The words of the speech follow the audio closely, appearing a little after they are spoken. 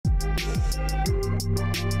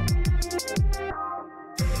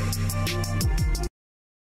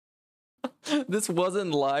This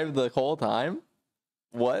wasn't live the whole time?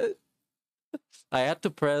 What? I had to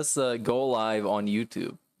press go live on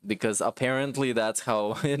YouTube because apparently that's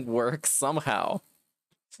how it works somehow.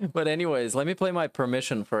 But anyways, let me play my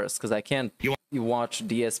permission first because I can't watch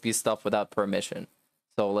DSP stuff without permission.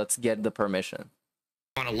 So let's get the permission.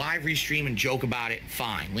 On a live restream and joke about it,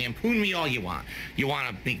 fine. Lampoon me all you want. You want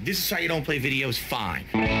to think this is how you don't play videos, fine.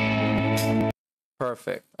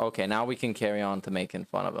 Perfect. Okay, now we can carry on to making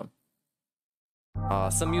fun of him.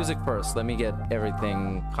 Some music first. Let me get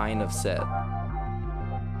everything kind of set.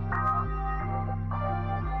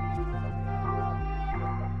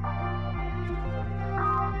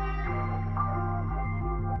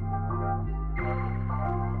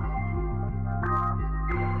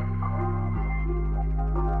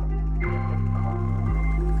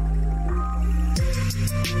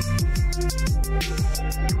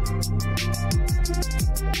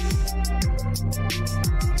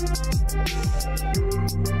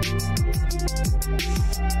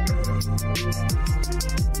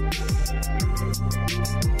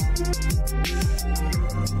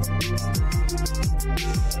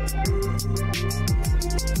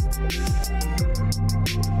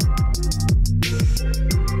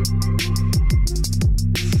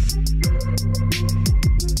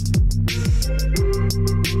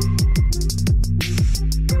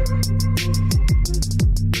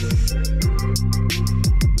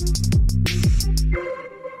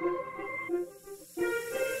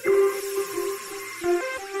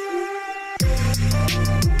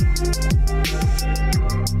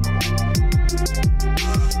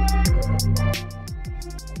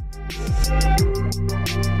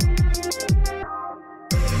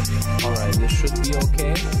 Alright, this should be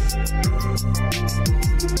okay.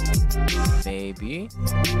 Maybe.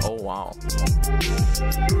 Oh wow.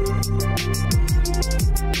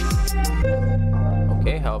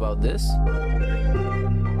 Okay, how about this?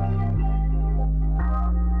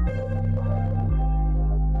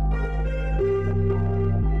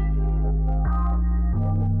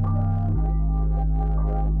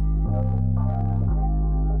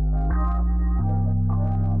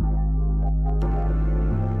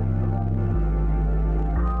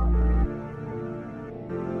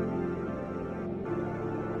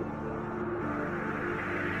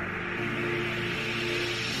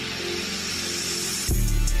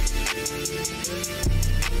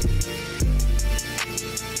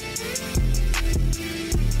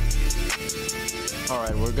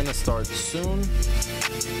 Alright, we're gonna start soon.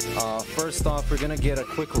 First off, we're gonna get a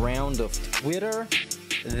quick round of Twitter.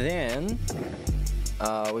 Then,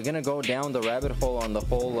 we're gonna go down the rabbit hole on the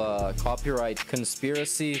whole copyright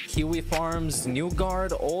conspiracy, Kiwi Farms, New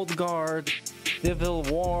Guard, Old Guard, Civil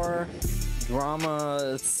War,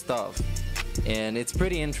 drama stuff. And it's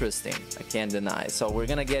pretty interesting, I can't deny. So we're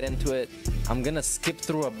gonna get into it. I'm gonna skip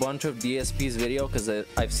through a bunch of DSP's video because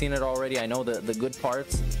I've seen it already. I know the good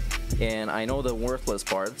parts and I know the worthless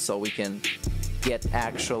parts, so we can get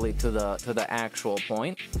actually to the actual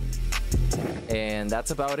point. And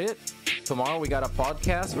that's about it. Tomorrow we got a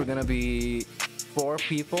podcast. We're gonna be 4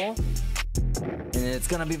 people and it's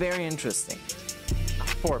gonna be very interesting.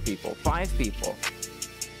 4 people, 5 people.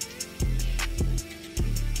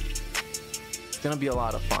 It's gonna be a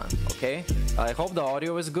lot of fun. Okay, I hope the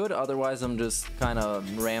audio is good, otherwise I'm just kind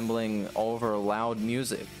of rambling over loud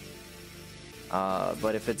music.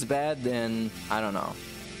 But if it's bad, then I don't know.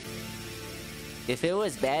 If it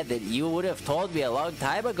was bad, then you would have told me a long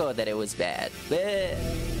time ago that it was bad.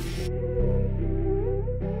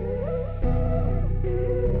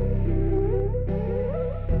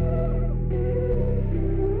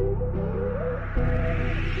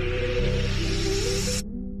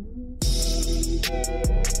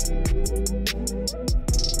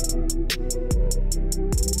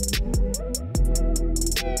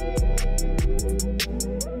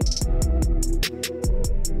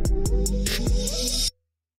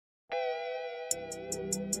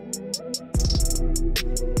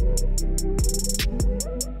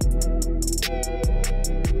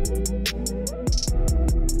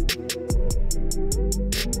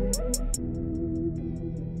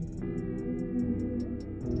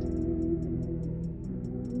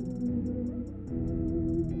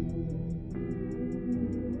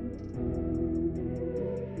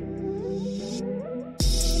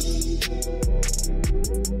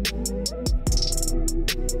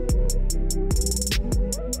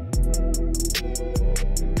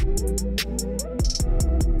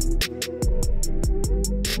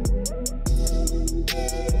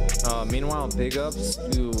 Meanwhile, big ups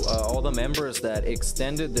to all the members that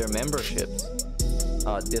extended their memberships.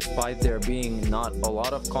 despite there being not a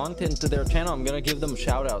lot of content to their channel. I'm gonna give them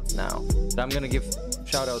shout outs now. I'm gonna give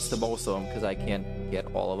shout outs to most of them because I can't get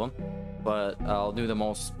all of them, but I'll do the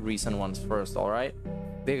most recent ones first. All right,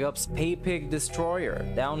 big ups Pig Destroyer,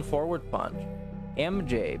 Down Forward Punch,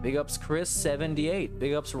 MJ, big ups Chris 78,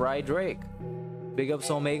 big ups Rye Drake, big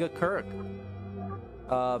ups Omega Kirk,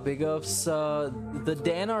 big ups the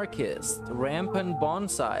Danarchist, Rampant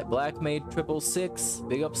Bonsai, Black Maid 666,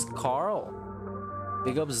 big ups Carl,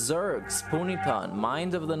 big ups Zergs, Puniton,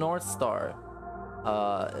 Mind of the North Star,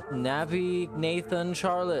 Navi Nathan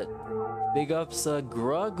Charlotte, big ups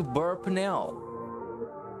Grug Burnell,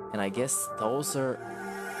 and I guess those are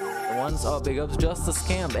the ones. Oh, big ups Justice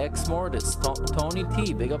Camp, X Mortis, Tony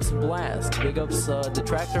T, big ups Blast, big ups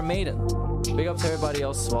Detractor Maiden, big ups everybody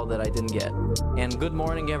else as well that I didn't get. And good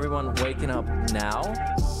morning everyone waking up now,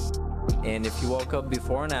 and if you woke up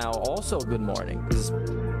before now, also good morning, because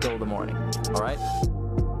it's still the morning. All right,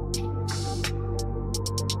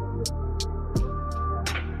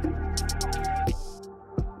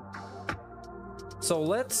 so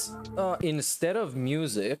let's instead of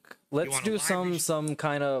music, let's do some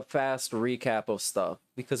kind of fast recap of stuff,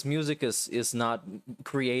 because music is not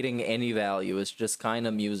creating any value. It's just kind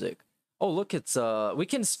of music. Oh look, it's we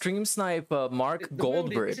can stream snipe Mark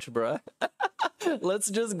Goldbridge, bruh. Let's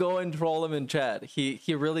just go and troll him in chat. He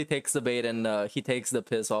really takes the bait, and he takes the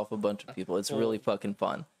piss off a bunch of people. It's really fucking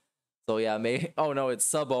fun. So yeah, oh no, it's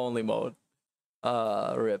sub only mode.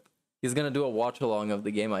 Rip. He's gonna do a watch along of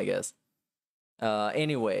the game, I guess.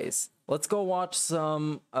 Anyways, let's go watch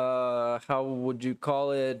some how would you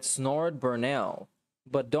call it, Snort Burnell.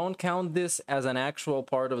 But don't count this as an actual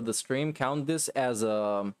part of the stream. Count this as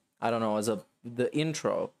a, I don't know, as the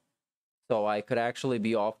intro, so I could actually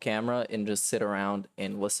be off camera and just sit around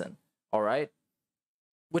and listen. All right,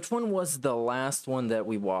 which one was the last one that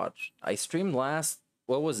we watched? I streamed last,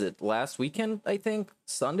 what was it, last weekend, I think,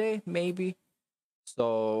 Sunday maybe.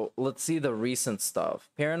 So let's see the recent stuff.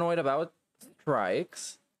 Paranoid About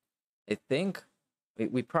Strikes, I think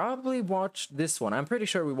we probably watched this one. I'm pretty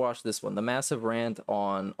sure we watched this one, the massive rant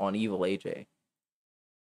on Evil AJ.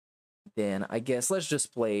 Then I guess let's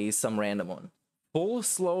just play some random one. Full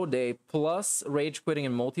Slow Day plus Rage Quitting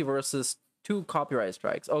and Multiverses, 2 copyright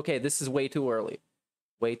strikes. Okay, this is way too early.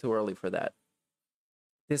 Way too early for that.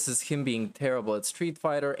 This is him being terrible at Street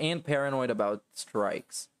Fighter and Paranoid About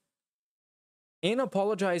Strikes. And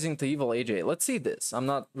apologizing to Evil AJ. Let's see this. I'm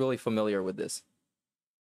not really familiar with this.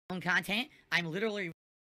 Content. I'm literally...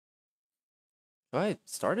 I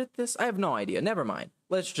started this? I have no idea. Never mind.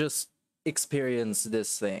 Let's just experience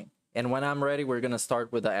this thing. And when I'm ready, we're gonna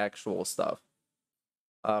start with the actual stuff.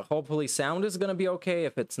 Hopefully sound is gonna be okay.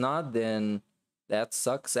 If it's not, then that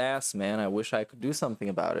sucks ass, man. I wish I could do something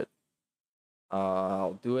about it.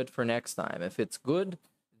 I'll do it for next time. If it's good,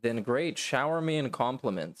 then great. Shower me in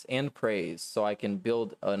compliments and praise so I can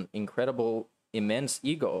build an incredible, immense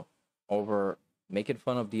ego over making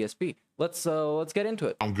fun of DSP. Let's get into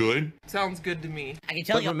it. I'm good. Sounds good to me. I can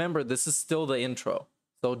tell but you. Remember, this is still the intro.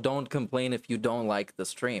 So don't complain if you don't like the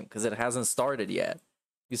stream, because it hasn't started yet.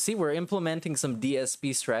 You see, we're implementing some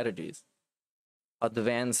DSP strategies.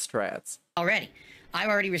 Advanced strats. Already. I've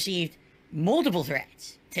already received multiple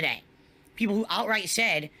threats today. People who outright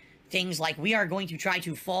said things like, we are going to try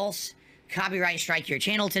to false copyright strike your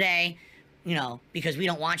channel today, you know, because we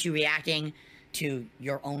don't want you reacting to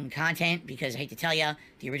your own content, because I hate to tell you,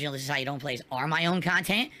 the original This Is How You Don't Plays are my own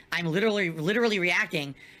content. I'm literally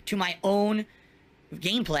reacting to my own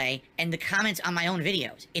gameplay and the comments on my own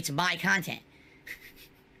videos. It's my content.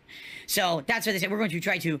 So that's what they said. We're going to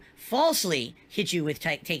try to falsely hit you with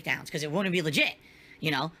takedowns because it won't be legit,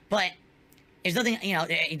 you know. But there's nothing, you know.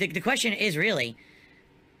 The question is really,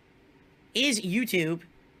 is YouTube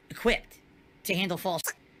equipped to handle false?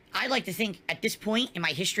 I'd like to think at this point in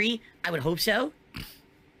my history, I would hope so.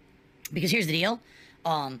 Because here's the deal.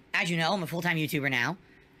 As you know, I'm a full-time YouTuber now.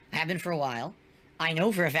 I have been for a while. I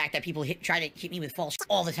know for a fact that people try to hit me with false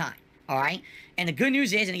all the time. All right? And the good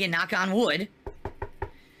news is, and again, knock on wood,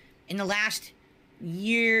 in the last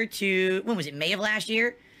year to, when was it, May of last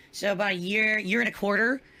year? So about a year and a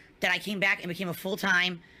quarter that I came back and became a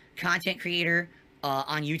full-time content creator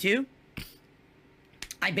on YouTube.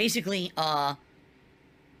 I basically have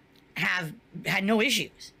had no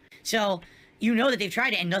issues. So you know that they've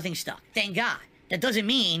tried it and nothing stuck. Thank God. That doesn't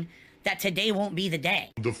mean that today won't be the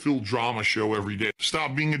day. The Phil drama show every day.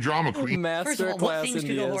 Stop being a drama queen. Masterclass in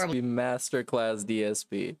DSP. Masterclass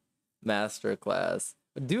DSP. Masterclass.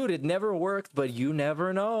 Dude, it never worked, but you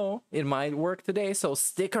never know. It might work today, so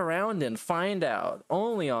stick around and find out.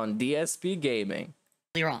 Only on DSPGaming.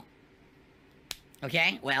 Wrong.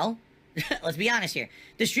 Okay, well, Let's be honest here.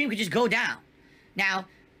 The stream could just go down. Now,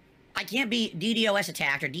 I can't be DDoS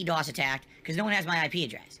attacked or DDoS attacked because no one has my IP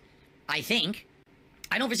address. I think.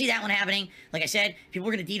 I don't foresee that one happening. Like I said, if people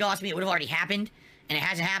were going to DDoS me, it would have already happened, and it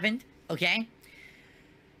hasn't happened, okay?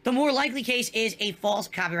 The more likely case is a false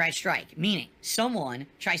copyright strike, meaning someone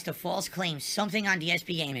tries to false claim something on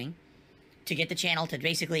DSPGaming to get the channel to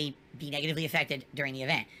basically be negatively affected during the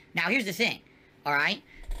event. Now, here's the thing, all right?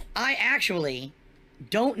 I actually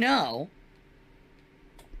don't know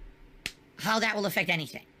how that will affect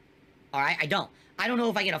anything, all right? I don't. I don't know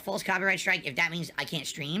if I get a false copyright strike, if that means I can't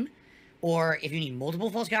stream, or if you need multiple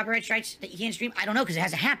false copyright strikes that you can't stream. I don't know, because it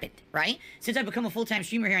hasn't happened, right? Since I've become a full-time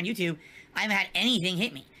streamer here on YouTube, I haven't had anything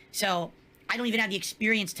hit me. So, I don't even have the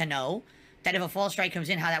experience to know that if a false strike comes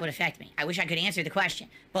in, how that would affect me. I wish I could answer the question.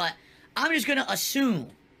 But I'm just going to assume,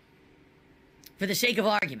 for the sake of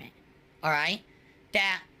argument, all right,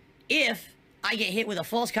 that if I get hit with a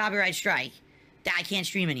false copyright strike, that I can't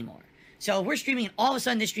stream anymore. So, if we're streaming and all of a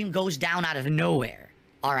sudden this stream goes down out of nowhere,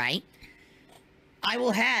 all right, I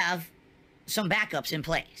will have some backups in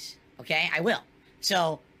place, okay? I will.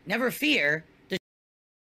 So, never fear.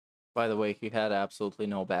 By the way, he had absolutely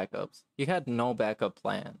no backups. He had no backup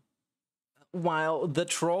plan. While the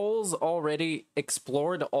trolls already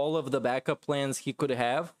explored all of the backup plans he could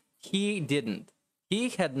have, he didn't. He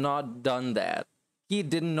had not done that. He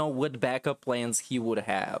didn't know what backup plans he would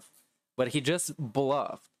have. But he just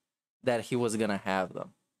bluffed that he was gonna have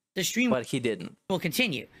them. The stream, but he didn't. Will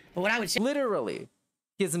continue. But what I would say, literally,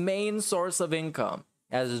 his main source of income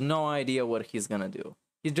has no idea what he's gonna do.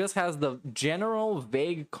 He just has the general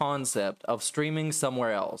vague concept of streaming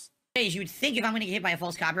somewhere else. You would think if I'm going to get hit by a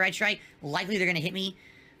false copyright strike, likely they're going to hit me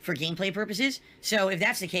for gameplay purposes. So if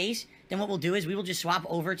that's the case, then what we'll do is we will just swap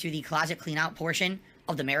over to the closet clean out portion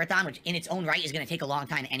of the marathon, which in its own right is going to take a long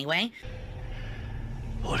time anyway.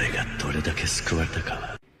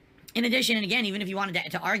 In addition, and again, even if you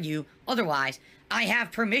wanted to argue otherwise, I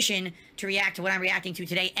have permission to react to what I'm reacting to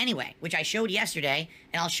today anyway, which I showed yesterday,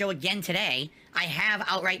 and I'll show again today. I have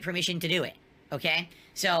outright permission to do it, okay?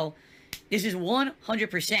 So, this is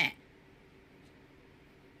 100%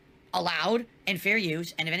 allowed and fair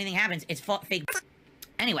use, and if anything happens, it's fake.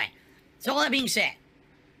 Anyway, so all that being said,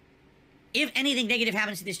 if anything negative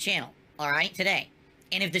happens to this channel, alright, today,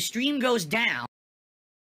 and if the stream goes down...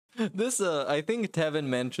 This, I think Tevin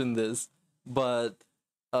mentioned this, but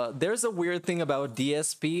there's a weird thing about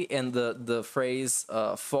DSP and the phrase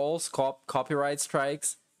false copyright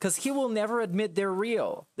strikes, because he will never admit they're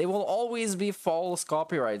real. They will always be false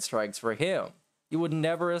copyright strikes for him. He would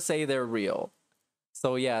never say they're real.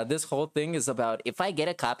 So yeah, this whole thing is about, if I get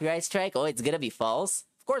a copyright strike, oh, it's gonna be false?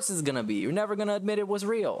 Of course it's gonna be. You're never gonna admit it was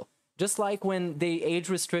real. Just like when they age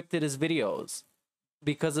restricted his videos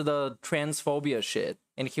because of the transphobia shit.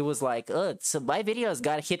 And he was like, oh, so my videos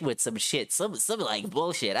got hit with some shit. Some like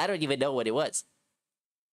bullshit. I don't even know what it was.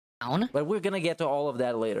 But we're gonna get to all of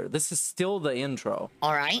that later. This is still the intro.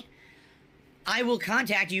 Alright. I will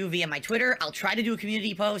contact you via my Twitter. I'll try to do a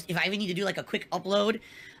community post. If I even need to do like a quick upload,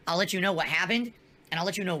 I'll let you know what happened. And I'll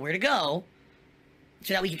let you know where to go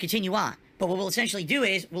so that we can continue on. But what we'll essentially do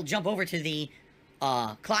is we'll jump over to the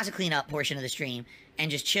closet cleanup portion of the stream and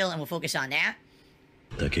just chill, and we'll focus on that.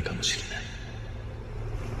 This is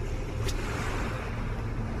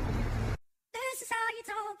how you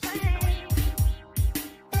don't play.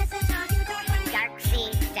 This is how you don't play. Dark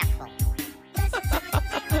Seed Deathful.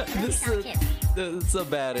 This is a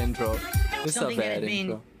bad intro. This is a bad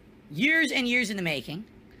intro. Years and years in the making.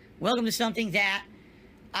 Welcome to something that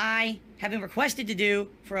I have been requested to do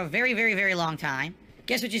for a very, very, very long time.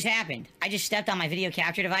 Guess what just happened? I just stepped on my video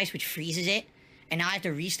capture device, which freezes it, and now I have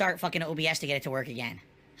to restart fucking OBS to get it to work again.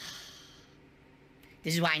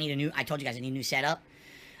 This is why I need a new... I told you guys I need a new setup.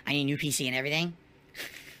 I need a new PC and everything.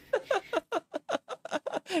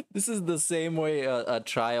 This is the same way a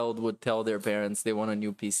child would tell their parents they want a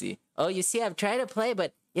new PC. Oh, you see, I've tried to play,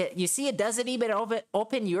 but you see, it doesn't even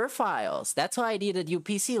open your files. That's why I need a new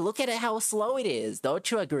PC. Look at it, how slow it is. Don't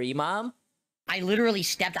you agree, Mom? I literally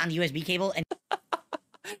stepped on the USB cable and...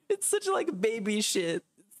 It's such like baby shit.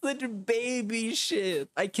 It's such baby shit.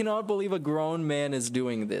 I cannot believe a grown man is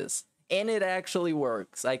doing this. And it actually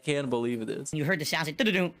works. I can't believe this. You heard the sounds like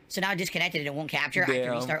doo-doo-doo. So now I disconnected it, it won't capture. Damn. I have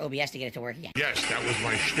to restart OBS to get it to work again. Yes, that was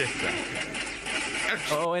my shtick back then.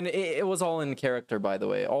 Oh, and it was all in character, by the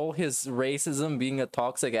way. All his racism, being a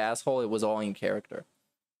toxic asshole, it was all in character.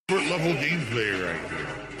 Expert level gameplay right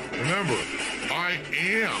there. Remember, I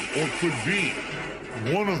am, or could be,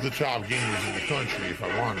 one of the top gamers in the country if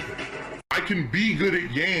I wanted to. I can be good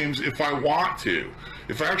at games if I want to.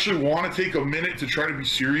 If I actually want to take a minute to try to be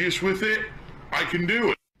serious with it, I can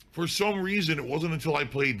do it. For some reason, it wasn't until I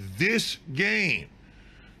played this game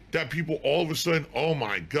that people all of a sudden, oh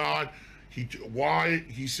my God,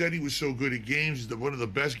 he said he was so good at games. He's one of the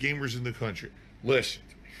best gamers in the country. Listen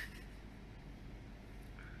to me.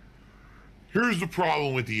 Here's the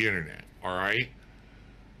problem with the internet, all right?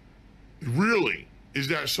 Really, is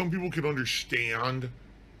that some people can understand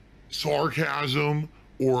sarcasm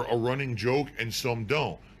or a running joke and some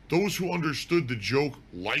don't. Those who understood the joke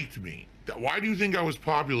liked me. Why do you think I was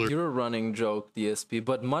popular? You're a running joke, DSP,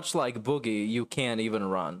 but much like Boogie, you can't even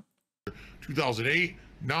run. 2008,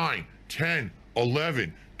 9, 10,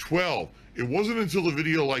 11, 12. It wasn't until a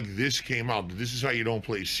video like this came out, that This Is How You Don't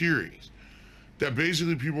Play series, that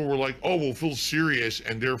basically people were like, oh, well, Phil's serious,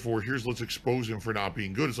 and therefore, let's expose him for not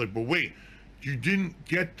being good. It's like, but wait, you didn't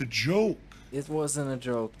get the joke. It wasn't a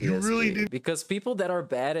joke, You DSP, really didn't. because people that are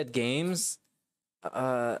bad at games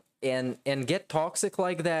and get toxic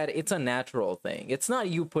like that, it's a natural thing. It's not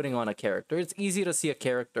you putting on a character. It's easy to see a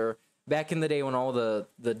character back in the day when all the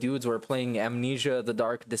dudes were playing Amnesia, The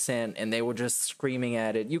Dark Descent, and they were just screaming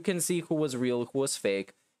at it. You can see who was real, who was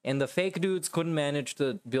fake. And the fake dudes couldn't manage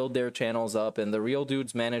to build their channels up, and the real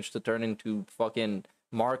dudes managed to turn into fucking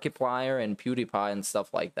Markiplier and PewDiePie and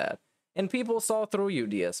stuff like that. And people saw through you,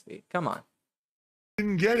 DSP. Come on.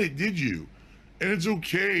 Didn't get it, did you? And it's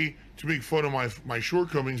okay to make fun of my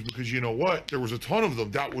shortcomings, because you know what? There was a ton of them.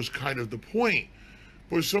 That was kind of the point.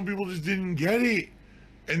 But some people just didn't get it.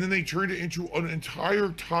 And then they turned it into an entire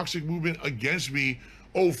toxic movement against me.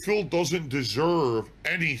 Oh, Phil doesn't deserve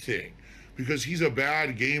anything because he's a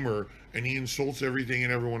bad gamer and he insults everything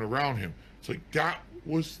and everyone around him. It's like, that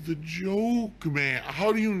was the joke, man.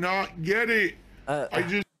 How do you not get it?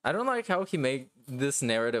 I don't like how he made this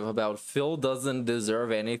narrative about Phil doesn't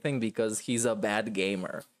deserve anything because he's a bad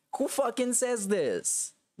gamer. Who fucking says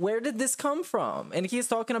this? Where did this come from? And he's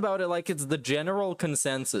talking about it like it's the general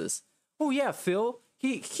consensus. Oh yeah, Phil,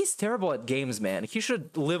 he's terrible at games, man. He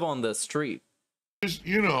should live on the street. Just,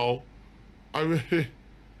 you know,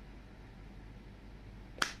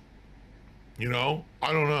 you know,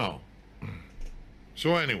 I don't know.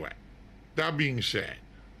 So anyway, that being said,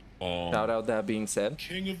 Shout out that being said.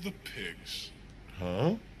 King of the Pigs.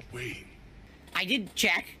 Huh? Wait. I did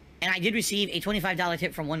check, and I did receive a $25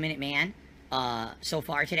 tip from 1 Minute Man so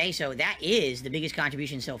far today, so that is the biggest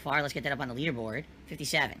contribution so far. Let's get that up on the leaderboard.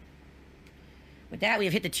 57. With that, we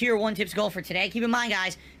have hit the tier 1 tips goal for today. Keep in mind,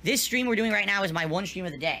 guys, this stream we're doing right now is my one stream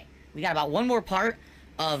of the day. We got about one more part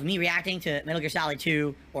of me reacting to Metal Gear Solid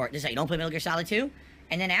 2, or This Is How You Don't Play Metal Gear Solid 2,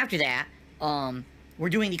 and then after that, we're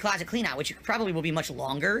doing the closet cleanout, which probably will be much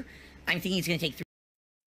longer. I'm thinking it's going to take 3.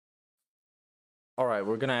 Alright,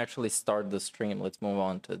 we're gonna actually start the stream. Let's move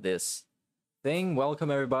on to this thing.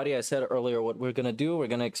 Welcome everybody. I said earlier what we're gonna do. We're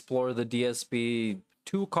gonna explore the DSP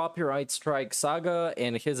 2 copyright strike saga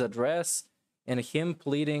and his address and him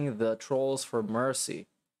pleading the trolls for mercy.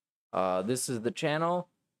 This is the channel,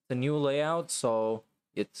 the new layout, so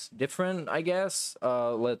it's different, I guess.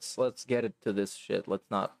 Let's get it to this shit.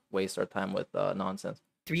 Let's not waste our time with nonsense.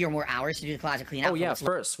 3 or more hours to do the closet cleanout. Oh yeah,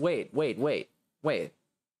 first, wait.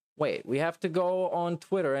 We have to go on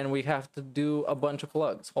Twitter and we have to do a bunch of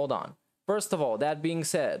plugs. Hold on. First of all, that being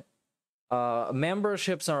said,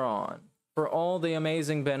 memberships are on. For all the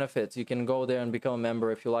amazing benefits, you can go there and become a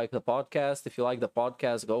member if you like the podcast. If you like the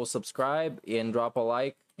podcast, go subscribe and drop a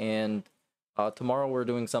like. And tomorrow we're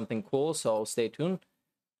doing something cool, so stay tuned.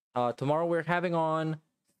 Tomorrow we're having on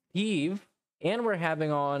Steve, and we're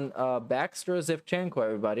having on Baxter Zevchenko,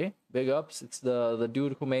 everybody. Big ups. It's the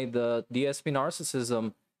dude who made the DSP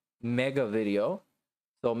Narcissism mega video.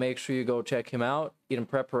 So make sure you go check him out in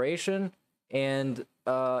preparation. And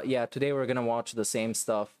yeah, today we're gonna watch the same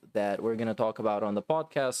stuff that we're gonna talk about on the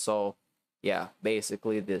podcast. So yeah,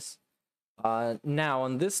 basically this. Now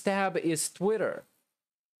on this tab is Twitter.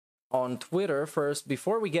 On Twitter, first,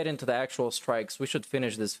 before we get into the actual strikes, we should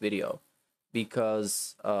finish this video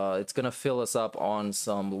because it's gonna fill us up on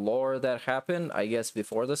some lore that happened, I guess,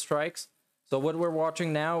 before the strikes. So what we're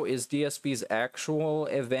watching now is DSP's actual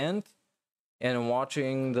event, and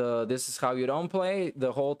watching the This Is How You Don't Play.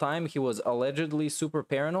 The whole time he was allegedly super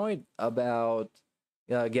paranoid about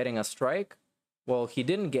getting a strike. Well, he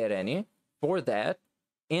didn't get any for that,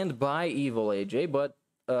 and by Evil AJ, but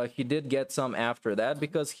he did get some after that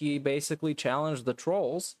because he basically challenged the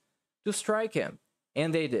trolls to strike him,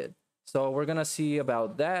 and they did. So we're gonna see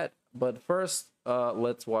about that, but first,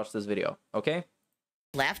 let's watch this video, okay?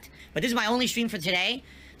 Left, but this is my only stream for today.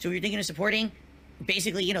 So if you're thinking of supporting,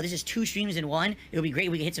 basically, you know, this is 2 streams in one. It would be great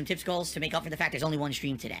if we could hit some tips goals to make up for the fact there's only 1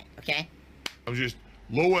 stream today, okay? I'm just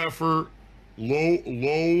low effort,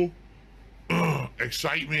 low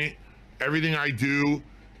excitement. Everything I do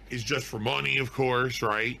is just for money, of course,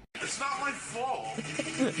 right? It's not my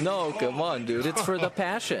fault. No, come on, dude. It's for the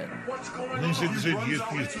passion. What's going He on? said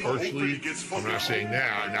DSP is partially. I'm not saying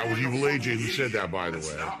that. And that was Evil AJ who said that, by the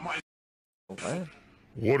way. Not my What?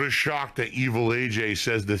 What a shock that Evil AJ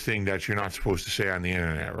says the thing that you're not supposed to say on the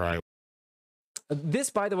internet, right? This,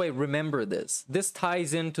 by the way, remember this. This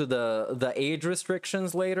ties into the age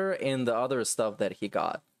restrictions later and the other stuff that he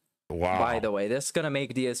got. Wow. By the way, this is gonna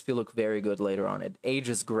make DSP look very good later on. Age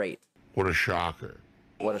is great. What a shocker.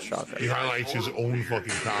 What a shocker. He highlights his own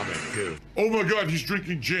fucking comment, too. Oh my god, he's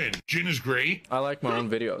drinking gin. Gin is great. I like my own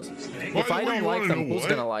videos. By If the I way, don't you like wanna them, know who's what?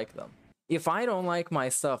 gonna like them? If I don't like my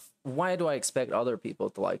stuff, why do I expect other people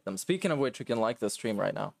to like them? Speaking of which, you can like the stream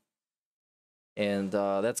right now. And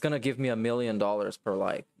that's gonna give me $1 million per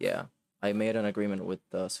like. Yeah, I made an agreement with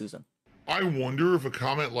Susan. I wonder if a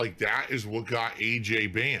comment like that is what got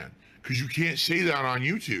AJ banned. Because you can't say that on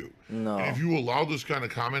YouTube. No. And if you allow those kind of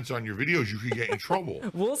comments on your videos, you could get in trouble.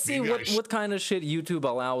 We'll see Maybe what kind of shit YouTube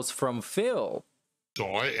allows from Phil.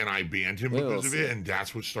 Saw it and I banned him We'll because of see. it, and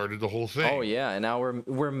that's what started the whole thing. Oh yeah, and now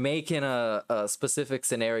we're making a specific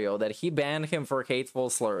scenario that he banned him for hateful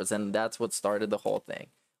slurs, and that's what started the whole thing.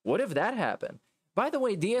 What if that happened? By the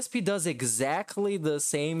way, DSP does exactly the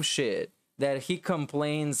same shit that he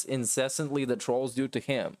complains incessantly the trolls do to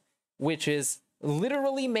him, which is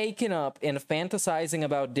literally making up and fantasizing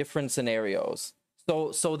about different scenarios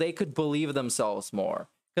so they could believe themselves more.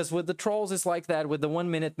 Because with the trolls, it's like that. With the 1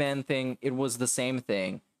 Minute Man thing, it was the same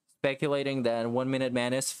thing. Speculating that 1 Minute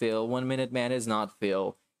Man is Phil, 1 Minute Man is not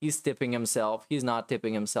Phil. He's tipping himself, he's not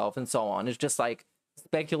tipping himself, and so on. It's just like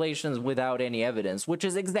speculations without any evidence, which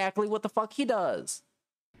is exactly what the fuck he does.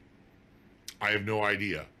 I have no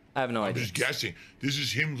idea. I have no I'm idea. just guessing. This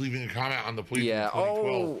is him leaving a comment on the plate Yeah. from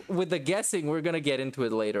 2012. Oh, with the guessing, we're gonna get into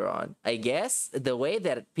it later on. I guess the way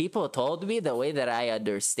that people told me, the way that I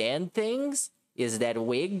understand things, is that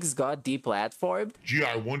Wigs got deplatformed. Gee,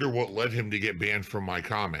 I wonder what led him to get banned from my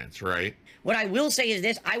comments, right? What I will say is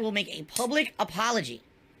this: I will make a public apology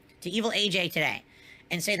to Evil AJ today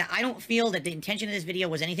and say that I don't feel that the intention of this video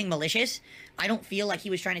was anything malicious. I don't feel like he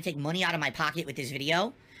was trying to take money out of my pocket with this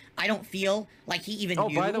video. I don't feel like he even Oh,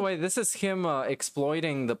 knew. by the way, this is him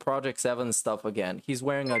exploiting the Project 7 stuff again. He's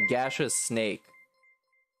wearing a gaseous snake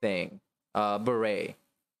thing. Beret.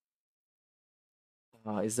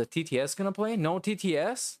 Is the TTS gonna play? No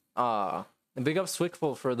TTS? And big up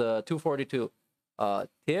Swickful for the 242.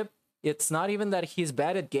 Tip, it's not even that he's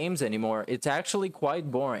bad at games anymore. It's actually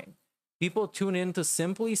quite boring. People tune in to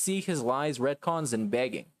simply see his lies, retcons, and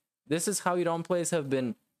begging. This is how you don't plays have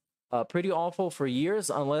been pretty awful for years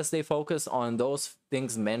unless they focus on those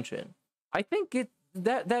things mentioned. I think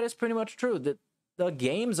that is pretty much true. That the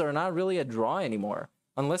games are not really a draw anymore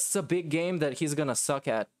unless it's a big game that he's gonna suck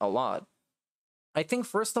at a lot. I think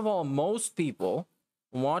first of all, most people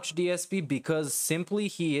watch DSP because simply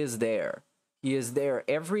he is there. He is there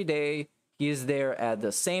every day. He is there at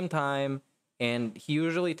the same time, and he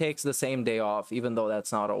usually takes the same day off, even though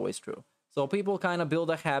that's not always true. So people kind of build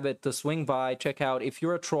a habit to swing by, check out. If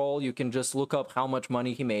you're a troll, you can just look up how much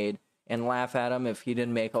money he made and laugh at him if he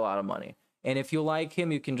didn't make a lot of money. And if you like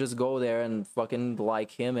him, you can just go there and fucking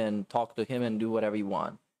like him and talk to him and do whatever you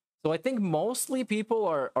want. So I think mostly people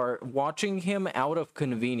are watching him out of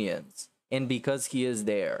convenience and because he is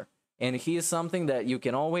there. And he is something that you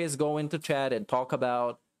can always go into chat and talk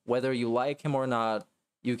about, whether you like him or not.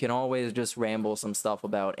 You can always just ramble some stuff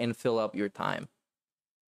about and fill up your time.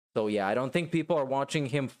 So yeah, I don't think people are watching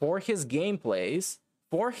him for his gameplays,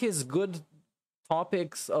 for his good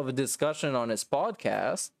topics of discussion on his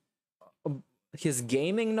podcast, his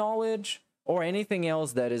gaming knowledge, or anything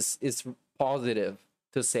else that is positive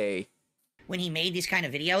to say. When he made this kind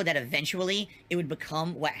of video, that eventually it would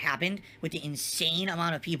become what happened with the insane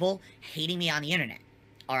amount of people hating me on the internet.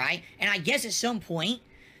 All right? And I guess at some point,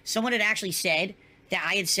 someone had actually said that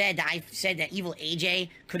I said that Evil AJ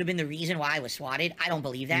could have been the reason why I was swatted. I don't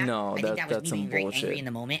believe that. No, I think that was that's me being some very bullshit. angry in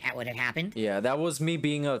the moment at what had happened. Yeah, that was me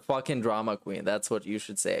being a fucking drama queen. That's what you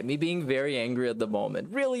should say. Me being very angry at the moment.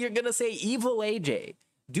 Really, you're gonna say Evil AJ?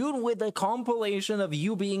 Dude with a compilation of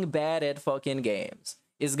you being bad at fucking games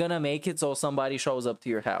is gonna make it so somebody shows up to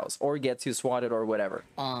your house or gets you swatted or whatever.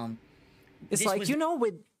 It's This like, was- you know,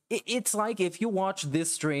 it's like if you watch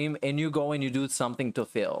this stream and you go and you do something to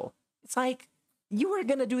Phil. It's like, you were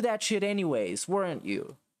gonna do that shit anyways, weren't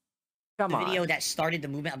you? Come the on. video that started the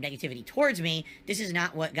movement of negativity towards me. This is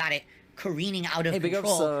not what got it careening out of Hey, big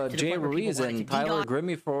control. ups to the Jay point where people Ruiz wanted and to Tyler DDoS.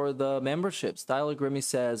 Grimmy for the memberships. Tyler Grimmy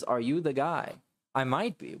says, are you the guy? I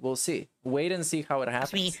might be. We'll see. Wait and see how it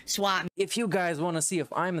happens. Me, swap If you guys want to see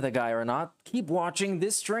if I'm the guy or not, keep watching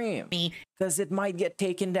this stream. me, Because it might get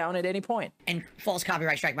taken down at any point. and false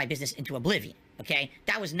copyright strike my business into oblivion, okay?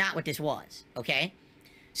 That was not what this was, okay?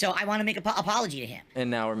 So I want to make an apology to him. And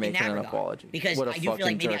now we're in making that an regard, apology. because What a I do feel like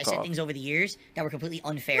fucking maybe I said jerk-off. things over the years that were completely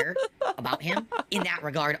unfair about him in that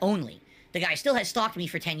regard only. The guy still has stalked me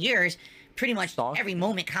for 10 years, pretty much Stalked? every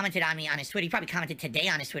moment commented on me on his Twitter. He probably commented today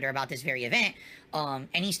on his Twitter about this very event, and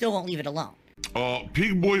he still won't leave it alone.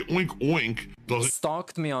 Pig Boy Oink Oink doesn't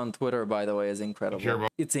Stalked me on Twitter, by the way, is care incredible.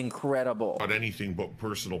 about- It's incredible. about anything but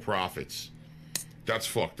personal profits. That's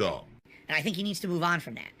fucked up. And I think he needs to move on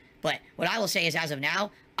from that. But what I will say is, as of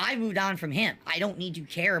now, I moved on from him. I don't need to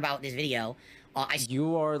care about this video.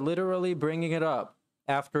 You are literally bringing it up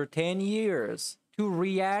after 10 years to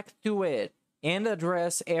react to it and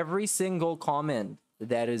address every single comment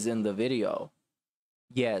that is in the video.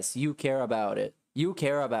 Yes, you care about it. You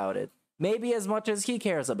care about it. Maybe as much as he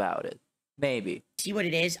cares about it. Maybe. see what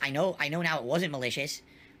it is. I know now it wasn't malicious.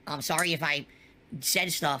 I'm sorry if I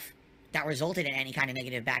said stuff that resulted in any kind of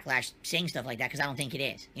negative backlash saying stuff like that, because I don't think it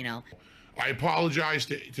is, you know? I apologize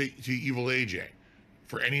to Evil AJ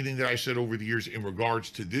for anything that I said over the years in regards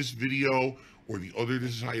to this video or the other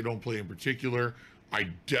This Is How You Don't Play in particular. I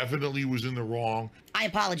definitely was in the wrong. I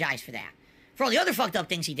apologize for that. For all the other fucked up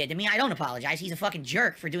things he did to me, I don't apologize. He's a fucking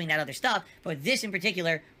jerk for doing that other stuff, but this in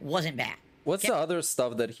particular wasn't bad. What's the other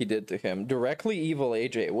stuff that he did to him? Directly Evil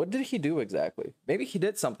AJ. What did he do exactly? Maybe he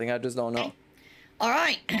did something, I just don't know. All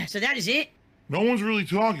right, so that is it. No one's really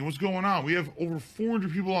talking. What's going on? We have over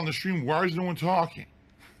 400 people on the stream. Why is no one talking?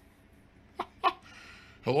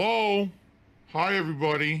 Hello? Hi,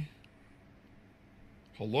 everybody.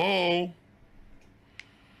 Hello?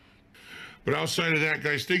 But outside of that,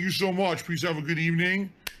 guys, thank you so much. Please have a good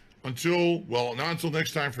evening. Until, well, not until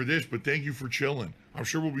next time for this, but thank you for chilling. I'm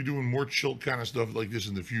sure we'll be doing more chill kind of stuff like this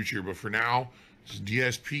in the future. But for now, this is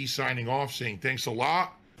DSP signing off, saying thanks a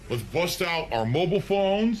lot. Let's bust out our mobile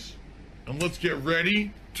phones and let's get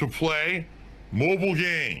ready to play mobile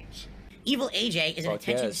games. Evil AJ is an Fuck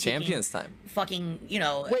yeah, attention it's Champions time. fucking, you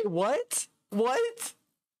know, Wait, what? What?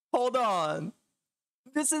 Hold on.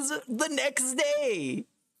 This is the next day.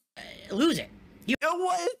 loser. You Yo,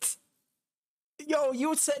 what? Yo,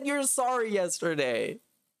 you said you're sorry yesterday.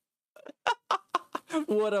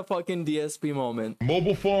 What a fucking DSP moment.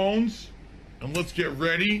 Mobile phones and let's get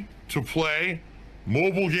ready to play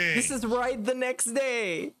mobile games. This is right the next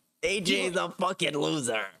day. AJ's a fucking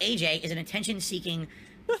loser. AJ is an attention-seeking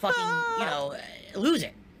fucking, you know,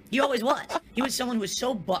 loser. He always was. He was someone who was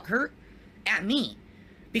so butthurt at me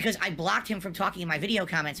because I blocked him from talking in my video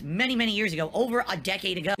comments many, many years ago, over a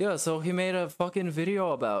decade ago. Yeah, so he made a fucking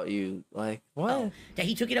video about you. Like, what? That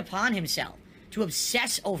he took it upon himself to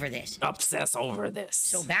obsess over this Obsess over this.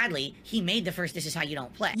 so badly, he made the first This Is How You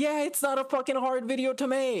Don't Play. Yeah, it's not a fucking hard video to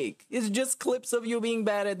make. It's just clips of you being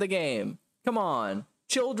bad at the game. Come on.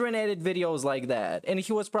 Children edit videos like that. And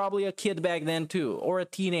he was probably a kid back then too, or a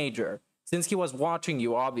teenager, since he was watching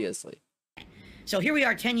you, obviously. So here we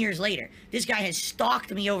are 10 years later. This guy has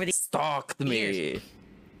stalked me over the Stalked me. years.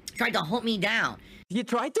 Tried to hunt me down He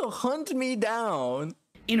tried to hunt me down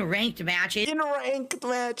in ranked matches, in ranked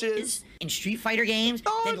matches. in Street Fighter games,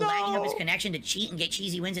 Oh, then lagging up his no. connection to cheat and get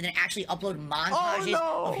cheesy wins, and then actually upload montages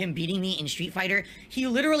no. of him beating me in Street Fighter. He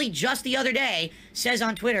literally just the other day says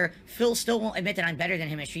on Twitter, Phil still won't admit that I'm better than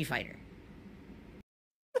him at Street Fighter.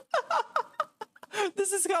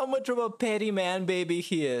 This is how much of a petty man baby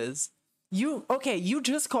he is. You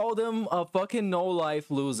just called him a fucking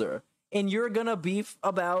no-life loser. And you're gonna beef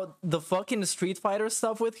about the fucking Street Fighter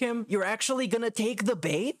stuff with him? You're actually gonna take the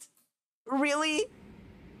bait? Really?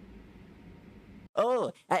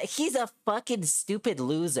 Oh, he's a fucking stupid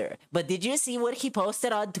loser. But did you see what he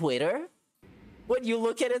posted on Twitter? What, you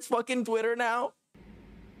look at his fucking Twitter now?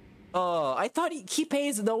 Oh, I thought he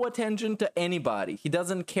pays no attention to anybody. He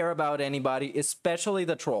doesn't care about anybody, especially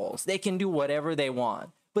the trolls. They can do whatever they want.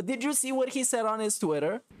 But did you see what he said on his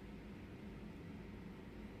Twitter?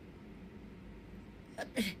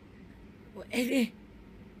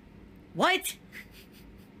 What?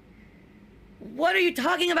 What are you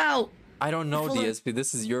talking about? I don't know, Full of DSP.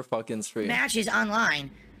 This is your fucking stream. Matches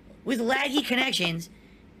online with laggy connections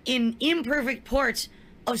in imperfect ports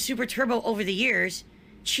of Super Turbo over the years,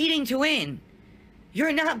 cheating to win.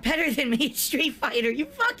 You're not better than me at Street Fighter, you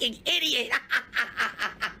fucking idiot!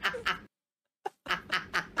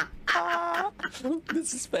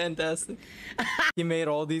 This is fantastic. He made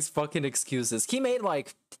all these fucking excuses. He made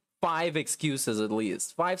like 5 excuses at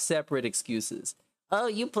least. 5 separate excuses. Oh,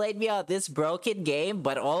 you played me on this broken game,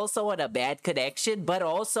 but also on a bad connection, but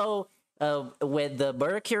also when the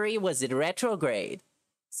Mercury was in retrograde.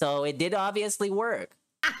 So it did obviously work.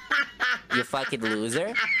 You fucking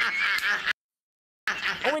loser.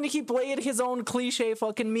 Oh, and he played his own cliche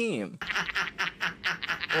fucking meme.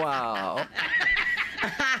 Wow.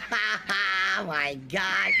 Oh my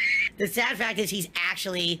god. The sad fact is he's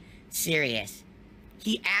actually serious.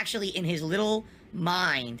 He actually, in his little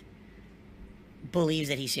mind, believes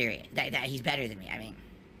that he's serious. That he's better than me. I mean,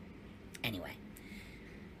 anyway.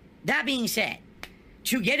 That being said,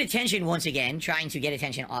 to get attention once again, trying to get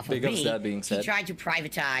attention off of me, that being said, he tried to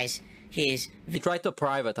privatize his... He tried to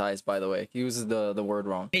privatize, by the way. He uses the word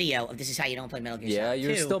wrong. ...video of This Is How You Don't Play Metal Gear Solid 2. Yeah,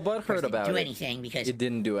 you're still butthurt about it. Didn't do anything because... It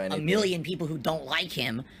didn't do anything. A million people who don't like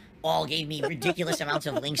him all gave me ridiculous amounts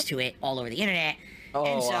of links to it all over the internet. Oh,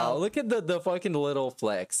 and so, wow. Look at the fucking little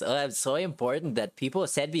flex. Oh, I'm so important that people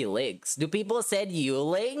send me links. Do people send you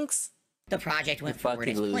links? the project went forward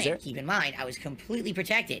fucking as loser. planned. Keep in mind, I was completely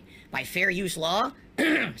protected by fair use law,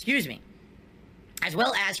 excuse me, as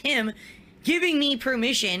well as him giving me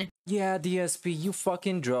permission. Yeah, DSP, you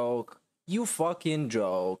fucking joke. You fucking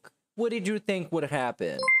joke. What did you think would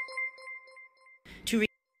happen? To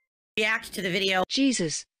react to the video.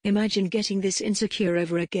 Jesus, imagine getting this insecure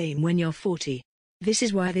over a game when you're 40. This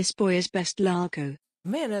is why this boy is best lolco.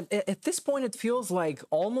 Man, at this point, it feels like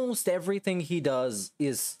almost everything he does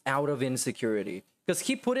is out of insecurity. Because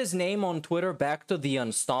he put his name on Twitter back to the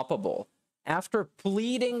unstoppable. After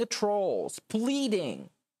pleading trolls. Pleading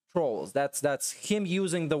trolls. That's him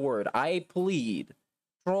using the word. I plead.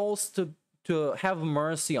 Trolls to have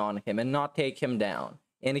mercy on him and not take him down.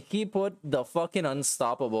 And he put the fucking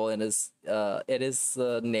unstoppable in his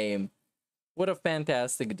name. What a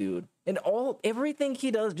fantastic dude. And everything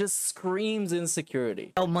he does just screams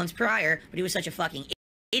insecurity. Months prior, but he was such a fucking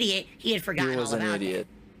idiot, he had forgotten all about it. He was an idiot.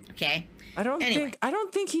 Okay? I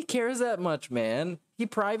don't think he cares that much, man. He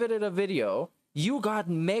privated a video. You got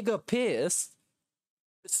mega pissed.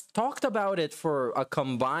 Talked about it for a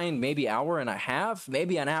combined maybe hour and a half,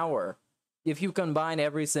 maybe an hour, if you combine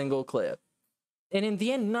every single clip. And in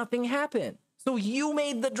the end, nothing happened. So you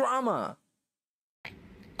made the drama.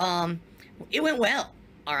 It went well.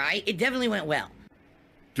 All right? It definitely went well.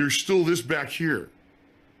 There's still this back here.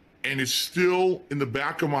 And it's still in the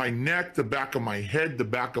back of my neck, the back of my head, the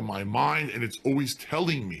back of my mind, and it's always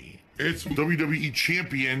telling me it's WWE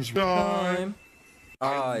Champions time.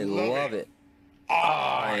 I love it.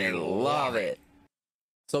 I love it.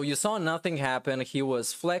 So you saw nothing happen. He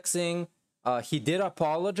was flexing. He did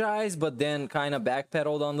apologize, but then kind of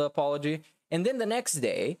backpedaled on the apology. And then the next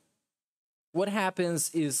day, what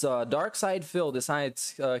happens is Darkside Phil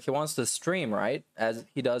decides he wants to stream, right? As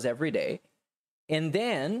he does every day. And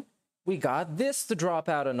then we got this to drop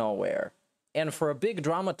out of nowhere. And for a big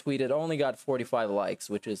drama tweet, it only got 45 likes,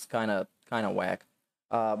 which is kind of whack.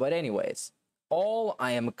 But anyways,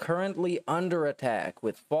 I am currently under attack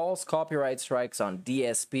with false copyright strikes on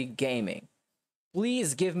DSPGaming.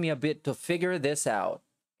 Please give me a bit to figure this out,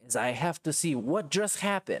 as I have to see what just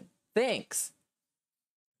happened. Thanks.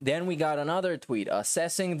 Then we got another tweet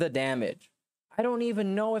assessing the damage. I don't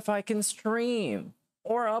even know if I can stream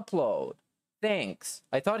or upload. Thanks.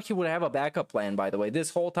 I thought he would have a backup plan, by the way. This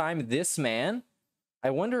whole time, this man, I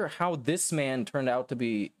wonder how this man turned out to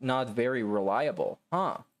be not very reliable.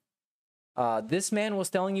 Huh. This man was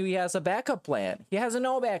telling you he has a backup plan. He has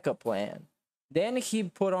no backup plan. Then he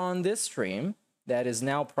put on this stream that is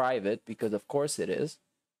now private, because of course it is.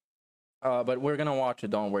 But we're going to watch it.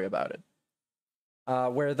 Don't worry about it.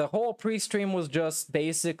 Where the whole pre-stream was just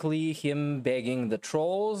basically him begging the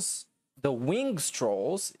trolls, the Wings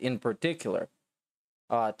trolls in particular,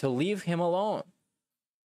 to leave him alone.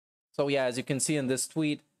 So yeah, as you can see in this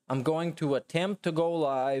tweet, I'm going to attempt to go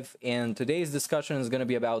live, and today's discussion is going to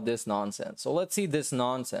be about this nonsense. So let's see this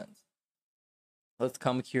nonsense. Let's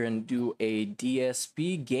come here and do a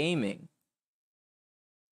DSP gaming,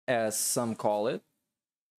 as some call it,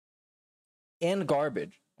 and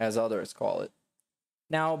garbage, as others call it.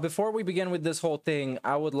 Now, before we begin with this whole thing,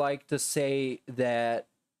 I would like to say that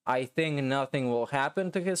I think nothing will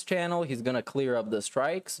happen to his channel. He's going to clear up the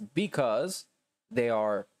strikes because they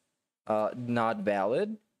are not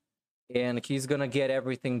valid. And he's going to get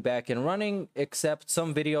everything back and running, except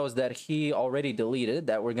some videos that he already deleted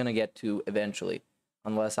that we're going to get to eventually.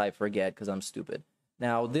 Unless I forget, because I'm stupid.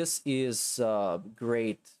 Now, this is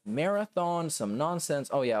great marathon, some nonsense.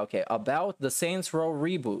 Oh, yeah, okay. About the Saints Row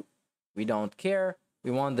reboot. We don't care.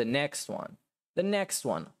 We want the next one. The next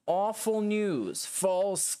one. Awful news.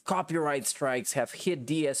 False copyright strikes have hit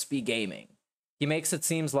DSPGaming. He makes it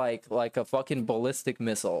seem like a fucking ballistic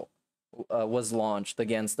missile was launched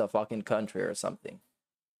against the fucking country or something.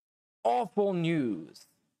 Awful news.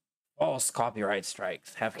 false copyright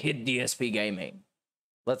strikes have hit DSPGaming.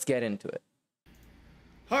 Let's get into it.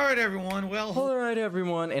 All right, everyone. Well, All right,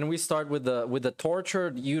 everyone, and we start with the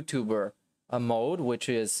tortured YouTuber mode, which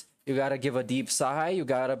is you gotta give a deep sigh, you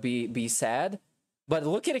gotta be sad. But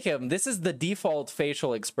look at him. This is the default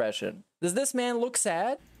facial expression. Does this man look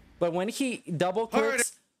sad? But when he double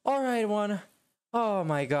clicks, all right, one. Oh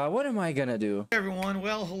my God, what am I gonna do? everyone.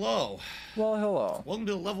 Well, hello. Well, hello. Welcome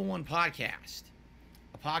to the Level 1 Podcast.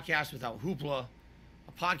 A podcast without hoopla,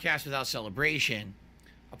 a podcast without celebration,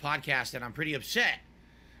 a podcast that I'm pretty upset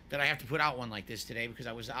that I have to put out one like this today because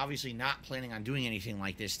I was obviously not planning on doing anything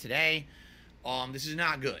like this today. This is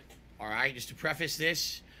not good. All right, just to preface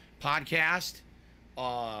this podcast,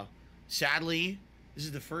 sadly, this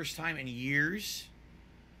is the first time in years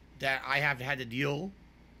that I have had to deal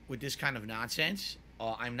with this kind of nonsense.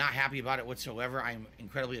 I'm not happy about it whatsoever. I'm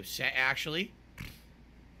incredibly upset, actually.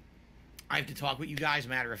 I have to talk with you guys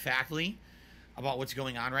matter-of-factly about what's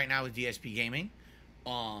going on right now with DSPGaming,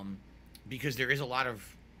 because there is a lot of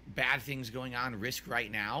bad things going on, risk right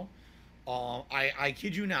now. I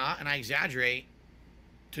kid you not, and I exaggerate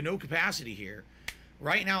to no capacity here.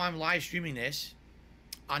 Right now, I'm live streaming this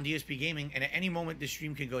on DSPGaming, and at any moment, the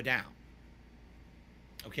stream can go down.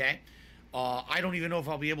 Okay? I don't even know if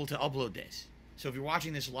I'll be able to upload this. So if you're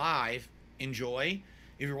watching this live, enjoy.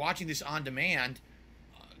 If you're watching this on demand,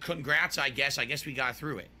 congrats, I guess. I guess we got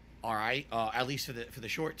through it. All right? At least for the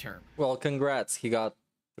short term. Well, congrats, he got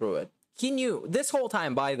through it. He knew this whole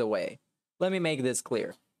time, by the way. Let me make this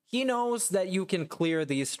clear. He knows that you can clear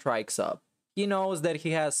these strikes up. He knows that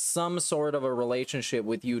he has some sort of a relationship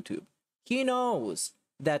with YouTube. He knows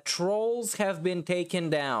that trolls have been taken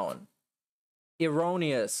down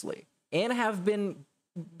erroneously and have been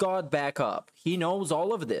got back up. He knows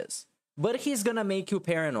all of this. But he's gonna make you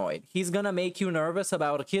paranoid. He's gonna make you nervous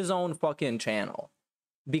about his own fucking channel.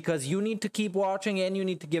 Because you need to keep watching and you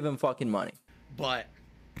need to give him fucking money. But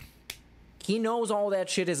he knows all that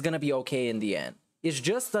shit is gonna be okay in the end. It's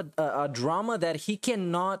just a drama that he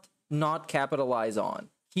cannot not capitalize on.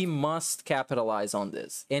 He must capitalize on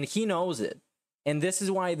this. And he knows it. And this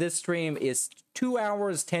is why this stream is 2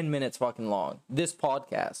 hours, 10 minutes fucking long. This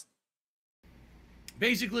podcast.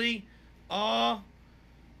 basically,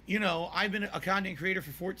 you know, I've been a content creator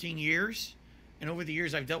for 14 years. And over the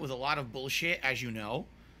years, I've dealt with a lot of bullshit, as you know.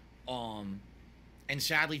 And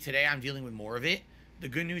sadly, today, I'm dealing with more of it. The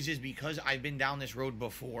good news is because I've been down this road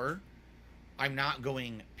before, I'm not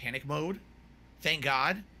going panic mode. Thank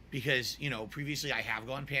God. Because, you know, previously I have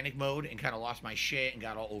gone panic mode and kind of lost my shit and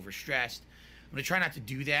got all overstressed. I'm going to try not to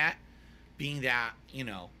do that, being that, you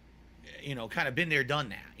know, kind of been there, done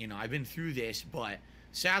that. You know, I've been through this, but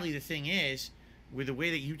sadly the thing is, with the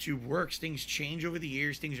way that YouTube works, things change over the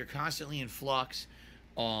years. Things are constantly in flux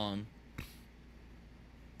in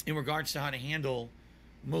regards to how to handle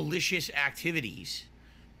malicious activities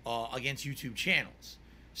against YouTube channels.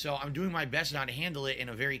 So I'm doing my best now to handle it in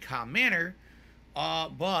a very calm manner.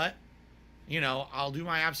 But, you know, I'll do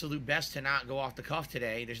my absolute best to not go off the cuff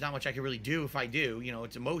today. There's not much I can really do if I do. You know,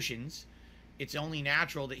 it's emotions. It's only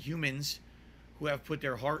natural that humans who have put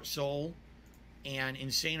their heart, soul, and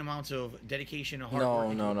insane amounts of dedication and hard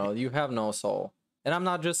work. No. You have no soul. And I'm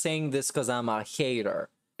not just saying this because I'm a hater.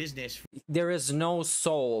 Business. There is no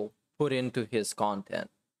soul put into his content.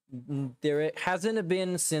 There hasn't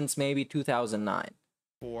been since maybe 2009.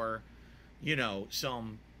 For, you know,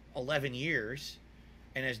 some 11 years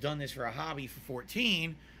and has done this for a hobby for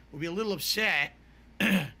 14, would be a little upset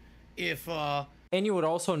if and you would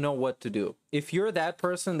also know what to do. If you're that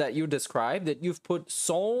person that you described, that you've put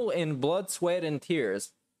soul and blood, sweat, and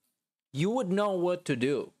tears, you would know what to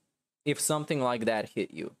do if something like that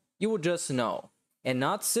hit you. You would just know. And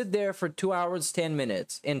not sit there for 2 hours, 10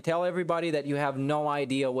 minutes and tell everybody that you have no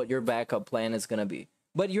idea what your backup plan is going to be.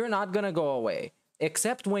 But you're not going to go away.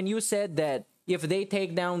 Except when you said that if they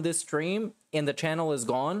take down this stream and the channel is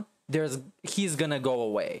gone, he's going to go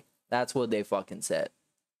away. That's what they fucking said.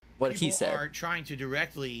 What he said. People are trying to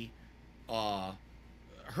directly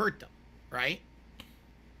hurt them, right?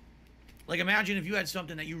 Like, imagine if you had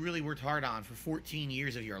something that you really worked hard on for 14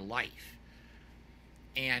 years of your life,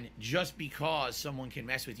 and just because someone can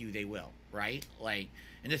mess with you, they will, right? Like,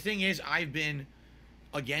 and the thing is, I've been,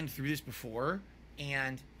 again, through this before,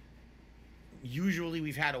 and usually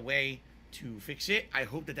we've had a way to fix it. I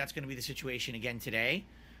hope that that's going to be the situation again today.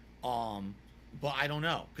 But I don't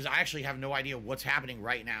know, because I actually have no idea what's happening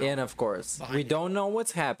right now. And of course, we don't know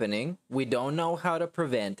what's happening. We don't know how to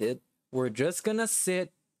prevent it. We're just gonna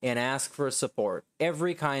sit and ask for support.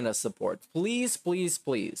 Every kind of support. Please, please,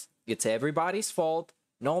 please. It's everybody's fault.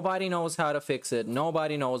 Nobody knows how to fix it.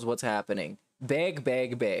 Nobody knows what's happening. Beg,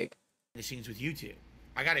 beg, beg. the scenes with YouTube.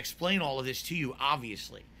 I got to explain all of this to you,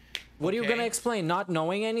 obviously. What are you Okay? gonna explain? Not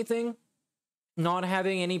knowing anything? Not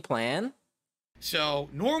having any plan? So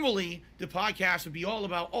normally the podcast would be all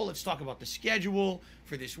about, oh, let's talk about the schedule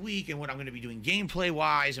for this week and what I'm going to be doing gameplay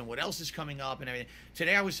wise and what else is coming up and everything.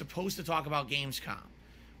 Today I was supposed to talk about Gamescom,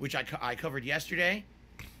 which I covered yesterday.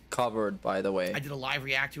 Covered, by the way. I did a live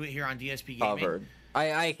react to it here on DSP Gaming. Covered.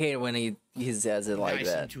 I hate when he says it like I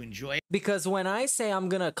that. seem to enjoy it. Because when I say I'm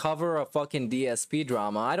gonna cover a fucking DSP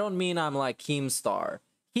drama, I don't mean I'm like Keemstar.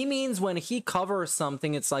 He means when he covers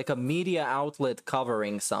something, it's like a media outlet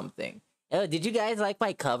covering something. Oh, did you guys like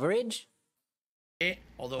my coverage?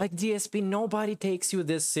 Although Like DSP, nobody takes you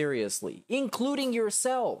this seriously, including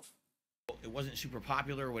yourself. it wasn't super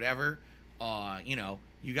popular or whatever, you know,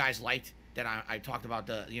 you guys liked that I talked about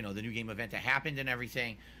the, you know, the new game event that happened and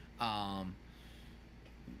everything.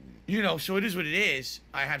 You know, so it is what it is.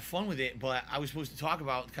 I had fun with it, but I was supposed to talk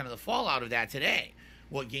about kind of the fallout of that today.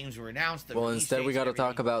 What games were announced. Well, instead we got to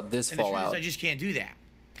talk about this and the truth is, fallout. I just can't do that.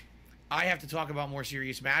 I have to talk about more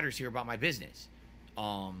serious matters here about my business,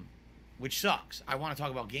 which sucks. I want to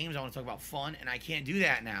talk about games. I want to talk about fun, and I can't do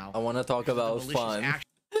that now. I want to talk about fun.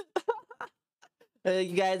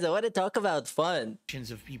 You guys, I want to talk about fun.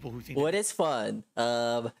 Actions of people who think What is fun?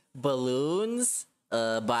 Balloons,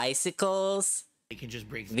 bicycles, they can just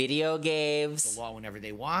break video the games. law whenever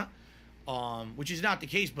they want, which is not the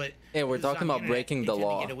case. But Yeah, we're because it's talking on about internet, breaking they the tend to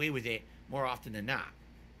law. Get away with it more often than not.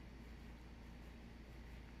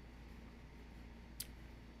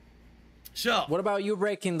 So What about you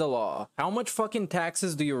breaking the law? How much fucking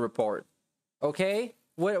taxes do you report? Okay?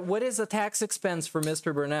 What is a tax expense for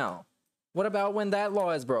Mr. Burnell? What about when that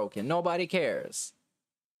law is broken? Nobody cares.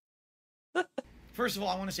 first of all,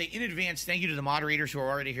 I want to say in advance, thank you to the moderators who are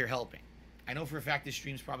already here helping. I know for a fact this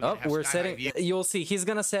stream's probably Oh, gonna have we're sky-high setting. views. You'll see. He's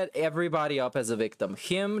gonna set everybody up as a victim.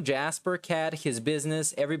 Him, Jasper, Cat, his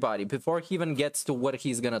business, everybody. Before he even gets to what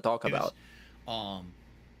he's gonna talk about.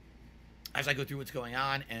 As I go through what's going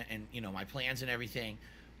on and you know my plans and everything,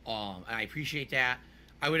 and I appreciate that.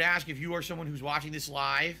 I would ask if you are someone who's watching this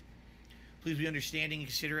live, please be understanding and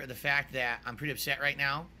considerate of the fact that I'm pretty upset right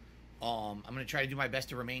now. I'm gonna try to do my best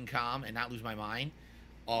to remain calm and not lose my mind.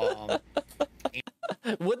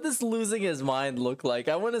 What does losing his mind look like?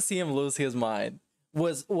 I want to see him lose his mind.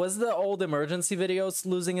 Was the old emergency videos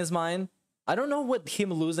losing his mind? I don't know what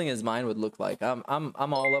him losing his mind would look like. I'm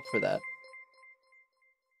all up for that.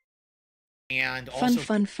 And also,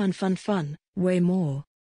 Fun. Way more.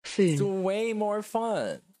 It's Foon. way more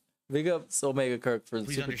fun. Big up Omega Kirk for the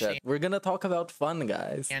Please super understand- chat. We're gonna talk about fun,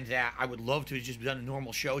 guys. and that I would love to have just done a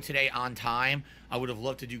normal show today on time. I would have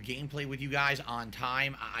loved to do gameplay with you guys on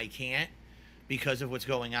time. I can't because of what's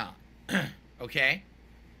going on. Okay?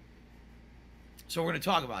 So we're going to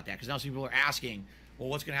talk about that because now some people are asking, well,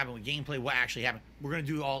 what's going to happen with gameplay? What actually happened? We're going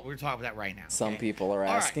to talk about that right now. Some okay? people are All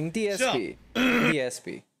right, asking DSP.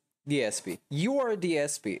 DSP. You are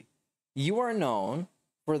DSP. You are known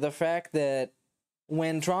for the fact that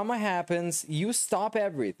when drama happens, you stop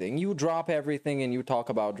everything, you drop everything, and you talk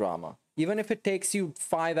about drama. Even if it takes you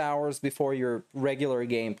 5 hours before your regular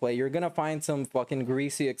gameplay, you're gonna find some fucking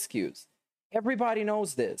greasy excuse. Everybody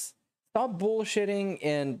knows this. Stop bullshitting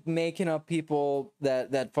and making up people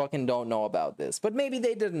that fucking don't know about this. But maybe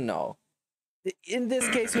they didn't know. In this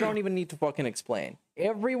case, you don't even need to fucking explain.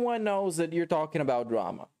 Everyone knows that you're talking about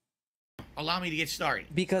drama. Allow me to get started.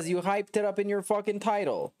 Because you hyped it up in your fucking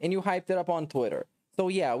title. And you hyped it up on Twitter. So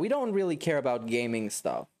yeah, we don't really care about gaming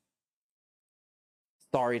stuff.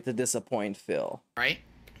 Sorry to disappoint, Phil. Right?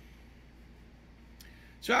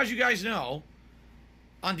 So as you guys know,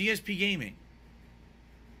 on DSP Gaming,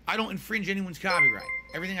 I don't infringe anyone's copyright.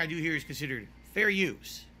 Everything I do here is considered fair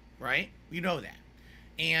use, right? You know that.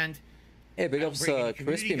 And Hey, big I ups don't break any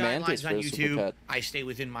community Crispy Mantis guidelines for on the super YouTube. chat. I stay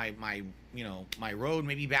within my you know, my road.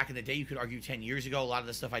 Maybe back in the day, you could argue 10 years ago, a lot of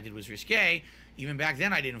the stuff I did was risque. Even back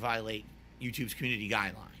then, I didn't violate YouTube's community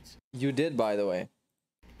guidelines. You did, by the way.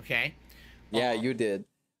 Okay? Yeah, you did.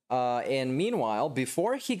 And meanwhile,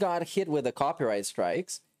 before he got hit with the copyright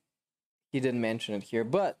strikes, he didn't mention it here,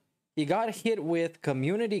 but he got hit with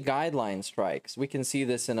community guideline strikes. We can see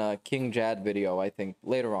this in a King Jad video, I think,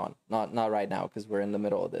 later on. Not right now, because we're in the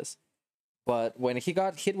middle of this. But when he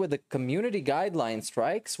got hit with the community guideline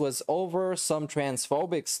strikes was over some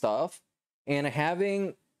transphobic stuff and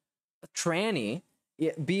having a tranny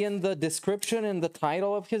be in the description and the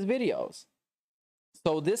title of his videos.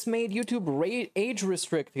 So this made YouTube age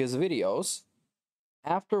restrict his videos,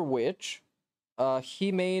 after which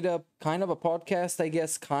he made a kind of a podcast, I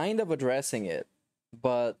guess, kind of addressing it,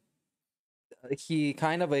 but he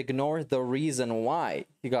kind of ignored the reason why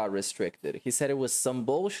he got restricted. He said it was some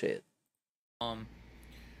bullshit.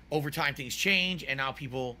 Over time, things change, and now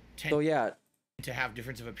people tend So yeah, to have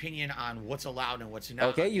difference of opinion on what's allowed and what's not.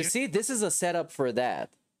 okay, you see, this is a setup for that.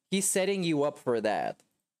 He's setting you up for that.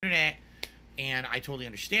 Internet, and I totally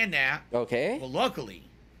understand that. Okay. Well, luckily,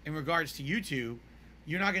 in regards to YouTube,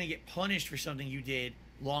 you're not going to get punished for something you did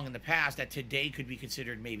long in the past that today could be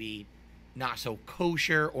considered maybe not so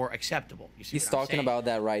kosher or acceptable. You see He's what I'm talking saying? about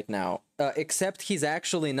that right now. Except he's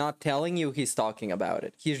actually not telling you he's talking about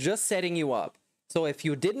it. He's just setting you up. So if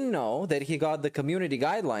you didn't know that he got the community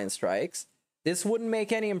guideline strikes, this wouldn't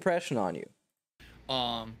make any impression on you.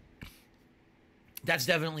 That's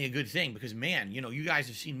definitely a good thing because, man, you know, you guys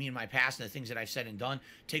have seen me in my past and the things that I've said and done.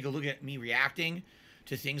 Take a look at me reacting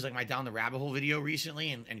to things like my Down the Rabbit Hole video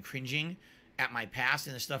recently and cringing at my past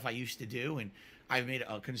and the stuff I used to do. And I've made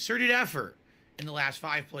a concerted effort in the last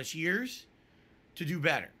 5+ years to do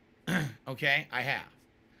better. Okay, I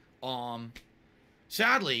have.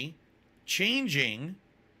 Sadly, changing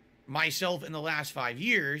myself in the last 5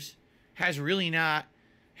 years has really not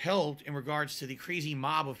helped in regards to the crazy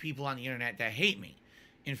mob of people on the internet that hate me.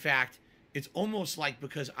 In fact, it's almost like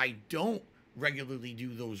because I don't regularly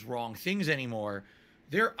do those wrong things anymore,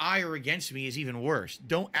 their ire against me is even worse.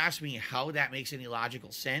 Don't ask me how that makes any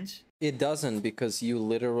logical sense. It doesn't, because you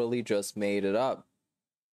literally just made it up.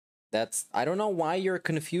 I don't know why you're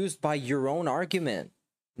confused by your own argument.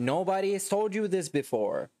 Nobody has told you this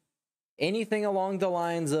before. Anything along the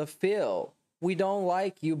lines of, Phil, we don't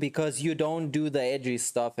like you because you don't do the edgy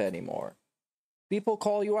stuff anymore. People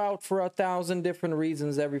call you out for 1,000 different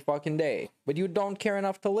reasons every fucking day, but you don't care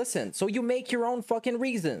enough to listen, so you make your own fucking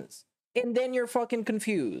reasons. And then you're fucking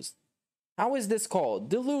confused. How is this called?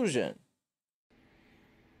 Delusion.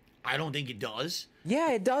 I don't think it does.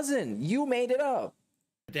 Yeah, it doesn't. You made it up.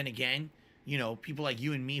 But then again, you know, people like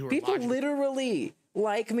you and me who are People logical, literally,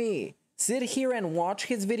 like me, sit here and watch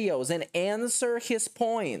his videos and answer his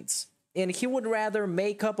points. And he would rather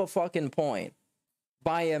make up a fucking point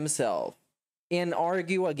by himself and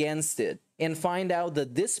argue against it and find out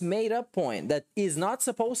that this made up point that is not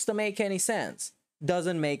supposed to make any sense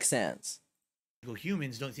doesn't make sense.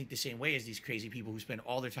 humans don't think the same way as these crazy people who spend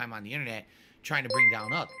all their time on the internet trying to bring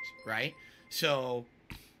down others, right? So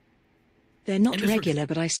They're not And this regular,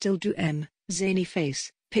 but I still do zany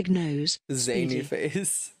face, pig nose, Zany speedy.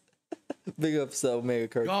 face. Big up so Mega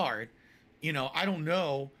Kirk. guard, you know, I don't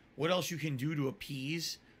know what else you can do to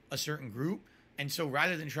appease a certain group. And so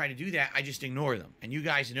rather than try to do that, I just ignore them. And you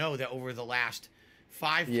guys know that over the last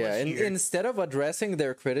 5+ Yeah, and years, instead of addressing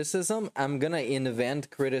their criticism, I'm gonna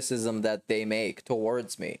invent criticism that they make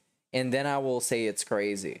towards me. And then I will say it's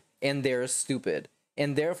crazy. And they're stupid.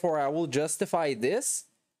 And therefore I will justify this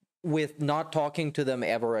with not talking to them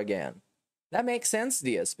ever again. That makes sense,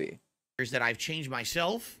 DSP. that I've changed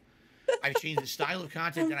myself. I've changed the style of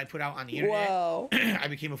content that I put out on the internet. Wow. I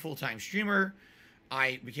became a full-time streamer.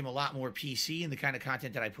 I became a lot more PC in the kind of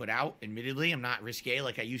content that I put out. Admittedly, I'm not risque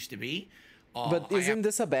like I used to be. But isn't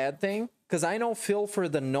this a bad thing? Because I know Phil for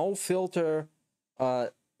the no-filter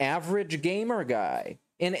average gamer guy.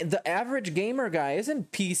 And the average gamer guy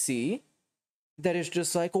isn't PC. That is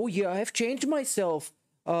just like, oh yeah, I've changed myself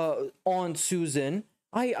on Susan.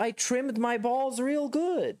 I trimmed my balls real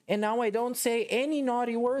good. And now I don't say any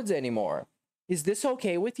naughty words anymore. Is this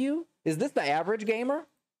okay with you? Is this the average gamer?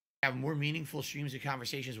 I have more meaningful streams and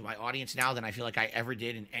conversations with my audience now than I feel like I ever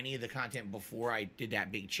did in any of the content before I did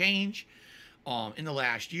that big change. In the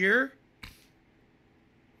last year,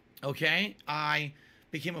 okay, I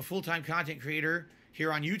became a full-time content creator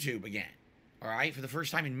here on YouTube again. All right, for the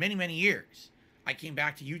first time in many, many years. I came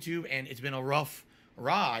back to YouTube, and it's been a rough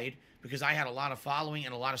ride because I had a lot of following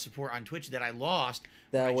and a lot of support on Twitch that I lost.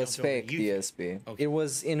 when I That was jumped over to fake, YouTube. DSP. Okay. It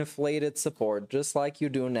was inflated support, just like you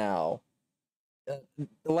do now.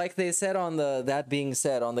 Like they said on that being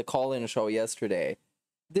said on the call-in show yesterday,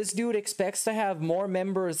 this dude expects to have more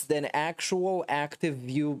members than actual active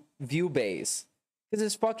view base. Because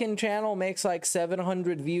his fucking channel makes like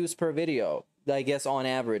 700 views per video, I guess, on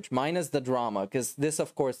average, minus the drama. Because this,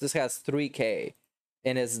 of course, this has 3K,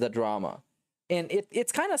 and it's the drama. And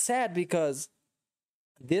it's kind of sad because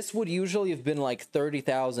this would usually have been like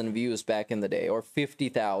 30,000 views back in the day, or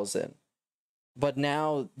 50,000. But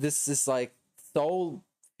now this is like so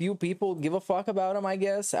few people give a fuck about him, I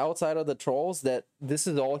guess, outside of the trolls, that this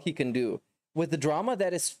is all he can do. With the drama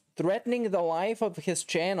that is threatening the life of his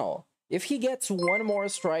channel. If he gets one more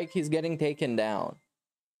strike, he's getting taken down.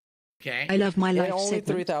 Okay. I love my And life only segment.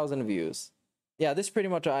 3,000 views. Yeah, this pretty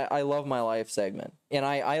much I love my life segment. And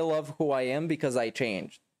I love who I am because I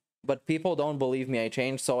changed. But people don't believe me I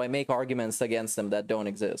changed, so I make arguments against them that don't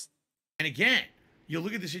exist. And again, you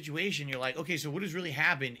look at the situation, you're like, okay, so what has really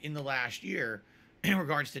happened in the last year in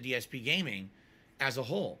regards to DSP Gaming as a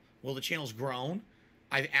whole? Well, the channel's grown.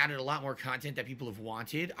 I've added a lot more content that people have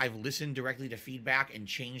wanted. I've listened directly to feedback and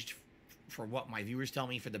changed for what my viewers tell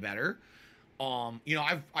me for the better. You know,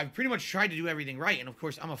 I've pretty much tried to do everything right. And of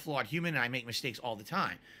course, I'm a flawed human and I make mistakes all the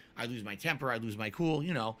time. I lose my temper, I lose my cool,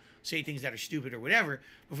 you know, say things that are stupid or whatever.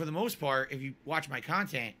 But for the most part, if you watch my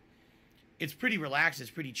content, it's pretty relaxed, it's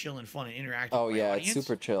pretty chill and fun and interactive. Oh with my yeah, audience. it's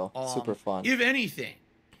super chill, super fun. If anything,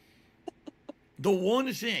 the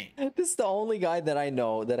one thing. This is the only guy that I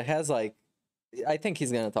know that has like, I think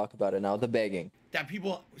he's gonna talk about it now, the begging. That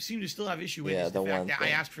people seem to still have issue with Yeah, is the the fact one that I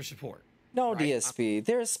thing. ask for support. No, right? DSP,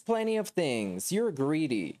 there's plenty of things. You're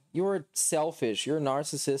greedy. You're selfish. You're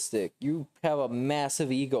narcissistic. You have a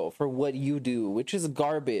massive ego for what you do, which is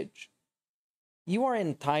garbage. You are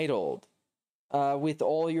entitled with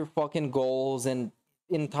all your fucking goals and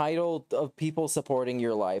entitled of people supporting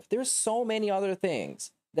your life. There's so many other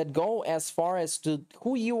things that go as far as to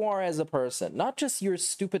who you are as a person, not just your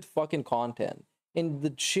stupid fucking content and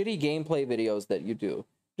the shitty gameplay videos that you do.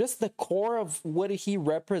 Just the core of what he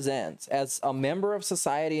represents as a member of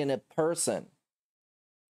society and a person.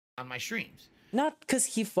 On my streams. Not because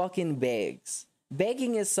he fucking begs.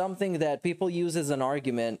 Begging is something that people use as an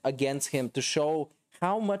argument against him to show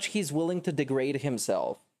how much he's willing to degrade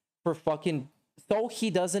himself for fucking, so he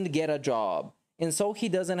doesn't get a job and so he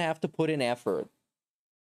doesn't have to put in effort.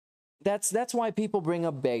 That's why people bring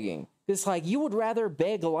up begging. It's like, you would rather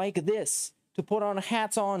beg like this, to put on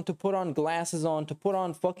hats on, to put on glasses on, to put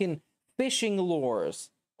on fucking fishing lures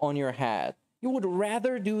on your hat. You would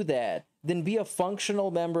rather do that than be a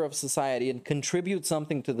functional member of society and contribute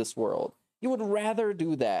something to this world. You would rather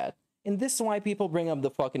do that. And this is why people bring up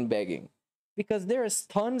the fucking begging. Because there's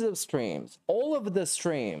tons of streams, all of the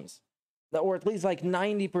streams, or at least like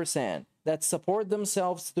 90%, that support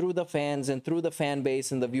themselves through the fans and through the fan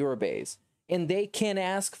base and the viewer base. And they can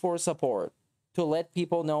ask for support to let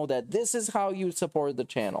people know that this is how you support the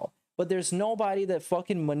channel. But there's nobody that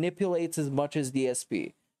fucking manipulates as much as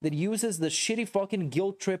DSP, that uses the shitty fucking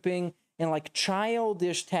guilt-tripping and like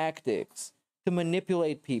childish tactics to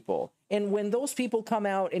manipulate people. And when those people come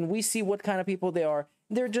out and we see what kind of people they are,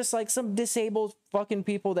 they're just like some disabled fucking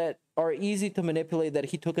people that are easy to manipulate that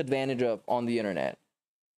he took advantage of on the internet.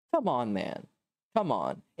 Come on, man. Come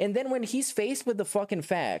on. And then when he's faced with the fucking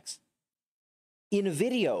facts, in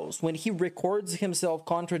videos, when he records himself,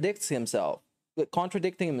 contradicting himself,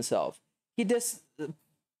 he just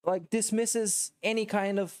dismisses any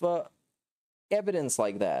kind of evidence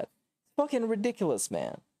like that. It's fucking ridiculous,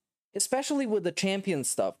 man. Especially with the champion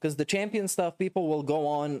stuff, because the champion stuff people will go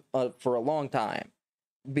on for a long time,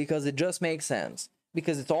 because it just makes sense.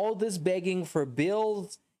 Because it's all this begging for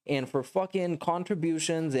bills and for fucking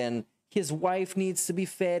contributions, and his wife needs to be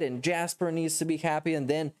fed and Jasper needs to be happy, and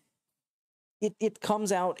then it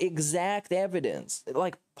comes out exact evidence,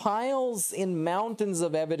 like piles in mountains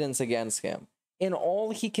of evidence against him. And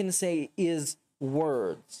all he can say is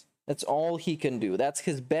words. That's all he can do. That's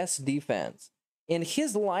his best defense. And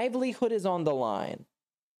his livelihood is on the line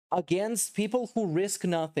against people who risk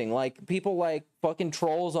nothing, like people like fucking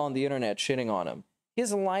trolls on the internet shitting on him.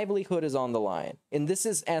 His livelihood is on the line. And this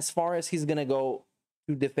is as far as he's gonna go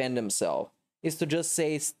to defend himself, is to just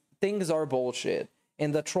say things are bullshit.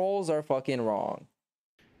 And the trolls are fucking wrong.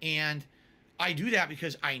 And I do that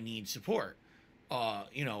because I need support.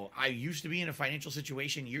 You know, I used to be in a financial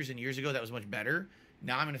situation years and years ago that was much better.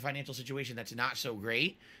 Now I'm in a financial situation that's not so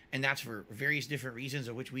great. And that's for various different reasons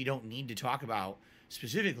of which we don't need to talk about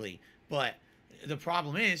specifically. But the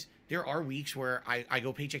problem is there are weeks where I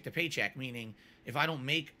go paycheck to paycheck, meaning if I don't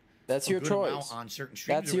make that's your choice on certain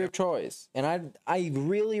streams, that's your choice. And I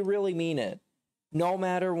really, really mean it. No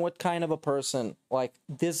matter what kind of a person like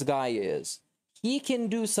this guy is, he can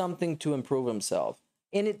do something to improve himself.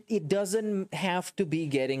 And it doesn't have to be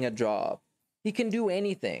getting a job. He can do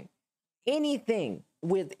anything. Anything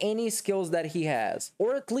with any skills that he has.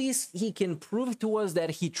 Or at least he can prove to us that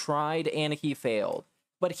he tried and he failed.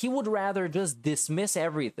 But he would rather just dismiss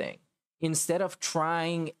everything instead of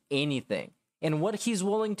trying anything. And what he's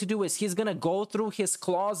willing to do is he's going to go through his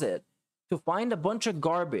closet to find a bunch of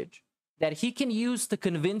garbage that he can use to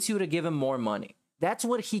convince you to give him more money. That's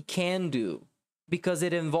what he can do, because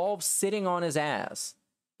it involves sitting on his ass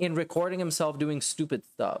and recording himself doing stupid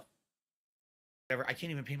stuff. I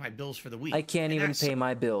can't even pay my bills for the week. I can't even pay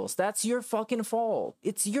my bills. That's your fucking fault.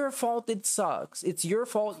 It's your fault it sucks. It's your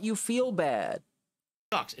fault you feel bad.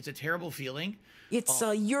 It sucks. It's a terrible feeling. It's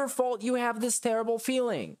your fault you have this terrible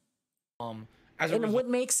feeling. And what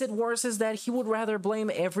makes it worse is that he would rather blame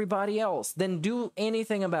everybody else than do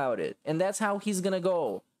anything about it. And that's how he's gonna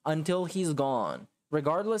go until he's gone.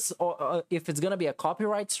 Regardless if it's gonna be a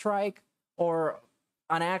copyright strike or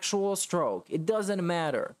an actual stroke, it doesn't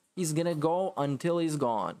matter. He's gonna go until he's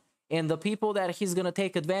gone. And the people that he's gonna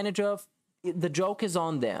take advantage of, the joke is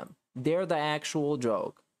on them. They're the actual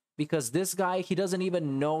joke. Because this guy, he doesn't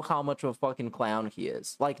even know how much of a fucking clown he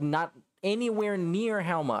is. Like, not anywhere near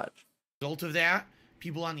how much. Result of that,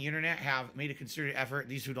 people on the internet have made a concerted effort,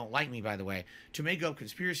 these who don't like me, by the way, to make up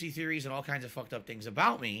conspiracy theories and all kinds of fucked up things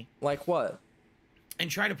about me. Like what?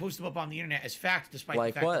 And try to post them up on the internet as facts, despite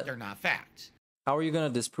like the fact what? that they're not facts. How are you going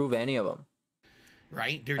to disprove any of them?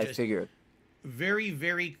 Right? They're I just figured. very,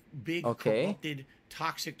 very big, corrupted,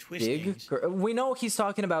 toxic twistings. We know he's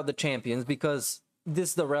talking about the champions because this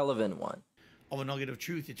is the relevant one. Of a nugget of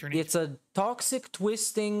truth. It's a toxic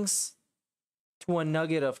twistings to a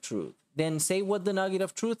nugget of truth. Then say what the nugget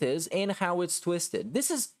of truth is and how it's twisted.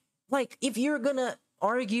 This is like, if you're gonna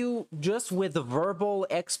argue just with verbal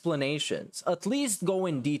explanations, at least go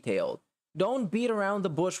in detail. Don't beat around the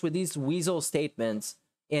bush with these weasel statements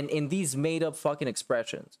and in these made up fucking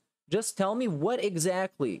expressions. Just tell me what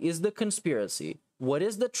exactly is the conspiracy, what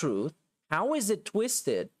is the truth, how is it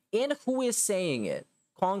twisted, and who is saying it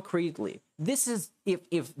concretely. This is,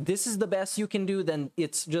 if this is the best you can do, then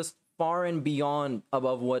it's just far and beyond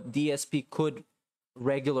above what DSP could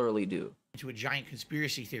regularly do. To a giant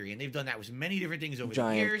conspiracy theory, and they've done that with many different things over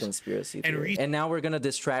Giant the years. Conspiracy theory. And now we're gonna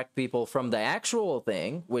distract people from the actual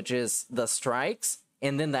thing, which is the strikes,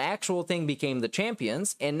 and then the actual thing became the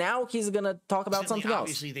champions, and now he's gonna talk about something else.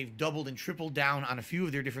 Obviously, they've doubled and tripled down on a few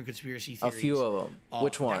of their different conspiracy theories. A few of them.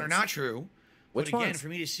 Which ones? That are not true. Which but again, ones? for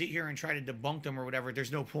me to sit here and try to debunk them or whatever,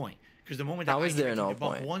 there's no point. Because the moment that How I is there try to no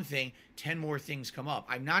debunk point? one thing, 10 more things come up.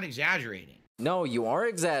 I'm not exaggerating. No, you are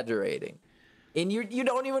exaggerating. And you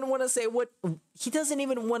don't even want to say what... He doesn't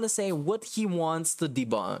even want to say what he wants to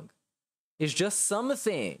debunk. It's just some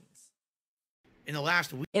things. In the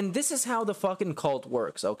last week... And this is how the fucking cult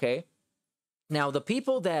works, okay? Now, the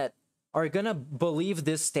people that are gonna believe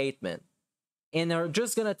this statement and are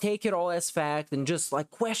just gonna take it all as fact and just, like,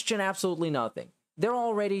 question absolutely nothing, they're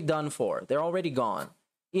already done for. They're already gone.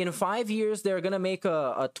 In 5 years, they're gonna make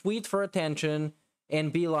a tweet for attention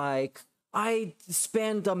and be like, I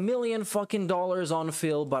spent $1 million fucking dollars on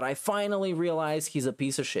Phil, but I finally realized he's a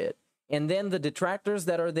piece of shit. And then the detractors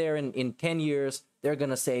that are there in 10 years, they're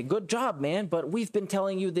gonna say, good job, man, but we've been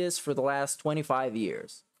telling you this for the last 25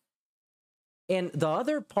 years. And the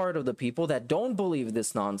other part of the people that don't believe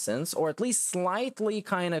this nonsense, or at least slightly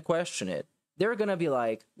kind of question it, they're gonna be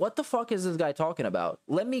like, what the fuck is this guy talking about?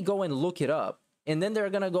 Let me go and look it up. And then they're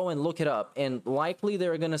gonna go and look it up, and likely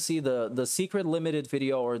they're gonna see the secret limited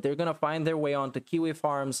video, or they're gonna find their way onto Kiwi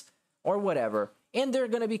Farms or whatever, and they're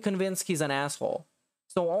gonna be convinced he's an asshole.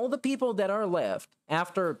 So all the people that are left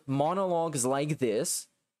after monologues like this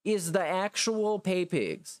is the actual pay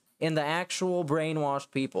pigs and the actual brainwashed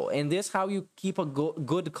people. And this how you keep a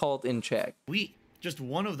good cult in check. Just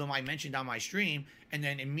one of them I mentioned on my stream, and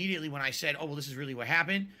then immediately when I said, oh, well, this is really what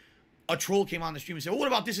happened, a troll came on the stream and said, well, what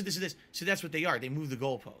about this and this and this? So that's what they are. They move the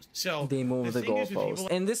goalpost. So they move the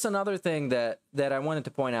goalpost. And this is another thing that I wanted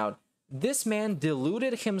to point out. This man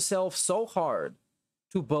deluded himself so hard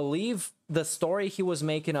to believe the story he was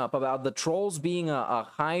making up about the trolls being a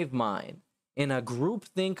hive mind in a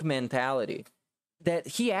groupthink mentality that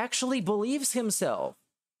he actually believes himself.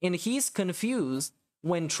 And he's confused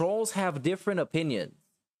when trolls have different opinions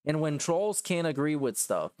and when trolls can't agree with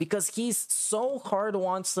stuff, because he's so hard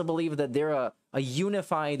wants to believe that they're a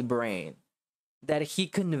unified brain that he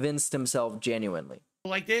convinced himself genuinely.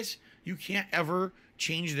 Like this, you can't ever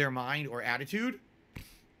change their mind or attitude.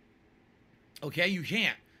 Okay, you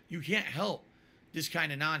can't. You can't help this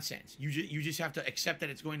kind of nonsense. You just have to accept that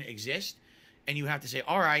it's going to exist, and you have to say,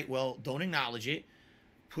 all right, well, don't acknowledge it.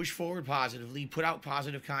 Push forward positively, put out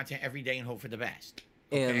positive content every day, and hope for the best.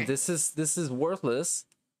 Okay? And this is worthless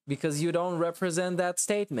because you don't represent that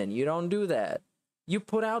statement. You don't do that. You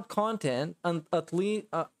put out content at least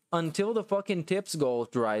until the fucking tips goal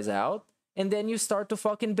dries out, and then you start to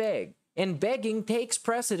fucking beg. And begging takes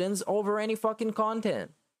precedence over any fucking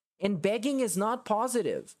content. And begging is not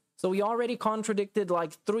positive. So you already contradicted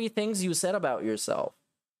like 3 things you said about yourself.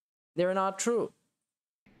 They're not true.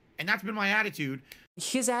 And that's been my attitude.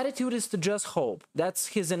 His attitude is to just hope. That's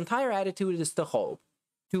his entire attitude, is to hope.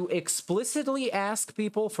 To explicitly ask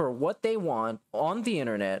people for what they want on the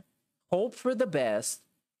internet, hope for the best,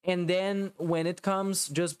 and then when it comes,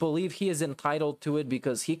 just believe he is entitled to it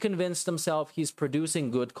because he convinced himself he's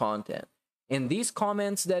producing good content. And these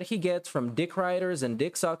comments that he gets from dick riders and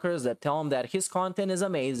dick suckers that tell him that his content is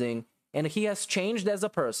amazing and he has changed as a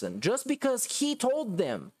person just because he told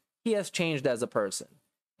them he has changed as a person.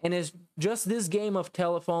 And it's just this game of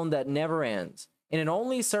telephone that never ends. And it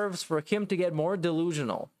only serves for him to get more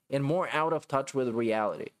delusional and more out of touch with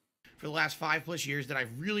reality. For the last 5+ years that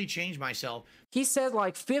I've really changed myself. He said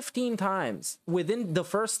like 15 times within the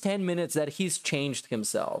first 10 minutes that he's changed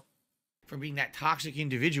himself. From being that toxic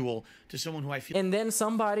individual to someone who I feel. And then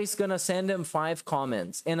somebody's gonna send him 5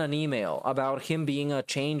 comments in an email about him being a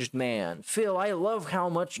changed man. Phil, I love how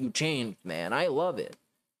much you changed, man. I love it.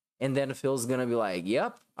 And then Phil's gonna be like,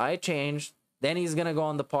 yep, I changed. Then he's gonna go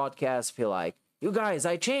on the podcast, be like, you guys,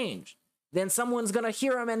 I changed. Then someone's gonna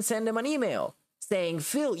hear him and send him an email saying,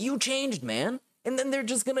 Phil, you changed, man. And then they're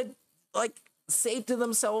just gonna like say to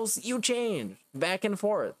themselves, you changed, back and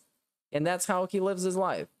forth. And that's how he lives his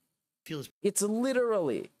life. It's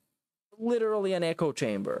literally an echo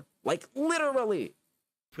chamber. Like, literally.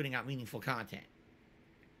 Putting out meaningful content.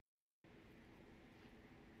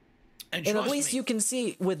 And at least you can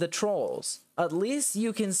see with the trolls, at least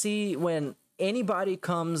you can see when anybody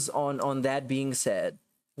comes on that being said,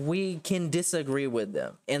 we can disagree with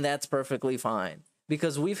them. And that's perfectly fine.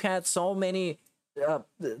 Because we've had so many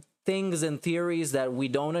things and theories that we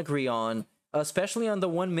don't agree on, especially on the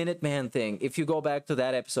 1 Minute Man thing. If you go back to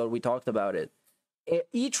that episode, we talked about it.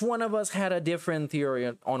 Each one of us had a different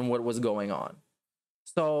theory on what was going on.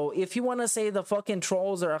 So if you want to say the fucking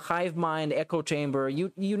trolls are a hive mind echo chamber,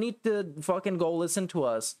 you need to fucking go listen to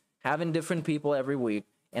us having different people every week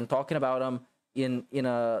and talking about them in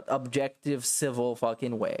a objective, civil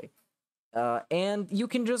fucking way. And you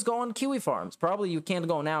can just go on Kiwi Farms. Probably you can't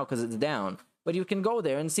go now because it's down, but you can go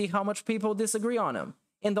there and see how much people disagree on them.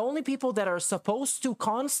 And the only people that are supposed to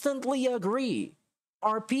constantly agree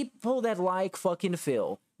are people that like fucking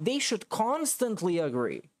Phil. They should constantly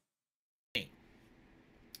agree.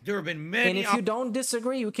 There have been many. And if you don't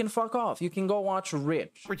disagree, you can fuck off. You can go watch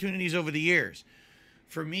Rich. Opportunities over the years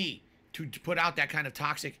for me to put out that kind of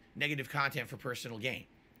toxic, negative content for personal gain.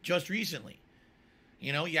 Just recently,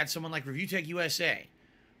 you know, you had someone like Review Tech USA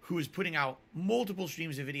who is putting out multiple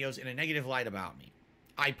streams of videos in a negative light about me.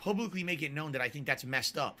 I publicly make it known that I think that's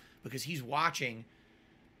messed up because he's watching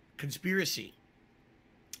conspiracy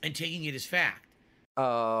and taking it as fact.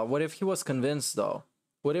 What if he was convinced, though?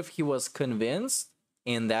 What if he was convinced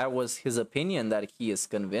and that was his opinion that he is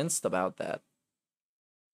convinced about that?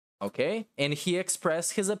 Okay? And he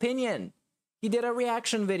expressed his opinion. He did a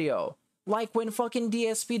reaction video. Like when fucking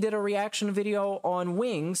DSP did a reaction video on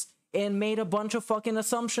Wings and made a bunch of fucking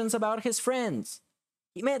assumptions about his friends.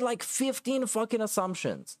 He made like 15 fucking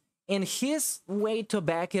assumptions. And his way to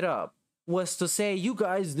back it up was to say, you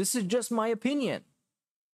guys, this is just my opinion.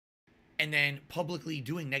 And then publicly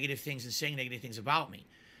doing negative things and saying negative things about me.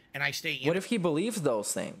 And I state... What if he believes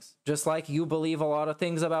those things? Just like you believe a lot of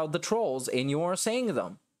things about the trolls and you are saying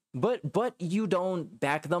them. But you don't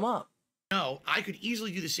back them up. No, I could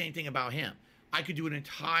easily do the same thing about him. I could do an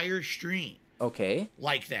entire stream. Okay.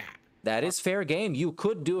 Like that. That is fair game. You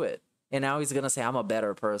could do it. And now he's going to say, I'm a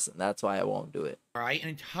better person. That's why I won't do it. All right, an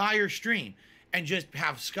entire stream. And just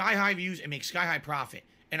have sky-high views and make sky-high profit.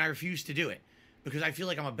 And I refuse to do it. Because I feel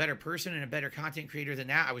like I'm a better person and a better content creator than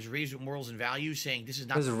that. I was raised with morals and values saying this is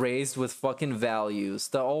not... I was raised with fucking values.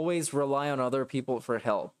 To always rely on other people for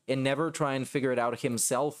help. And never try and figure it out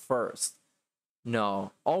himself first.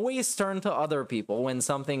 No. Always turn to other people when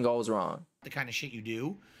something goes wrong. The kind of shit you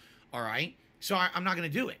do. All right? So I'm not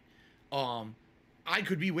going to do it. I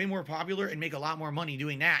could be way more popular and make a lot more money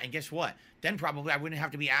doing that. And guess what? Then probably I wouldn't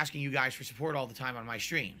have to be asking you guys for support all the time on my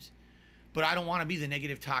streams. But I don't want to be the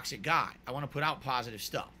negative, toxic guy. I want to put out positive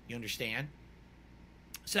stuff. You understand?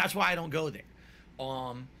 So that's why I don't go there.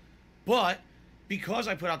 But because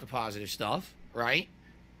I put out the positive stuff, right?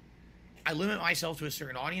 I limit myself to a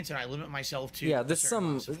certain audience and I limit myself to... Yeah, this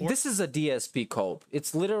is a DSP cope.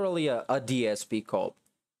 It's literally a DSP cope.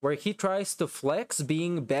 Where he tries to flex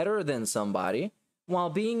being better than somebody while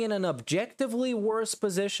being in an objectively worse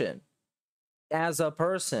position as a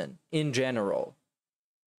person in general.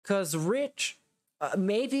 Because Rich,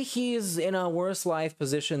 maybe he's in a worse life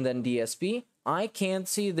position than DSP. I can't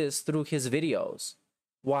see this through his videos.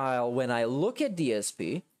 While when I look at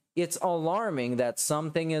DSP, it's alarming that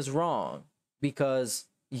something is wrong because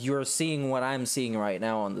you're seeing what I'm seeing right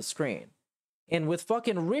now on the screen. And with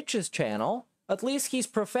fucking Rich's channel, at least he's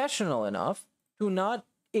professional enough to not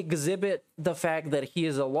exhibit the fact that he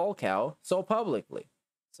is a lolcow so publicly.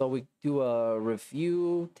 So we do a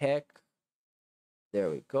review tech. There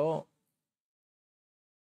we go.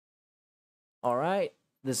 All right.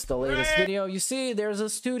 This is the latest video. You see, there's a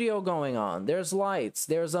studio going on. There's lights.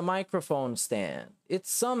 There's a microphone stand.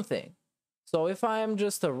 It's something. So if I am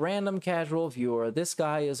just a random casual viewer, this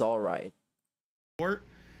guy is all right. And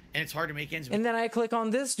it's hard to make ends meet. And then I click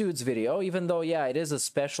on this dude's video, even though, yeah, it is a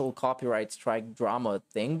special copyright strike drama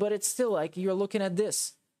thing, but it's still like you're looking at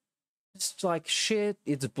this. It's like shit.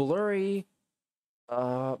 It's blurry.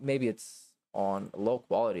 Maybe it's on low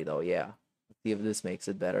quality though. Yeah. Let's see if this makes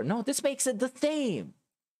it better. No, this makes it the same.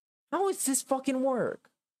 How does this fucking work?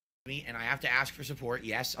 And I have to ask for support.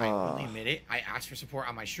 Yes, I will admit it. I ask for support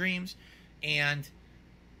on my streams, and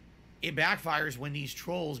it backfires when these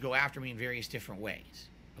trolls go after me in various different ways.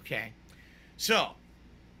 Okay, so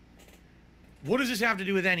what does this have to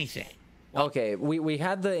do with anything? Okay, we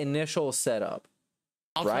had the initial setup.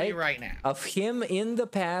 I'll tell you right now. Of him in the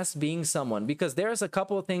past being someone, because there's a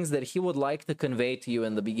couple of things that he would like to convey to you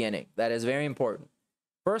in the beginning. That is very important.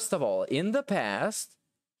 First of all, in the past,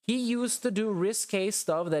 he used to do risque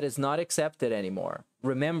stuff that is not accepted anymore.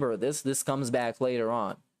 Remember this. This comes back later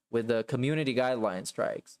on with the community guideline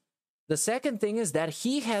strikes. The second thing is that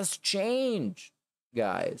he has changed,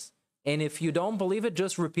 guys. And if you don't believe it,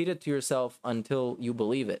 just repeat it to yourself until you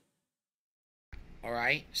believe it. All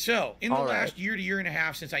right. So, in the last year to year and a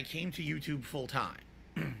half since I came to YouTube full time,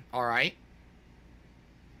 all right,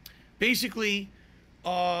 basically,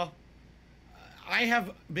 I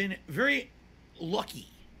have been very lucky.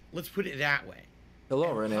 Let's put it that way.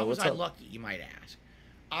 Hello, Renee. How was What's I up? lucky, you might ask?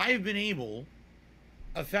 I've been able,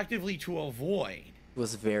 effectively, to avoid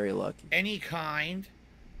Was very lucky. any kind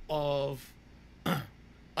of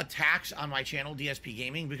attacks on my channel, DSP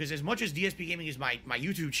Gaming, because as much as DSP Gaming is my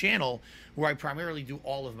YouTube channel, where I primarily do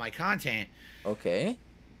all of my content, Okay.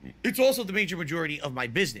 it's also the major majority of my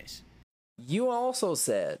business. You also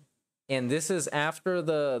said, and this is after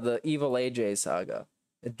the Evil AJ saga,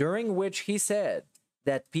 during which he said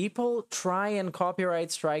that people try and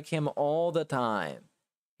copyright strike him all the time,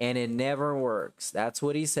 and it never works. That's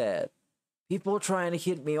what he said. People trying to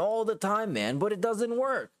hit me all the time, man, but it doesn't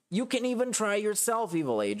work. You can even try yourself,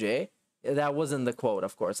 Evil AJ. That wasn't the quote,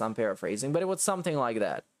 of course. I'm paraphrasing, but it was something like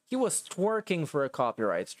that. He was twerking for a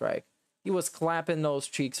copyright strike. He was clapping those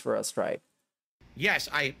cheeks for a strike. Yes,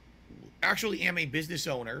 I actually am a business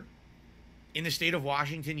owner in the state of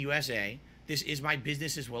Washington, USA. This is my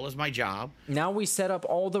business as well as my job. Now we set up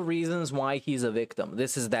all the reasons why he's a victim.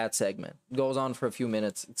 This is that segment. Goes on for a few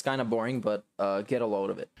minutes. It's kind of boring, but get a load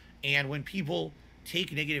of it. And when people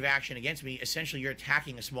take negative action against me, essentially you're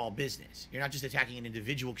attacking a small business. You're not just attacking an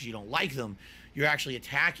individual because you don't like them. You're actually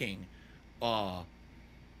attacking a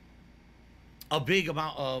big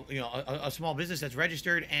amount of, a small business that's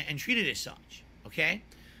registered and treated as such. Okay?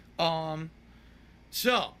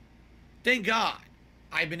 So, thank God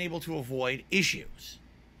I've been able to avoid issues,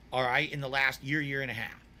 all right, in the last year and a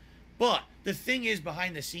half. But the thing is,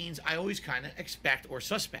 behind the scenes, I always kind of expect or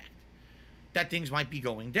suspect that things might be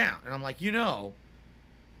going down. And I'm like, I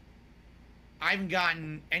haven't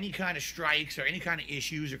gotten any kind of strikes or any kind of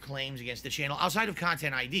issues or claims against the channel outside of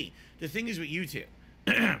Content ID. The thing is with YouTube,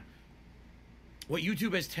 what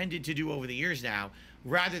YouTube has tended to do over the years now,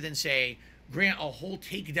 rather than say, grant a whole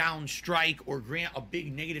takedown strike or grant a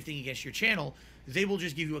big negative thing against your channel, they will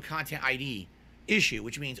just give you a Content ID issue,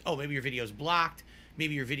 which means, oh, maybe your video is blocked,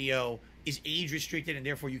 maybe your video is age restricted and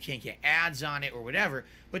therefore you can't get ads on it or whatever.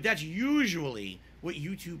 But that's usually what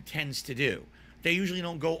YouTube tends to do. They usually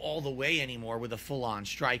don't go all the way anymore with a full-on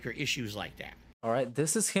strike or issues like that. All right,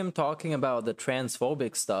 this is him talking about the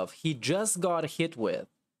transphobic stuff he just got hit with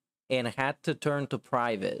and had to turn to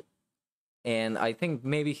private. And I think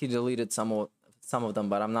maybe he deleted some of them,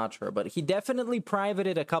 but I'm not sure. But he definitely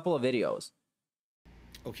privated a couple of videos.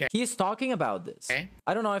 Okay. He's talking about this. Okay.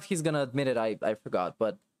 I don't know if he's gonna admit it. I forgot,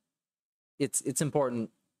 but it's important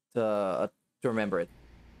to remember it.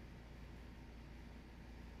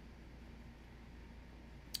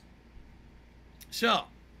 So,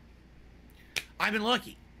 I've been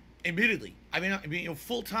lucky, admittedly. I've been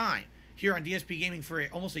full time here on DSP Gaming for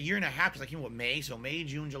almost a year and a half. Because I came with May, so May,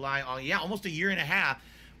 June, July, almost a year and a half.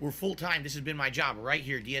 We're full time. This has been my job right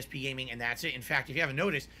here, DSP Gaming, and that's it. In fact, if you haven't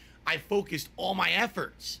noticed, I focused all my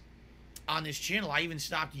efforts on this channel. I even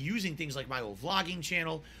stopped using things like my old vlogging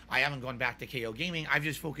channel. I haven't gone back to KO Gaming. I've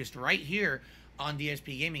just focused right here on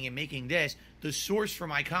DSP Gaming and making this the source for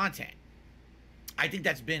my content. I think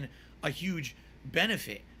that's been a huge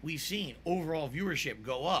benefit. We've seen overall viewership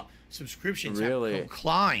go up. Subscriptions have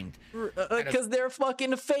climbed. Because they're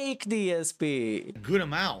fucking fake, DSP. A good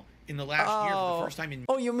amount in the last year for the first time in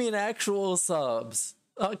you mean actual subs?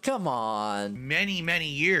 Come on. many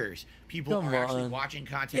years. People are actually watching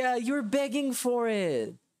content. Yeah, you're begging for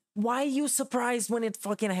it. Why are you surprised when it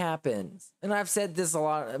fucking happens? And I've said this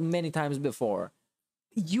many times before.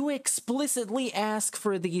 You explicitly ask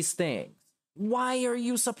for these things. Why are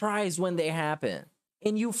you surprised when they happen?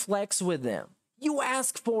 And you flex with them. You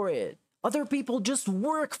ask for it. Other people just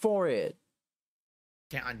work for it.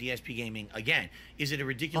 On DSPGaming again, is it a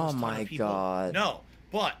ridiculous ton of people? God. No,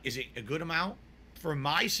 but is it a good amount for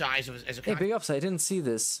my size as a Hey, big ups! I didn't see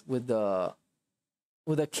this with the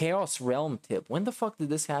Chaos Realm tip. When the fuck did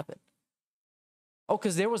this happen? Oh,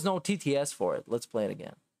 because there was no TTS for it. Let's play it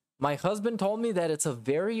again. My husband told me that it's a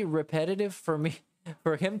very repetitive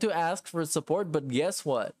for him to ask for support, but guess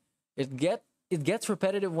what? It gets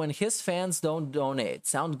repetitive when his fans don't donate.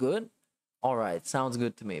 Sound good? All right, sounds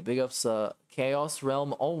good to me. Big ups, Chaos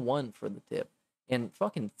Realm 01 for the tip. And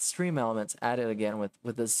fucking Stream Elements added again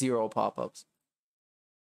with the 0 pop-ups.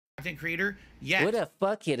 content creator? Yes. What a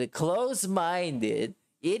fucking close-minded,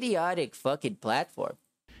 idiotic fucking platform.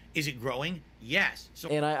 Is it growing? Yes. So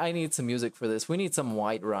And I need some music for this. We need some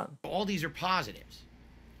White Run. all these are positives.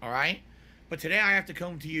 All right? But today I have to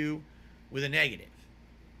come to you with a negative.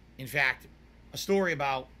 In fact, a story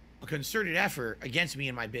about a concerted effort against me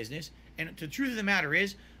in my business. And the truth of the matter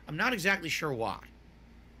is, I'm not exactly sure why.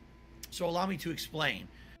 So allow me to explain.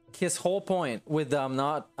 His whole point with the I'm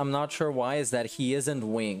not sure why is that he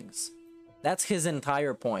isn't Wings. That's his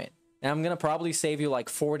entire point. And I'm gonna probably save you like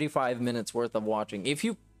 45 minutes worth of watching. If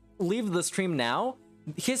you leave the stream now,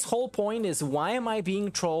 his whole point is, why am I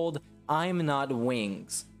being trolled? I'm not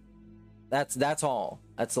Wings. That's all.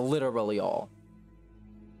 That's literally all.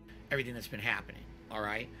 Everything that's been happening. All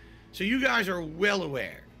right? So you guys are well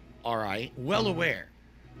aware, all right? Well aware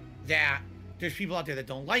that there's people out there that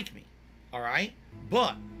don't like me. All right?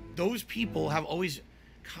 But those people have always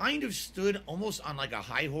kind of stood almost on like a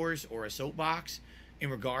high horse or a soapbox in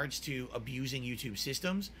regards to abusing YouTube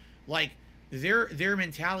systems. Like their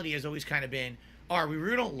mentality has always kind of been, all right, we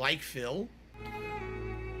really don't like Phil,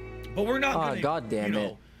 but we're not going to, God damn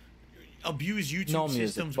it. abuse YouTube No music,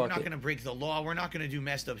 systems. We're fuck not it. going to break the law. We're not going to do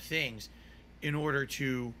messed up things in order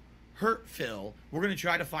to hurt Phil. We're going to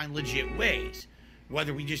try to find legit ways.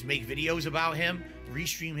 Whether we just make videos about him,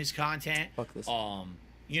 restream his content, Fuck this.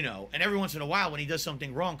 you know, and every once in a while when he does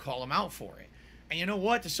something wrong, call him out for it. And you know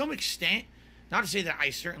what? To some extent, not to say that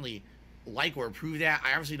I certainly like or approve that.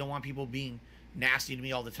 I obviously don't want people being nasty to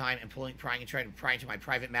me all the time and trying to pry into my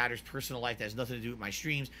private matters, personal life that has nothing to do with my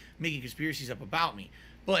streams, making conspiracies up about me.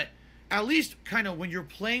 But at least kind of when you're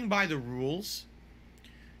playing by the rules,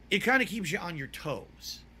 it kind of keeps you on your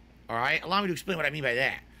toes. All right? Allow me to explain what I mean by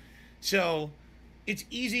that. So it's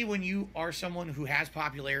easy when you are someone who has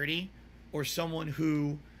popularity or someone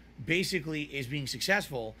who basically is being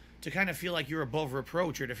successful to kind of feel like you're above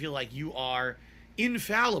reproach or to feel like you are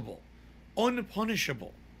infallible,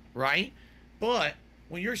 unpunishable, right? But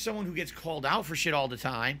when you're someone who gets called out for shit all the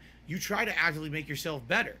time, you try to actively make yourself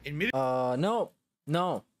better. No,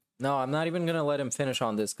 I'm not even gonna let him finish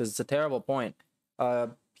on this because it's a terrible point.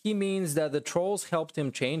 He means that the trolls helped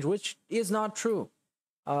him change, which is not true.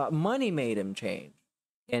 Money made him change.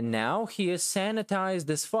 And now he is sanitized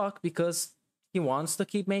as fuck because he wants to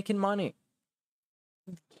keep making money.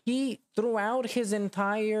 He, throughout his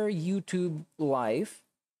entire YouTube life,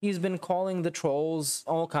 he's been calling the trolls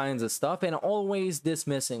all kinds of stuff and always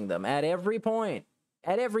dismissing them at every point.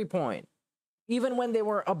 At every point. Even when they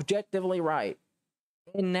were objectively right.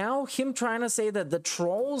 And now him trying to say that the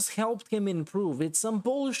trolls helped him improve, it's some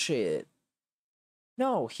bullshit.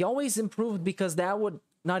 No, he always improved because that would,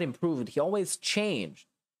 not improved, he always changed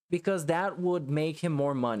because that would make him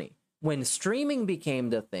more money. When streaming became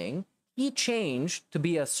the thing, he changed to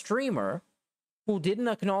be a streamer who didn't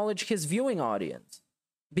acknowledge his viewing audience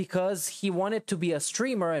because he wanted to be a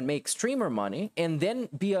streamer and make streamer money and then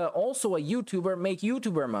be also a YouTuber, make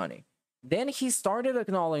YouTuber money. Then he started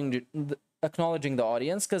acknowledging the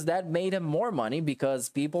audience because that made him more money because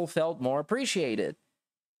people felt more appreciated.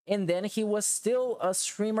 And then he was still a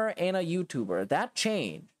streamer and a YouTuber. That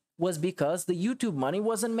change was because the YouTube money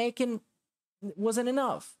wasn't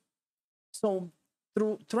enough. So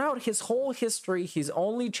throughout his whole history, he's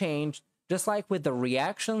only changed, just like with the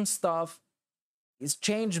reaction stuff, it's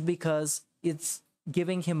changed because it's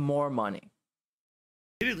giving him more money.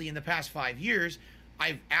 Admittedly, in the past 5 years,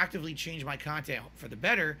 I've actively changed my content for the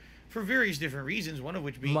better for various different reasons, one of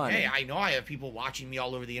which being, Money. hey, I know I have people watching me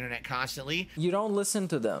all over the internet constantly. You don't listen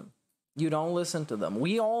to them. You don't listen to them.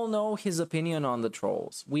 We all know his opinion on the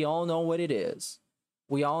trolls. We all know what it is.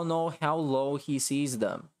 We all know how low he sees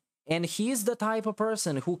them. And he's the type of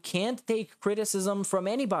person who can't take criticism from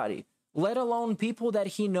anybody, let alone people that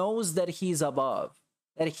he knows that he's above,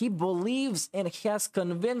 that he believes and has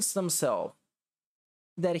convinced himself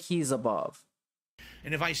that he's above.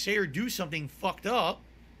 And if I say or do something fucked up,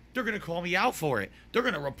 they're going to call me out for it. They're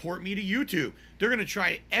going to report me to YouTube. They're going to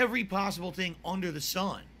try every possible thing under the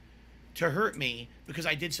sun to hurt me because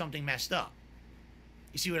I did something messed up.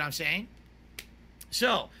 You see what I'm saying?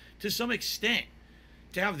 So, to some extent,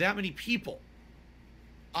 to have that many people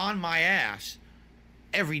on my ass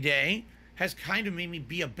every day has kind of made me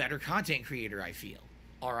be a better content creator, I feel.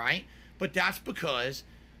 All right? But that's because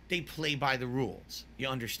they play by the rules. You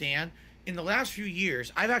understand? In the last few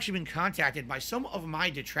years, I've actually been contacted by some of my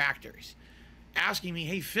detractors asking me,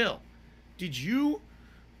 hey, Phil, did you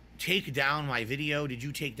take down my video? Did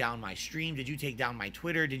you take down my stream? Did you take down my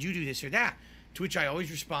Twitter? Did you do this or that? To which I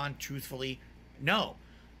always respond truthfully, no.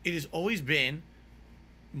 It has always been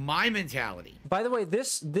my mentality. By the way,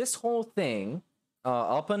 this whole thing,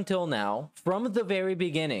 up until now, from the very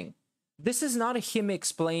beginning, this is not him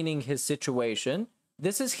explaining his situation.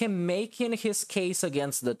 This is him making his case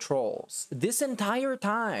against the trolls. This entire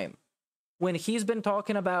time, when he's been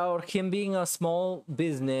talking about him being a small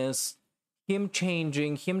business, him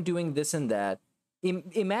changing, him doing this and that,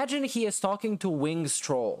 imagine he is talking to Wings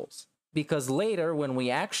trolls. Because later, when we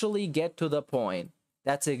actually get to the point,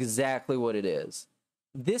 that's exactly what it is.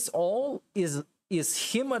 This all is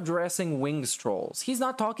him addressing Wings trolls. He's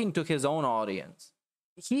not talking to his own audience.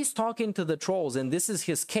 He's talking to the trolls, and this is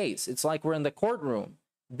his case. It's like we're in the courtroom.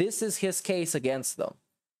 This is his case against them.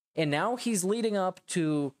 And now he's leading up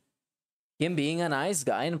to him being a nice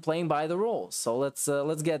guy and playing by the rules. So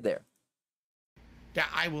let's get there. That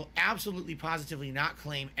I will absolutely positively not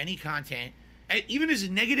claim any content, even as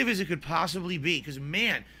negative as it could possibly be, because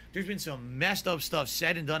man, there's been some messed up stuff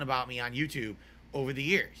said and done about me on YouTube over the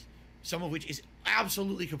years, some of which is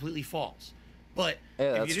absolutely completely false. But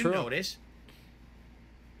if you didn't notice,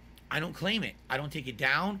 I don't claim it. I don't take it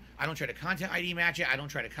down. I don't try to content ID match it. I don't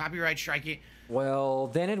try to copyright strike it. Well,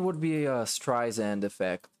 then it would be a Streisand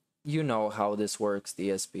effect. You know how this works,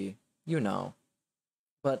 DSP. You know.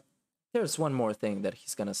 But there's one more thing that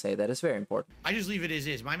he's going to say that is very important. I just leave it as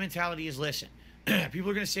is. My mentality is, listen, people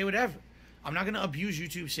are going to say whatever. I'm not going to abuse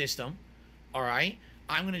YouTube's system, all right?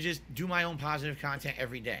 I'm going to just do my own positive content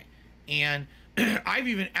every day. And I've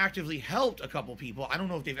even actively helped a couple people. I don't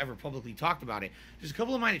know if they've ever publicly talked about it. There's a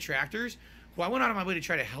couple of my detractors who I went out of my way to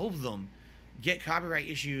try to help them get copyright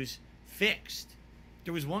issues fixed.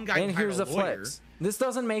 There was one guy and who here's hired a lawyer. flex. This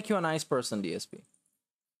doesn't make you a nice person, DSP.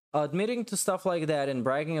 Admitting to stuff like that and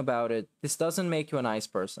bragging about it, this doesn't make you a nice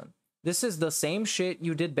person. This is the same shit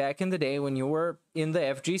you did back in the day when you were in the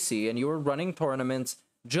FGC and you were running tournaments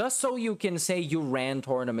just so you can say you ran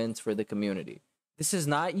tournaments for the community. This is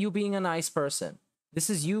not you being a nice person. This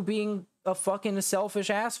is you being a fucking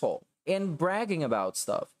selfish asshole and bragging about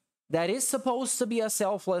stuff. That is supposed to be a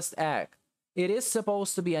selfless act. It is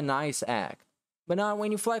supposed to be a nice act, but not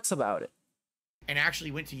when you flex about it. And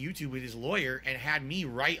actually went to YouTube with his lawyer and had me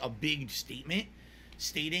write a big statement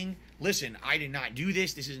stating, listen, I did not do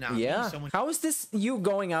this. This is not me. Someone... How is this you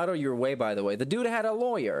going out of your way, by the way? The dude had a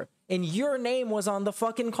lawyer and your name was on the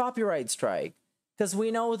fucking copyright strike. Because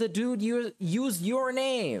we know the dude used your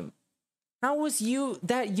name. How was you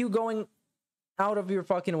going out of your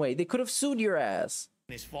fucking way? They could have sued your ass.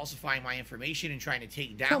 Is falsifying my information and trying to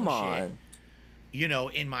take down Come shit, on. you know,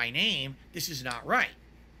 in my name. This is not right.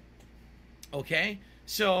 Okay?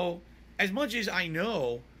 So, as much as I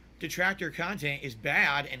know detractor content is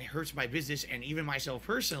bad and it hurts my business and even myself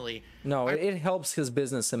personally. No, it helps his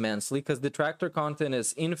business immensely because detractor content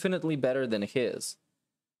is infinitely better than his.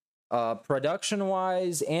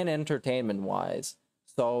 Production-wise and entertainment-wise.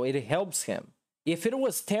 So it helps him. If it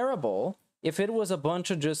was terrible, if it was a bunch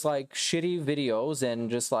of just like shitty videos and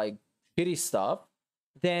just like shitty stuff,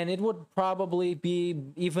 then it would probably be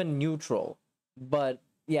even neutral. But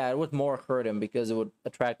yeah, it would more hurt him because it would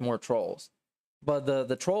attract more trolls. But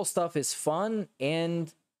the troll stuff is fun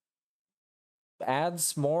and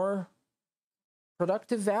adds more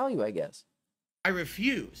productive value, I guess. I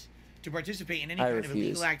refuse to participate in any kind of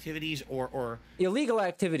illegal activities or illegal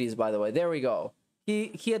activities, by the way. There we go.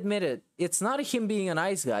 He admitted it's not him being a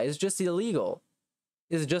nice guy, it's just illegal.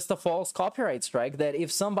 It's just a false copyright strike that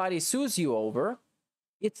if somebody sues you over,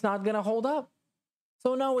 it's not gonna hold up.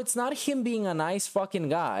 So no, it's not him being a nice fucking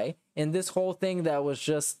guy and this whole thing that was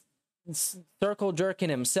just circle jerking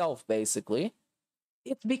himself, basically.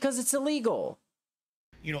 It's because it's illegal.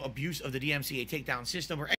 You know, abuse of the DMCA takedown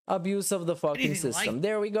system or abuse of the fucking system. Like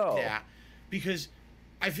there we go. That, because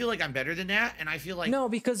I feel like I'm better than that, and I feel like... No,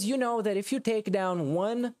 because you know that if you take down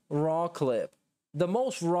one raw clip, the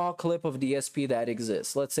most raw clip of DSP that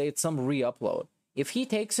exists, let's say it's some re-upload, if he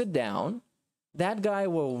takes it down, that guy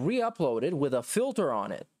will re-upload it with a filter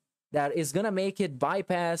on it. that is gonna make it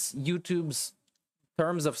bypass YouTube's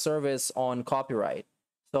terms of service on copyright.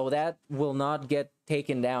 So that will not get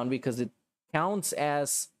taken down because it counts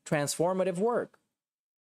as transformative work.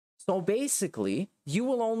 So basically, you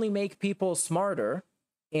will only make people smarter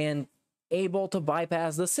and able to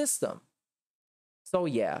bypass the system. So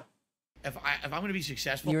yeah. If I'm going to be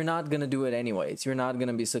successful, You're not going to do it anyways. You're not going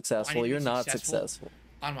to be successful. You're not successful.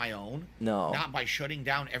 on my own. No. Not by shutting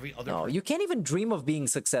down every other No, person. you can't even dream of being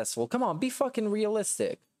successful. Come on, be fucking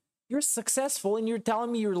realistic. You're successful and you're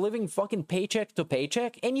telling me you're living fucking paycheck to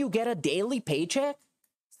paycheck and you get a daily paycheck?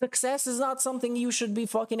 Success is not something you should be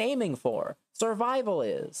fucking aiming for. Survival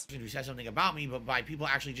is. Who says something about me, but by people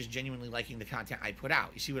actually just genuinely liking the content I put out.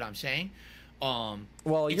 You see what I'm saying?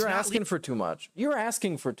 Well, you're asking for too much. You're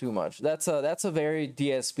asking for too much. That's a very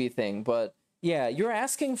DSP thing. But yeah, you're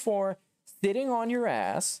asking for sitting on your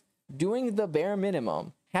ass, doing the bare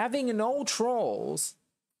minimum, having no trolls,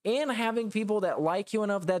 and having people that like you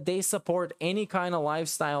enough that they support any kind of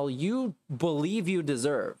lifestyle you believe you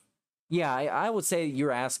deserve. Yeah, I would say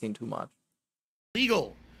you're asking too much.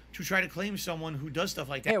 Legal to try to claim someone who does stuff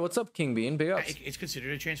like that. Hey, what's up, King Bean? Big ups. It's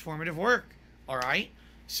considered a transformative work. All right?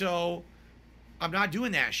 So I'm not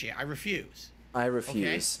doing that shit. I refuse. I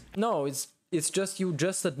refuse. Okay? No, it's just you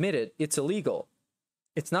just admitted it's illegal.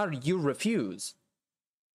 It's not you refuse.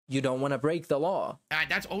 You don't want to break the law.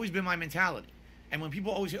 That's always been my mentality. And when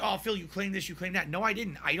people always say, "Oh, Phil, you claim this, you claim that," no, I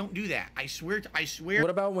didn't. I don't do that. I swear. I swear. What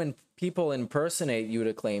about when people impersonate you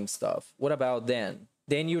to claim stuff? What about then?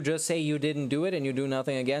 Then you just say you didn't do it and you do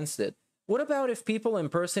nothing against it. What about if people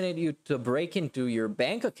impersonate you to break into your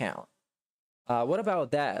bank account? What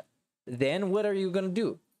about that? Then what are you gonna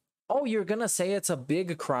do? Oh, you're gonna say it's a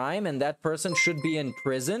big crime and that person should be in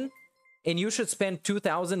prison, and you should spend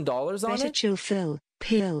 $2,000 on Better it? chill, Phil.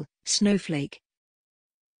 Pill. Snowflake.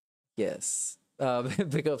 Yes.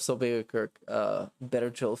 Big up, so big Kirk. Better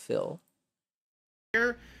chill, Phil.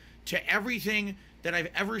 To everything that I've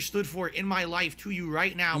ever stood for in my life to you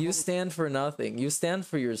right now. You stand for nothing. You stand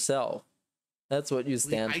for yourself. That's what you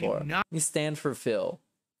stand for. Do not you stand for Phil.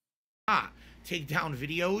 Take down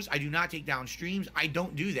videos. I do not take down streams. I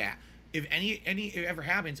don't do that. If it ever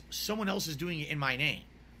happens, someone else is doing it in my name.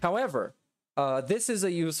 However, this is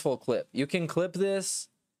a useful clip. You can clip this,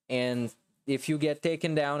 and if you get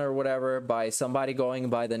taken down or whatever by somebody going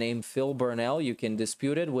by the name Phil Burnell, you can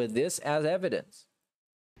dispute it with this as evidence.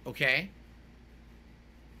 Okay.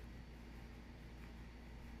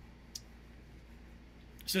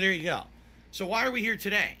 So there you go. So why are we here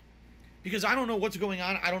today? Because I don't know what's going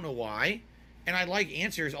on. I don't know why. And I'd like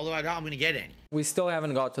answers, although I doubt I'm going to get any. We still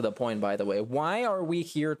haven't got to the point, by the way. Why are we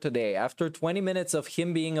here today? After 20 minutes of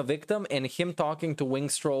him being a victim and him talking to Wing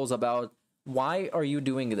Strolls about why are you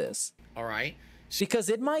doing this? All right. Because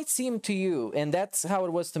it might seem to you, and that's how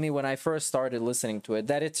it was to me when I first started listening to it,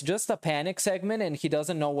 that it's just a panic segment and he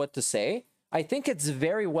doesn't know what to say. I think it's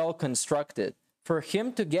very well constructed for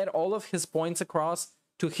him to get all of his points across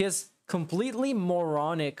to his completely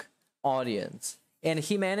moronic audience. And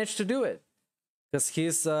he managed to do it because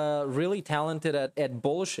he's really talented at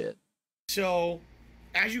bullshit. So,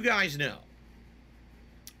 as you guys know,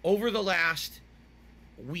 over the last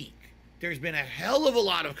week, there's been a hell of a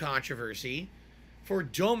lot of controversy for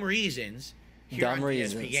dumb reasons here on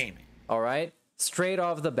DSPGaming. All right? Straight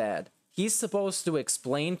off the bat, he's supposed to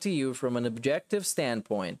explain to you from an objective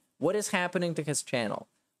standpoint what is happening to his channel.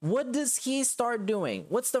 What does he start doing?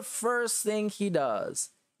 What's the first thing he does?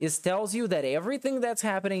 Is tells you that everything that's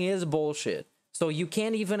happening is bullshit. So you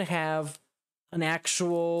can't even have an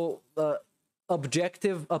actual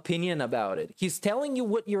objective opinion about it. He's telling you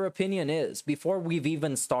what your opinion is before we've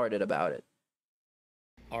even started about it.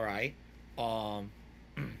 All right.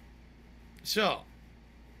 So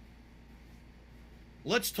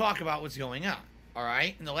let's talk about what's going on. All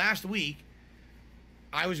right. In the last week,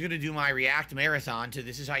 I was going to do my React marathon to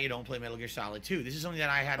This Is How You Don't Play Metal Gear Solid 2. This is something that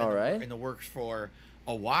I had in the works for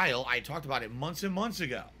a while. I talked about it months and months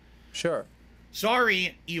ago. Sure.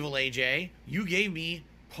 Sorry, Evil AJ. You gave me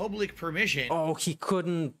public permission. Oh, he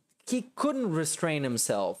couldn't restrain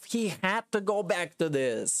himself. He had to go back to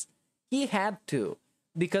this. He had to.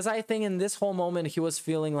 Because I think in this whole moment, he was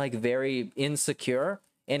feeling like very insecure.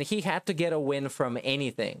 And he had to get a win from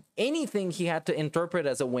anything. Anything he had to interpret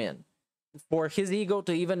as a win. For his ego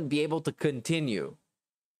to even be able to continue.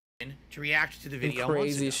 To react to the video.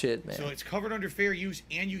 Crazy shit, man. So it's covered under fair use,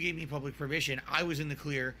 and you gave me public permission. I was in the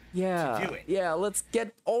clear to do it. Yeah, let's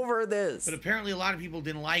get over this. But apparently a lot of people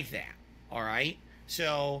didn't like that. All right?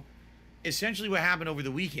 So essentially what happened over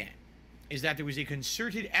the weekend is that there was a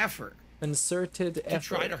concerted effort to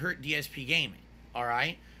try to hurt DSPGaming. All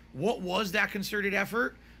right? What was that concerted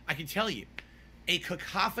effort? I can tell you. A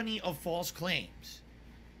cacophony of false claims.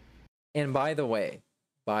 And by the way,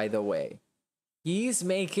 he's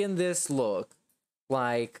making this look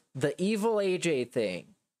like the evil AJ thing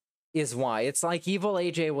is why. It's like evil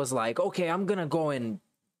AJ was like, okay, I'm gonna go and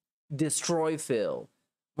destroy Phil.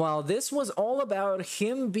 While this was all about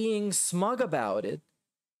him being smug about it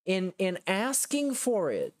and asking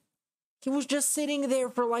for it. He was just sitting there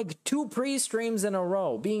for like 2 pre-streams in a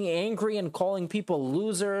row, being angry and calling people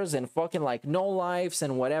losers and fucking like no lives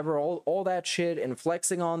and whatever, all that shit, and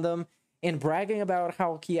flexing on them and bragging about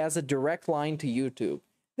how he has a direct line to YouTube.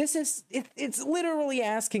 This is, it's literally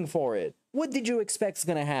asking for it. What did you expect is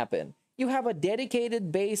gonna happen? You have a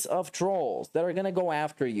dedicated base of trolls that are gonna go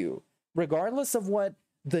after you, regardless of what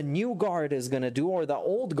the new guard is gonna do, or the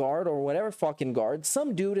old guard, or whatever fucking guard.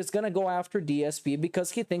 Some dude is gonna go after DSP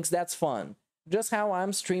because he thinks that's fun. Just how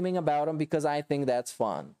I'm streaming about him because I think that's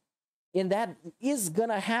fun. And that is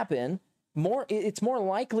gonna happen. It's more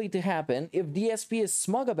likely to happen if DSP is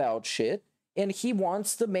smug about shit and he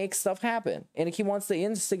wants to make stuff happen. And he wants to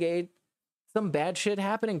instigate some bad shit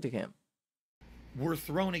happening to him. Were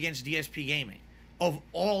thrown against DSPGaming of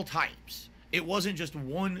all types. It wasn't just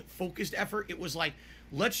one focused effort. It was like,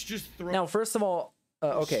 let's just throw. Now, first of all,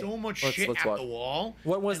 okay, so much shit at the wall.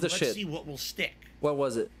 What was the shit? Let's see what will stick. What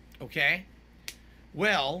was it? Okay.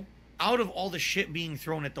 Well, out of all the shit being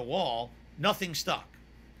thrown at the wall, nothing stuck.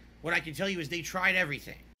 What I can tell you is they tried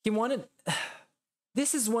everything. He wanted.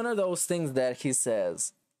 This is one of those things that he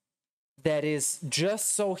says that is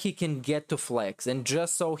just so he can get to flex and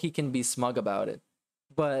just so he can be smug about it.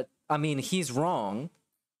 But I mean, he's wrong,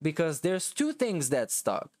 because there's 2 things that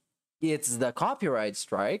stuck. It's the copyright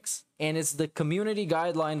strikes and it's the community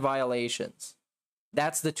guideline violations.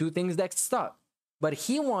 That's the 2 things that stuck. But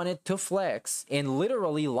he wanted to flex and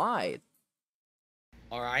literally lied.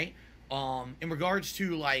 All right. In regards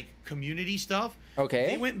to like community stuff, okay,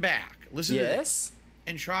 they went back, listen to this, yes,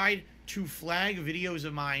 and tried to flag videos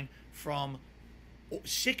of mine from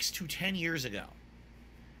 6 to 10 years ago,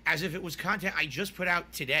 as if it was content I just put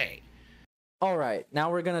out today. All right,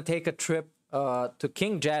 now we're gonna take a trip to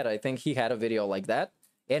King Jad. I think he had a video like that,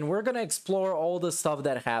 and we're gonna explore all the stuff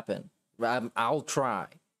that happened. I'll try,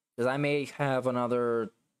 because I may have another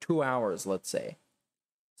 2 hours, let's say.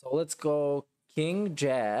 So let's go King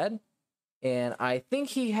Jad, and I think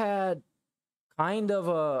he had kind of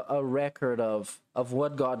a record of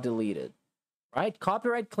what got deleted, right?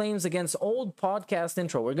 Copyright claims against old podcast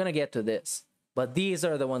intro. We're gonna get to this, but these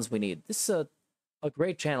are the ones we need. This is a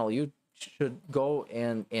great channel. You should go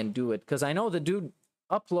and do it, because I know the dude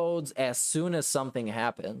uploads as soon as something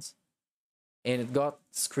happens, and it got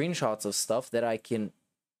screenshots of stuff that I can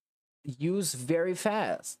use very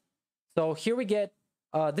fast. So here we get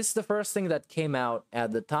this is the first thing that came out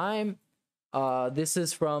at the time. This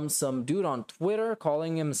is from some dude on Twitter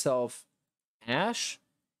calling himself Ash,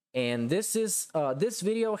 and this is this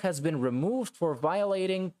video has been removed for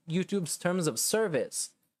violating YouTube's terms of service.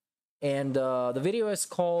 And the video is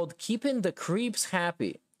called "Keeping the Creeps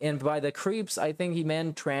Happy," and by the creeps I think he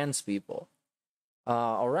meant trans people.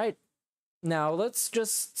 All right, now let's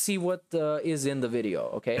just see what is in the video.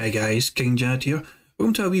 Okay. Hey guys, King Jad here.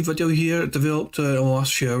 Welcome to a wee video here developed in the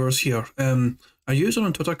last few hours here. A user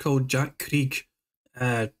on Twitter called Jack Krieg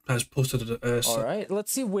has posted it. All right,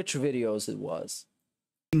 let's see which videos it was.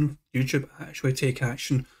 YouTube actually take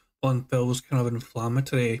action on Phil's kind of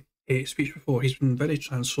inflammatory hate speech before. He's been very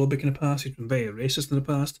transphobic in the past. He's been very racist in the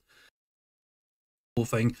past. Whole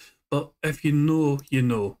thing. But if you know, you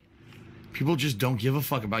know. People just don't give a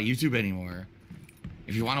fuck about YouTube anymore.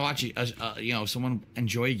 If you want to watch, you know, someone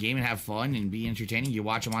enjoy a game and have fun and be entertaining, you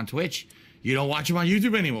watch them on Twitch. You don't watch them on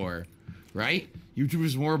YouTube anymore, right? YouTube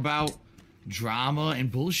is more about drama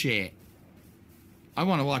and bullshit. I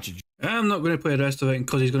want to watch it. I'm not going to play the rest of it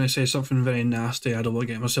because he's going to say something very nasty. I don't want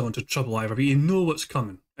to get myself into trouble either, but you know what's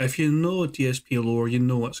coming. If you know DSP lore, you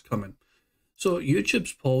know what's coming. So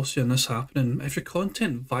YouTube's policy on this happening, if your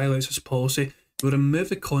content violates this policy, we'll remove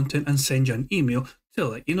the content and send you an email to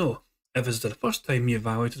let you know. If it's the first time you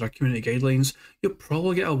violated our community guidelines, you'll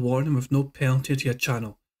probably get a warning with no penalty to your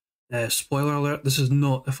channel. Spoiler alert, this is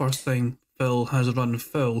not the first time Phil has run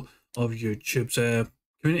foul of YouTube's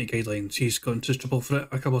community guidelines. He's gone to trouble for it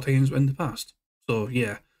a couple of times in the past. So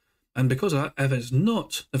yeah, and because of that, if it's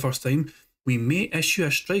not the first time, we may issue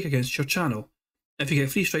a strike against your channel. If you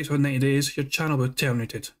get 3 strikes within 90 days, your channel will be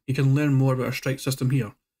terminated. You can learn more about our strike system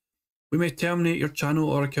here. We may terminate your channel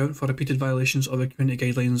or account for repeated violations of the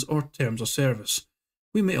community guidelines or terms of service.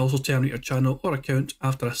 We may also terminate your channel or account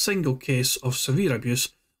after a single case of severe abuse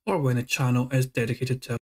or when the channel is dedicated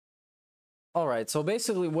to All right, so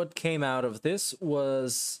basically what came out of this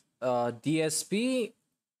was DSP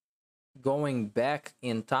going back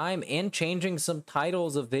in time and changing some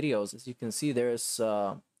titles of videos. As you can see, there's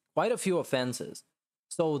quite a few offenses.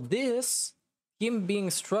 So this, him being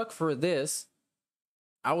struck for this,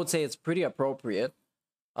 I would say it's pretty appropriate.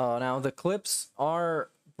 Now, the clips are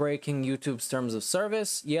breaking YouTube's terms of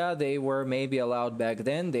service. Yeah, they were maybe allowed back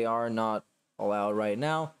then. They are not allowed right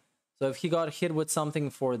now. So if he got hit with something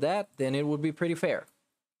for that, then it would be pretty fair.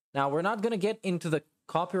 Now, we're not going to get into the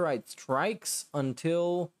copyright strikes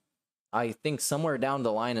until I think somewhere down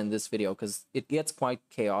the line in this video, because it gets quite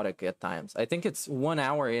chaotic at times. I think it's 1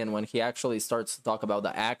 hour in when he actually starts to talk about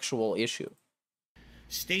the actual issue.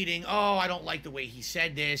 Stating, oh, I don't like the way he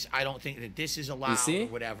said this. I don't think that this is allowed, see? or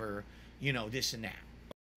whatever, you know, this and that.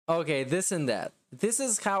 Okay, this and that. This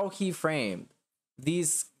is how he framed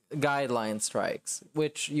these guideline strikes,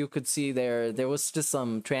 which you could see there was just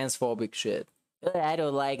some transphobic shit. I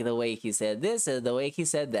don't like the way he said this and the way he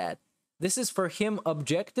said that. This is for him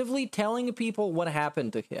objectively telling people what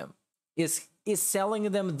happened to him. Is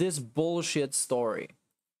selling them this bullshit story.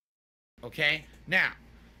 Okay? Now,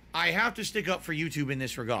 I have to stick up for YouTube in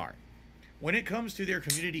this regard. When it comes to their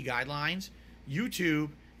community guidelines, YouTube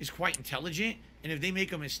is quite intelligent, and if they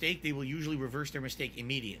make a mistake, they will usually reverse their mistake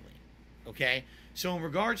immediately. Okay? So in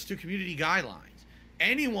regards to community guidelines,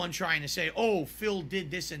 anyone trying to say, oh, Phil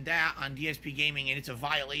did this and that on DSP Gaming and it's a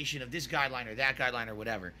violation of this guideline or that guideline or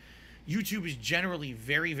whatever, YouTube is generally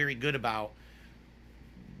very, very good about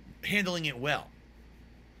handling it well.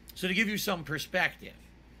 So to give you some perspective,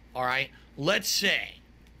 all right, let's say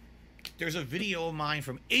there's a video of mine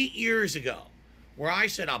from 8 years ago where I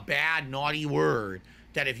said a bad, naughty word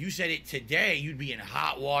that if you said it today, you'd be in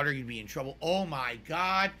hot water, you'd be in trouble. Oh my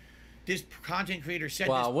God, this content creator said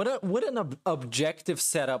wow, this. what an objective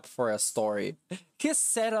setup for a story. His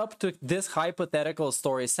setup to this hypothetical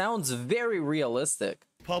story sounds very realistic.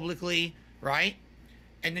 Publicly, right?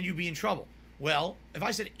 And then you'd be in trouble. Well, if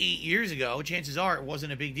I said 8 years ago, chances are it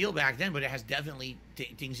wasn't a big deal back then, but it has definitely,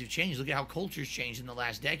 things have changed. Look at how culture's changed in the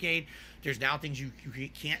last decade. There's now things you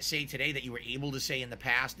can't say today that you were able to say in the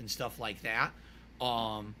past and stuff like that.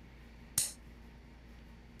 So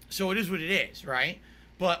it is what it is, right?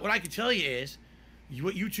 But what I can tell you is,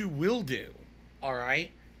 what YouTube will do, all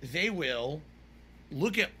right, they will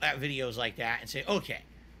look at videos like that and say, okay,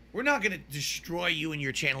 we're not going to destroy you and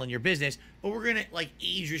your channel and your business, but we're going to like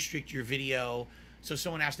age restrict your video. So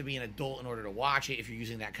someone has to be an adult in order to watch it if you're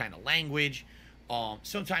using that kind of language.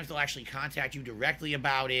 Sometimes they'll actually contact you directly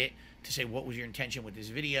about it to say, what was your intention with this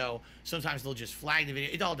video? Sometimes they'll just flag the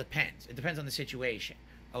video. It all depends. It depends on the situation.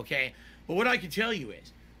 Okay. But what I can tell you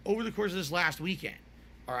is, over the course of this last weekend,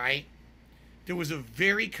 all right, there was a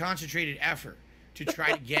very concentrated effort to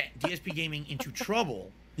try to get DSP Gaming into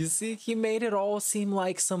trouble. You see, he made it all seem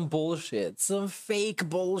like some bullshit, some fake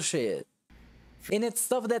bullshit. And it's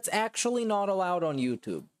stuff that's actually not allowed on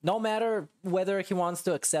YouTube. No matter whether he wants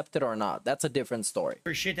to accept it or not. That's a different story.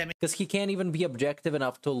 For shit that because he can't even be objective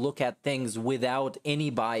enough to look at things without any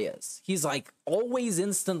bias. He's like always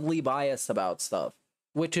instantly biased about stuff,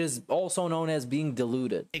 which is also known as being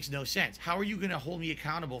deluded. Makes no sense. How are you going to hold me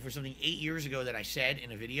accountable for something 8 years ago that I said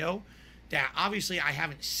in a video that obviously I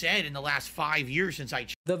haven't said in the last 5 years since I...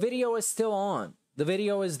 The video is still on. The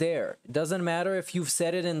video is there. It doesn't matter if you've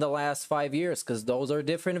said it in the last 5 years, because those are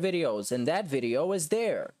different videos, and that video is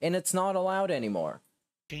there, and it's not allowed anymore.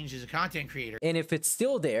 Changed as a content creator. And if it's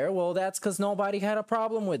still there, well, that's because nobody had a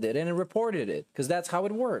problem with it and it reported it, because that's how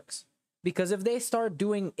it works. Because if they start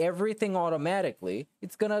doing everything automatically,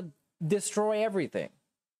 it's gonna destroy everything.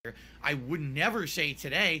 I would never say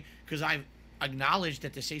today, because I've acknowledged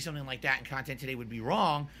that to say something like that in content today would be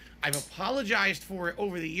wrong. I've apologized for it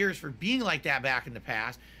over the years for being like that back in the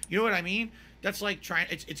past. You know what I mean? That's like trying,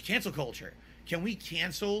 it's cancel culture. Can we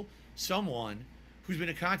cancel someone who's been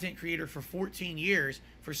a content creator for 14 years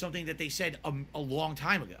for something that they said a long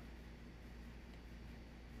time ago?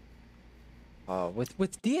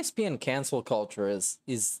 With DSP and cancel culture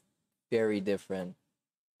is very different,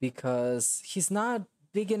 because he's not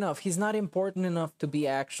big enough, he's not important enough to be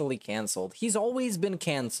actually canceled. He's always been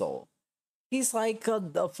canceled. He's like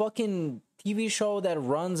a fucking TV show that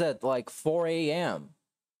runs at like 4 a.m.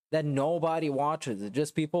 that nobody watches. It's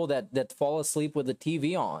just people that fall asleep with the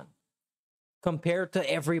TV on, compared to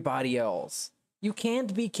everybody else. You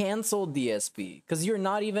can't be canceled, DSP, because you're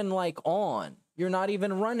not even like on. You're not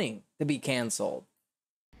even running to be canceled.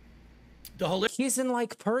 He's in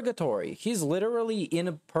like purgatory. He's literally in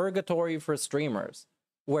a purgatory for streamers,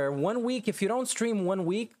 where 1 week, if you don't stream 1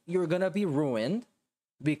 week, you're gonna be ruined,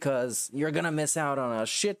 because you're gonna miss out on a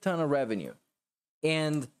shit ton of revenue.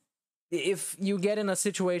 And if you get in a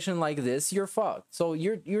situation like this, you're fucked. So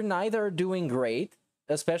you're neither doing great,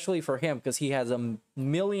 especially for him because he has $1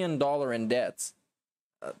 million in debts.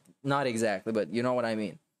 Not exactly, but you know what I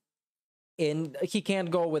mean. And he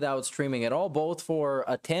can't go without streaming at all, both for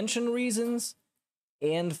attention reasons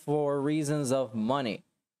and for reasons of money.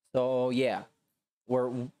 So yeah,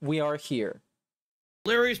 we are here.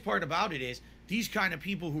 The hilarious part about it is these kind of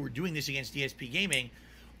people who are doing this against DSP Gaming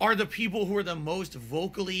are the people who are the most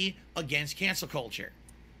vocally against cancel culture.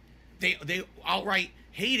 They outright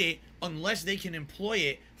hate it unless they can employ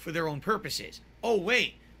it for their own purposes. Oh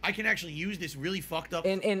wait, I can actually use this really fucked up.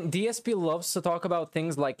 And DSP loves to talk about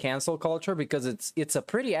things like cancel culture because it's a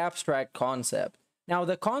pretty abstract concept. Now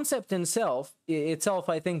the concept itself,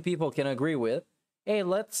 I think people can agree with. Hey,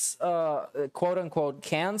 let's quote unquote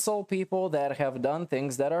cancel people that have done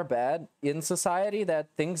things that are bad in society, that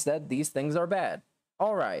thinks that these things are bad.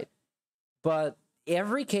 All right, but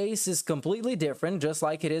every case is completely different, just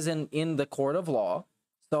like it is in the court of law.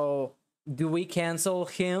 So do we cancel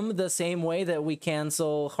him the same way that we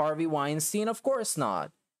cancel Harvey Weinstein? Of course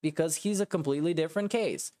not, because he's a completely different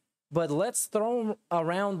case. But let's throw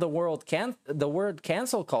around the word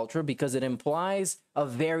cancel culture because it implies a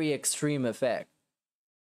very extreme effect.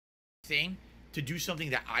 Thing to do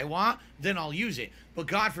something that I want, then I'll use it. But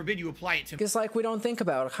God forbid you apply it to. It's like we don't think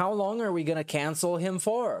about how long are we gonna cancel him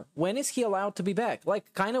for? When is he allowed to be back?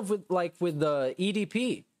 Like kind of with the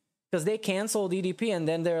EDP, because they canceled EDP and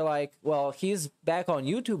then they're like, well, he's back on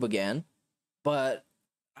YouTube again, but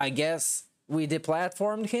I guess we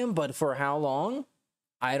deplatformed him. But for how long?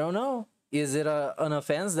 I don't know. Is it an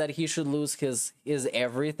offense that he should lose his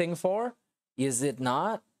everything for? Is it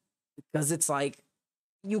not? Because it's like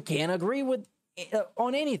you can't agree with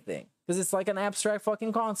on anything because it's like an abstract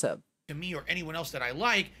fucking concept. To me or anyone else that I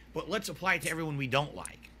like, but let's apply it to everyone we don't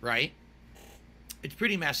like, right? It's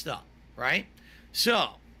pretty messed up, right?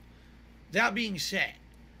 So, that being said,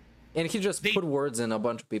 and he just put words in a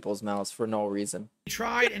bunch of people's mouths for no reason. They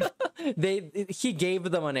tried and he gave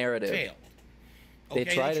them a narrative. Failed. Okay,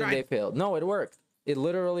 they tried and they failed. No, it worked. It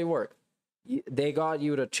literally worked. They got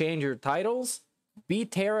you to change your titles, be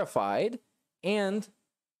terrified, and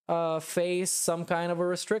face some kind of a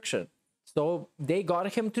restriction. So they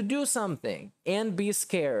got him to do something and be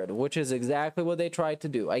scared, which is exactly what they tried to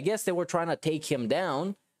do. I guess they were trying to take him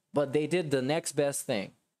down, but they did the next best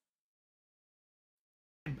thing.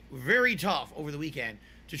 Very tough over the weekend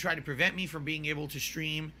to try to prevent me from being able to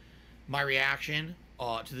stream my reaction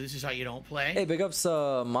to This Is How You Don't Play. Hey, big ups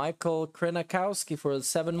Michael Krenakowski for a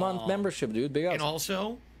 7-month membership, dude. Big ups. And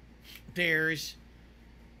also, there's...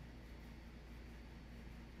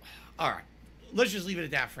 All right, let's just leave it at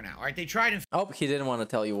that for now. All right, they tried and... Oh, he didn't want to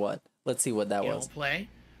tell you what. Let's see what that was. Don't play.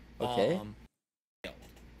 Okay.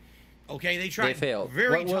 Okay, they tried. They failed.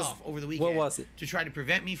 Very tough over the weekend. What was it? To try to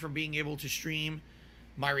prevent me from being able to stream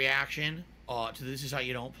my reaction to This Is How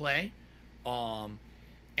You Don't Play.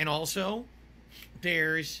 And also,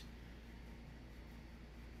 there's...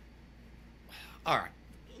 All right,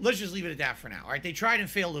 let's just leave it at that for now. All right, they tried and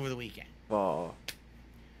failed over the weekend. Oh.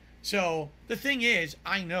 So, the thing is,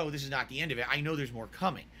 I know this is not the end of it. I know there's more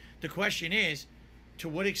coming. The question is, to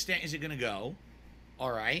what extent is it going to go?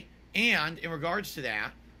 All right. And in regards to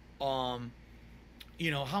that,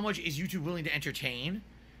 you know, how much is YouTube willing to entertain?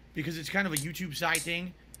 Because it's kind of a YouTube side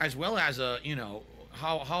thing, as well as a, you know,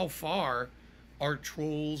 how far are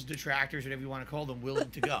trolls, detractors, whatever you want to call them,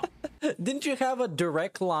 willing to go? Didn't you have a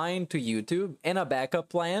direct line to YouTube and a backup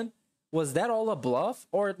plan? Was that all a bluff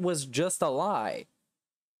or it was just a lie?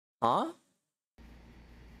 Huh?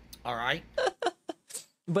 All right.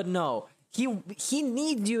 But no, he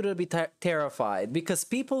needs you to be terrified because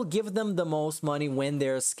people give them the most money when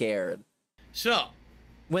they're scared. So,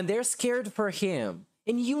 when they're scared for him,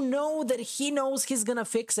 and you know that he knows he's gonna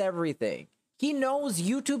fix everything. He knows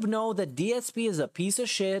YouTube know that DSP is a piece of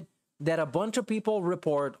shit that a bunch of people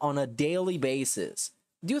report on a daily basis.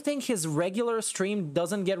 Do you think his regular stream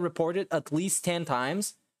doesn't get reported at least 10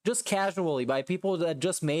 times? Just casually by people that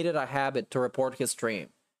just made it a habit to report his stream.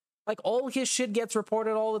 Like all his shit gets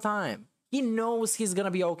reported all the time. He knows he's gonna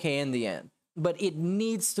be okay in the end. But it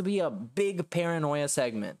needs to be a big paranoia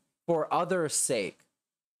segment for others' sake.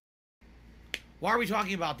 Why are we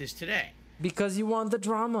talking about this today? Because you want the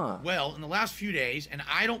drama. Well, in the last few days, and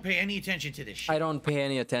I don't pay any attention to this shit. I don't pay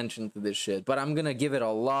any attention to this shit, but I'm gonna give it a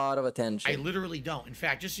lot of attention. I literally don't. In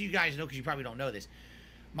fact, just so you guys know, because you probably don't know this,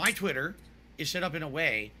 my Twitter is set up in a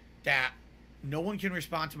way that no one can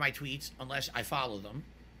respond to my tweets unless I follow them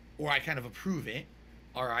or I kind of approve it.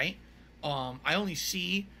 All right. I only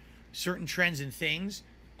see certain trends and things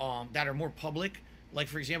that are more public. Like,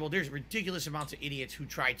 for example, there's ridiculous amounts of idiots who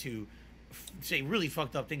try to say really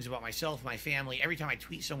fucked up things about myself, my family. Every time I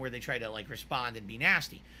tweet somewhere, they try to like respond and be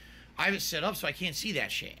nasty. I have it set up so I can't see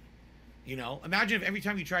that shit. You know, imagine if every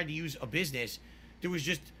time you tried to use a business, there was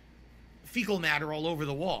just fecal matter all over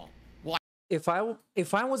the wall. Well, If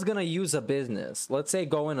I was gonna use a business, let's say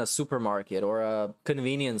go in a supermarket or a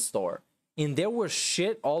convenience store, and there was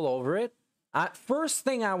shit all over it, first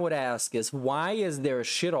thing I would ask is, why is there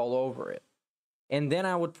shit all over it? And then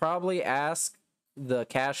I would probably ask the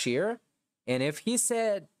cashier, and if he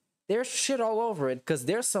said there's shit all over it because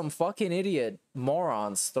there's some fucking idiot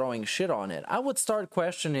morons throwing shit on it, I would start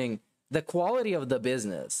questioning the quality of the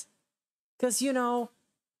business. Because, you know,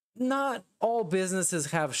 not all businesses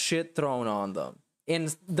have shit thrown on them.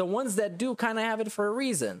 And the ones that do kind of have it for a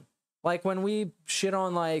reason. Like when we shit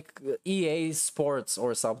on like EA Sports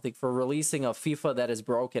or something for releasing a FIFA that is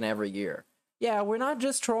broken every year. Yeah, we're not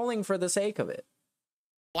just trolling for the sake of it.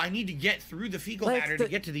 I need to get through the fecal matter to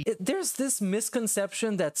get to the... There's this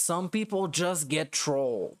misconception that some people just get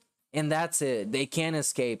trolled. And that's it. They can't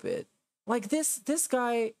escape it. Like this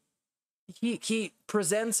guy... He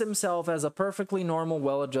presents himself as a perfectly normal,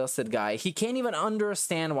 well-adjusted guy. He can't even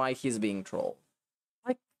understand why he's being trolled.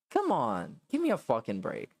 Like, come on. Give me a fucking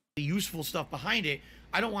break. The useful stuff behind it,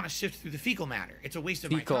 I don't want to sift through the fecal matter. It's a waste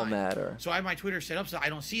of my time. Fecal matter. So I have my Twitter set up so I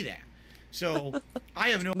don't see that. So I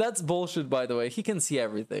have no... That's bullshit, by the way. He can see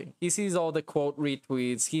everything. He sees all the quote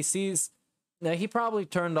retweets. He sees... Now, he probably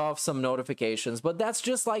turned off some notifications, but that's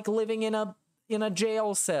just like living in a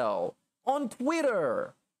jail cell. On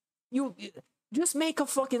Twitter. You just make a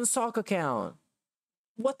fucking sock account.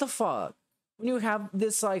 What the fuck? When you have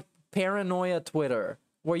this like paranoia Twitter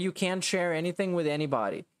where you can't share anything with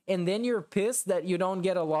anybody, and then you're pissed that you don't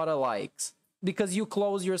get a lot of likes because you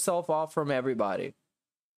close yourself off from everybody.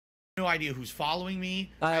 No idea who's following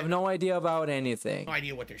me. I have no idea about anything. No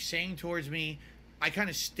idea what they're saying towards me. I kind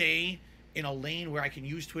of stay in a lane where I can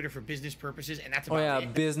use Twitter for business purposes, and that's about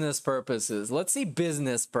it. Business purposes. Let's see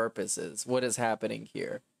business purposes. What is happening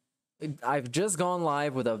here? I've just gone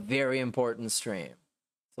live with a very important stream.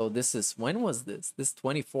 So this is, when was this? This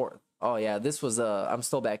 24th. Oh yeah, this was, I'm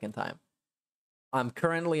still back in time. I'm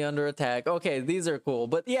currently under attack. Okay, these are cool.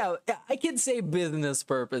 But yeah, I can say business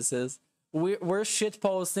purposes. We're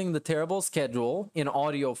shitposting the terrible schedule in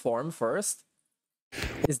audio form first.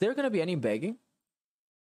 Is there going to be any begging?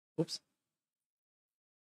 Oops.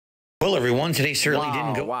 Well, everyone, today certainly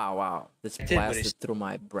didn't go... Wow. This blasted through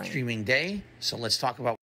my brain. Streaming day. So let's talk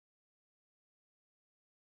about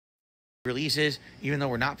releases. Even though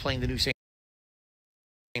we're not playing the new Saints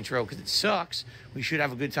Row because it sucks, we should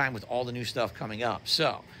have a good time with all the new stuff coming up.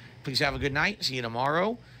 So please have a good night. See you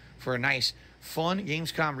tomorrow for a nice, fun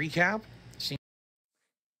Gamescom recap.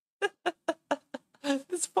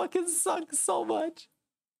 This fucking sucks so much.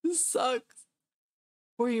 This sucks.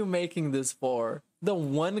 Who are you making this for? The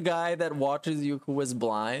one guy that watches you who is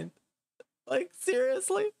blind? Like,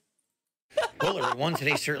 seriously? Well, everyone,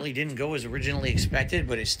 today certainly didn't go as originally expected,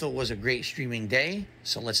 but it still was a great streaming day.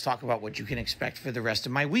 So let's talk about what you can expect for the rest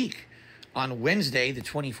of my week. On Wednesday, the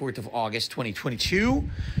 24th of August, 2022,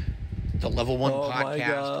 the Level 1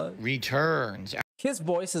 podcast returns. His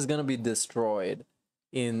voice is going to be destroyed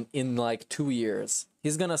in like 2 years.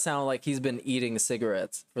 He's going to sound like he's been eating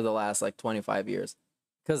cigarettes for the last like 25 years.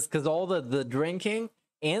 Because all the drinking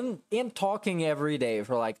and talking every day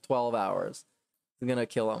for like 12 hours is going to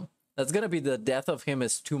kill him. That's going to be the death of him,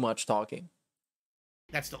 is too much talking.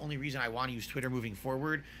 That's the only reason I want to use Twitter moving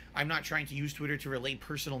forward. I'm not trying to use Twitter to relay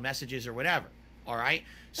personal messages or whatever. All right?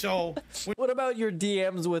 So... What about your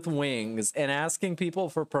DMs with wings and asking people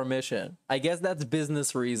for permission? I guess that's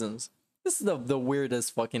business reasons. This is the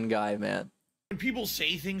weirdest fucking guy, man. When people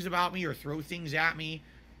say things about me or throw things at me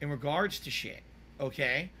in regards to shit,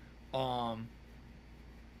 okay? I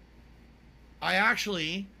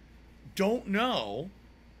actually don't know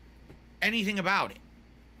anything about it.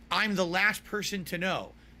 I'm the last person to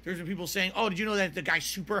know. There's been people saying, oh, did you know that the guy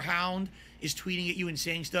Super Hound is tweeting at you and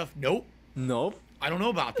saying stuff? Nope. I don't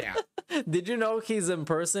know about that. Did you know he's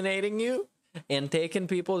impersonating you and taking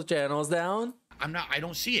people's channels down? I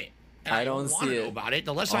don't see it. And I don't see it. Know about it.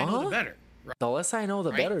 The less I know, the better. Right? The less I know,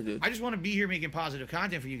 the better, dude. I just want to be here making positive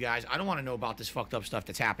content for you guys. I don't want to know about this fucked up stuff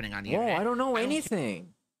that's happening on the internet. I don't know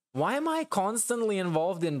anything. Why am I constantly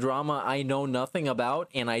involved in drama I know nothing about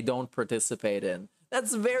and I don't participate in?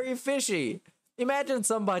 That's very fishy. Imagine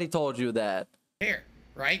somebody told you that. There,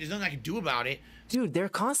 right? There's nothing I can do about it. Dude, they're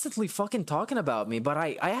constantly fucking talking about me, but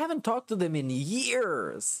I haven't talked to them in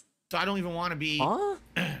years. So I don't even want to be,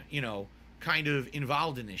 you know, kind of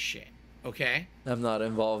involved in this shit. Okay? I'm not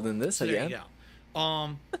involved in this again. There you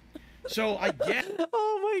go. So I get...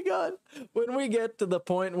 Oh my god. When we get to the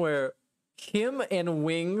point where him and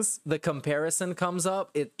Wings, the comparison comes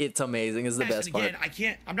up. It's amazing. It's the Yes, best and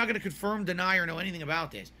again, part. I'm not going to confirm, deny, or know anything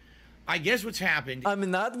about this. I guess what's happened. I'm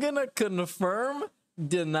not gonna confirm,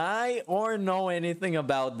 deny, or know anything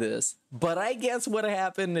about this. But I guess what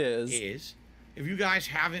happened is If you guys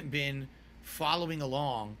haven't been following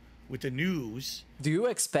along with the news. Do you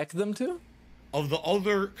expect them to? Of the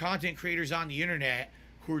other content creators on the internet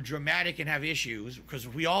who are dramatic and have issues, because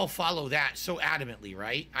we all follow that so adamantly,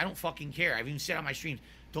 right? I don't fucking care. I've even said on my streams,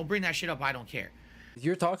 don't bring that shit up. I don't care.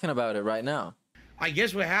 You're talking about it right now. I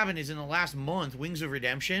guess what happened is in the last month, Wings of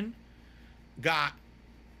Redemption got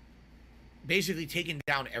basically taken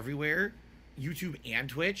down everywhere, YouTube and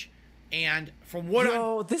Twitch. And from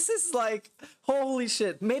what this is like, holy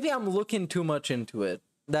shit. Maybe I'm looking too much into it.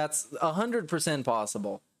 That's 100%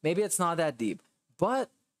 possible. Maybe it's not that deep.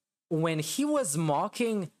 But when he was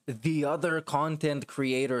mocking the other content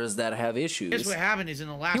creators that have issues, guess what happened is in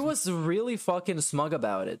the last he was really fucking smug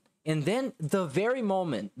about it. And then the very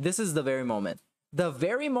moment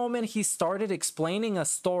he started explaining a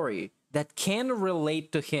story that can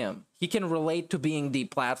relate to him, he can relate to being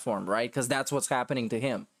deplatformed, right? Because that's what's happening to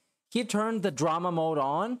him. He turned the drama mode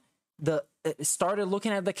on, started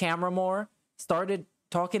looking at the camera more, started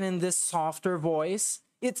talking in this softer voice.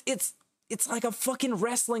 It's like a fucking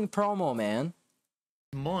wrestling promo, man.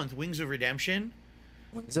 Month, Wings of Redemption.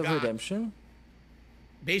 Wings of Redemption?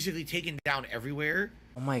 Basically taken down everywhere.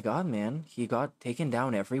 Oh my god, man. He got taken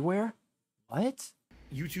down everywhere? What?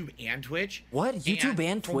 YouTube and Twitch. What? YouTube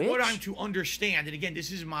and Twitch? From what I'm to understand, and again,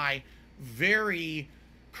 this is my very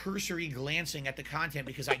cursory glancing at the content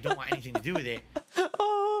because I don't want anything to do with it.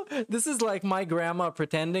 Oh, this is like my grandma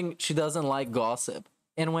pretending she doesn't like gossip.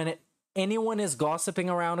 And when anyone is gossiping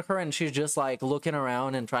around her and she's just like looking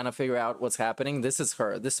around and trying to figure out what's happening, this is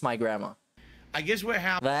her. This is my grandma. I guess what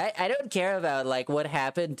happened... But I don't care about like what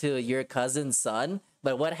happened to your cousin's son.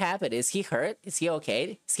 But what happened? Is he hurt? Is he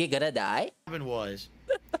okay? Is he gonna die? What happened was...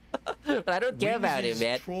 But I don't care about him,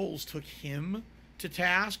 man. Trolls took him to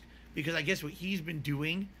task because I guess what he's been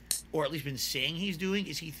doing, or at least been saying he's doing,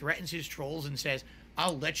 is he threatens his trolls and says,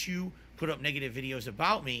 I'll let you put up negative videos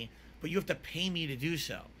about me, but you have to pay me to do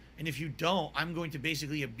so. And if you don't, I'm going to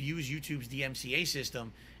basically abuse YouTube's DMCA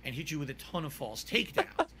system and hit you with a ton of false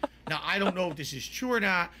takedowns. Now, I don't know if this is true or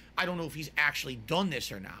not. I don't know if he's actually done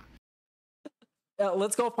this or not.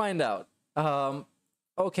 Let's go find out.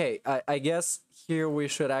 Okay, I guess here we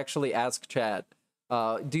should actually ask chat.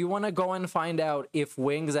 Do you want to go and find out if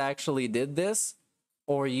Wings actually did this?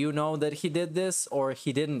 Or you know that he did this, or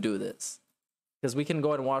he didn't do this? Because we can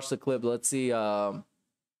go and watch the clip. Let's see. I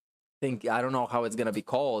don't know how it's going to be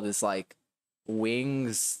called. It's like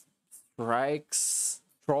Wings Strikes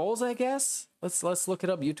Trolls, I guess. Let's look it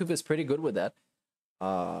up. YouTube is pretty good with that.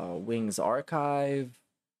 Wings Archive.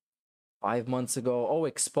 5 months ago. Oh,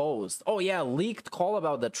 exposed. Oh yeah, leaked call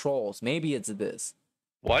about the trolls. Maybe it's this.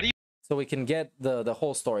 Why do you... So we can get the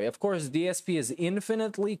whole story. Of course, DSP is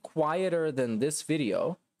infinitely quieter than this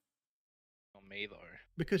video. Me though.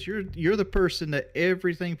 Because you're the person that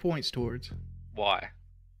everything points towards. Why?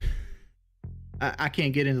 I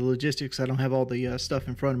can't get into logistics. I don't have all the stuff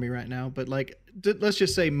in front of me right now. But like, let's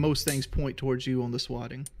just say most things point towards you on the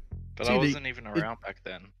swatting. But I wasn't even around back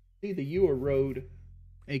then. Either you or Road,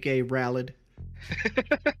 aka Rallad.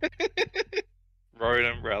 Road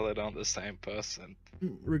and Rallad aren't the same person.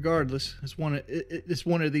 Regardless, it's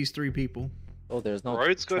one of these three people. Oh, there's no.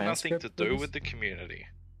 Road's got nothing to do with the community.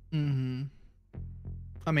 Mm-hmm.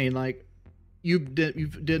 I mean, like, you've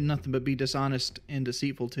did nothing but be dishonest and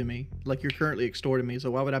deceitful to me. Like, you're currently extorting me,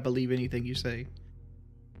 so why would I believe anything you say?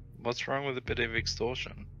 What's wrong with a bit of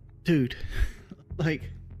extortion? Dude, like...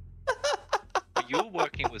 You're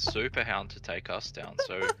working with Superhound to take us down,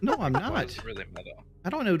 so... No, I'm not. Why does it really matter? I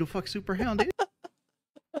don't know who the fuck Superhound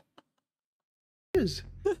is.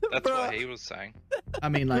 That's what he was saying. I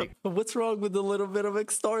mean, like... What's wrong with a little bit of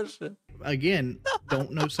extortion? Again,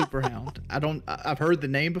 don't know Superhound. I've heard the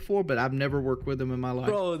name before, but I've never worked with him in my life.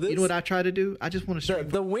 Bro, you know what I try to do? I just want to...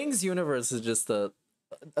 The Wings universe is just a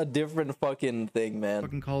different fucking thing, man.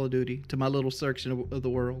 Fucking Call of Duty to my little section of the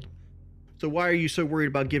world. So why are you so worried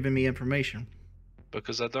about giving me information?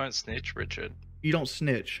 Because I don't snitch, Richard. You don't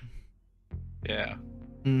snitch. Yeah.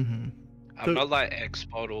 Mm-hmm. I'm not like X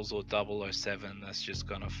Models or 007 that's just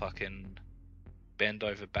gonna fucking bend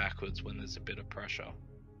over backwards when there's a bit of pressure.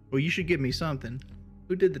 Well, you should give me something.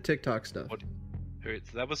 Who did the TikTok stuff?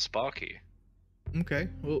 That was Sparky. Okay,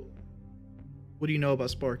 well, what do you know about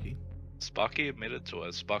Sparky? Sparky admitted to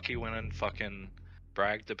it. Sparky went and fucking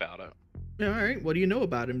bragged about it. Yeah, alright, what do you know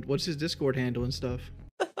about him? What's his Discord handle and stuff?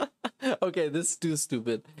 Okay, this is too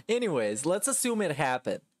stupid. Anyways, let's assume it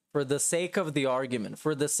happened. For the sake of the argument,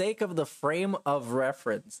 for the sake of the frame of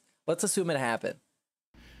reference, let's assume it happened.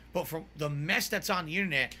 But from the mess that's on the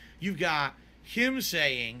internet, you've got him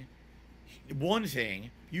saying one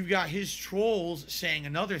thing, you've got his trolls saying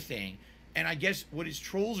another thing, and I guess what his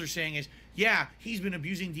trolls are saying is, yeah, he's been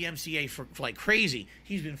abusing DMCA for like crazy.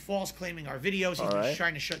 He's been false claiming our videos. He's been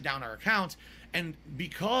trying to shut down our accounts. And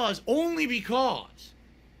only because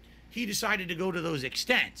he decided to go to those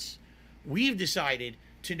extents, we've decided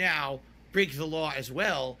to now break the law as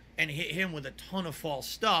well and hit him with a ton of false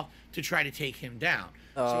stuff to try to take him down.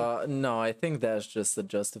 No, I think that's just a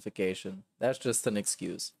justification. That's just an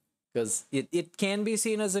excuse. Because it can be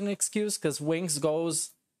seen as an excuse, because Wings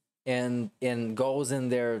goes and goes in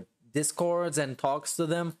their discords and talks to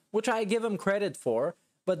them, which I give him credit for,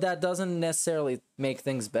 but that doesn't necessarily make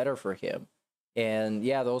things better for him. And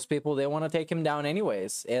yeah, those people, they want to take him down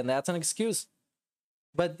anyways, and that's an excuse.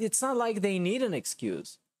 But it's not like they need an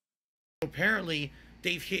excuse. Apparently,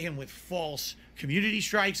 they've hit him with false community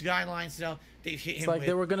strikes guidelines stuff. They've hit him like with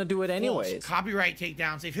they were going to do it anyways. Copyright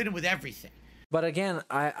takedowns. They've hit him with everything. But again,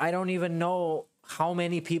 I don't even know how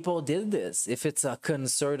many people did this. If it's a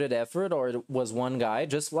concerted effort or it was one guy,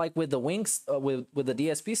 just like with the Winks, with the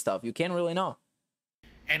DSP stuff, you can't really know.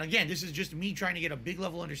 And again, this is just me trying to get a big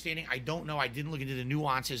level understanding. I don't know. I didn't look into the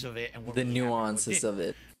nuances of it. And the nuances of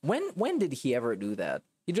it. When did he ever do that?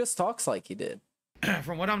 He just talks like he did.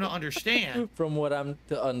 From what I'm to understand. From what I'm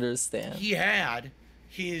to understand. He had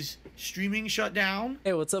his streaming shut down.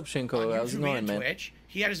 Hey, what's up, Shinko? How's it going, man? Twitch.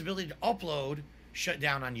 He had his ability to upload shut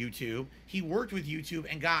down on YouTube. He worked with YouTube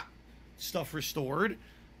and got stuff restored.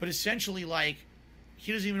 But essentially, like,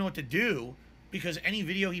 he doesn't even know what to do because any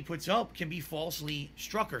video he puts up can be falsely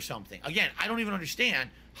struck or something. Again, I don't even understand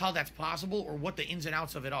how that's possible or what the ins and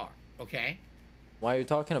outs of it are, okay? Why are you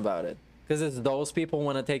talking about it? Because it's those people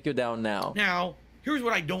want to take you down now. Now, here's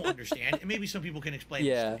what I don't understand, and maybe some people can explain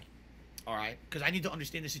this to me. All right? Because I need to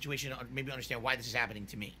understand the situation and maybe understand why this is happening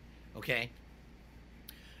to me, okay?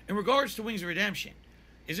 In regards to Wings of Redemption,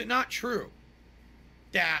 is it not true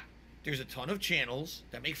that there's a ton of channels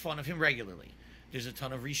that make fun of him regularly? There's a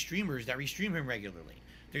ton of restreamers that restream him regularly.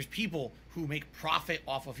 There's people who make profit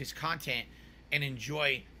off of his content and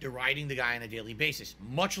enjoy deriding the guy on a daily basis,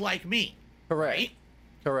 much like me. Correct. Right?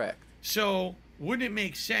 Correct. So, wouldn't it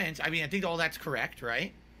make sense? I mean, I think all that's correct,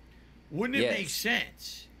 right? Wouldn't it make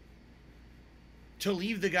sense to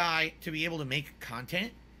leave the guy to be able to make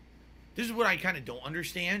content? This is what I kind of don't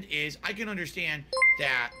understand, is I can understand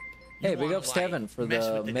that hey, big up Steven for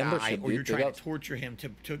the membership, or you're trying to torture him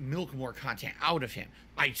to milk more content out of him.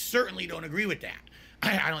 I certainly don't agree with that.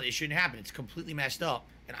 I don't. It shouldn't happen. It's completely messed up,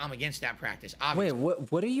 and I'm against that practice. Obviously.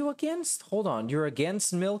 Wait, what are you against? Hold on, you're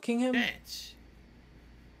against milking him?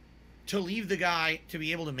 To leave the guy to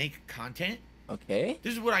be able to make content. Okay.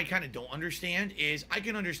 This is what I kind of don't understand, is I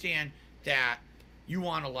can understand that you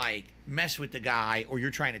want to, like, mess with the guy or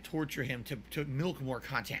you're trying to torture him to milk more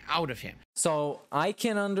content out of him. So I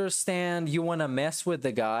can understand you want to mess with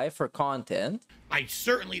the guy for content. I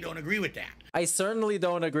certainly don't agree with that. I certainly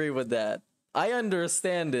don't agree with that. I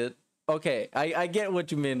understand it. Okay, I get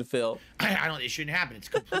what you mean, Phil. I don't. It shouldn't happen. It's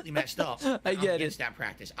completely messed up. I get against that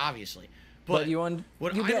practice, obviously. But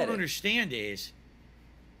what I don't understand is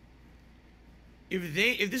if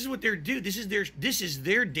this is what they're doing, this is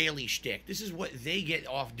their daily shtick. This is what they get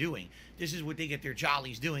off doing. This is what they get their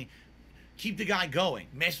jollies doing. Keep the guy going.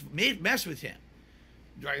 Mess with him.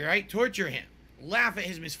 Right? Torture him. Laugh at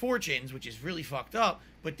his misfortunes, which is really fucked up,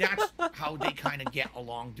 but that's how they kind of get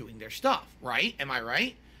along doing their stuff, right? Am I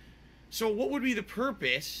right? So what would be the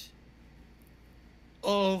purpose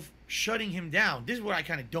of shutting him down? This is what I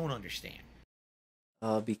kind of don't understand.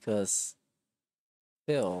 Because,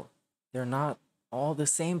 Phil, they're not all the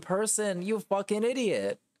same person, you fucking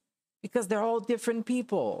idiot. Because they're all different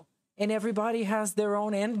people. And everybody has their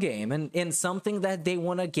own endgame and something that they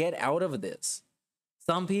want to get out of this.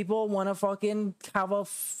 Some people want to fucking have a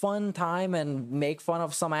fun time and make fun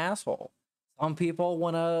of some asshole. Some people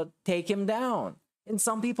want to take him down. And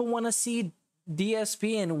some people want to see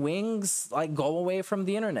DSP and Wings like go away from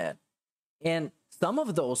the internet. And some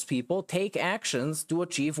of those people take actions to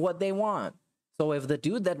achieve what they want. So if the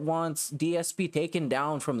dude that wants DSP taken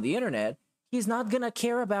down from the internet, he's not going to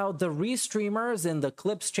care about the restreamers and the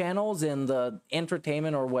clips channels and the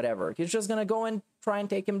entertainment or whatever. He's just going to go and try and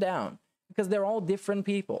take him down because they're all different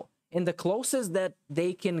people. And the closest that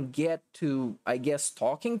they can get to, I guess,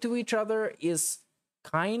 talking to each other is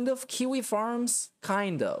kind of Kiwi Farms,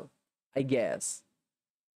 kind of, I guess.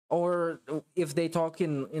 Or if they talk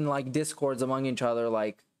in like discords among each other,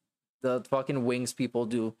 like the fucking Wings people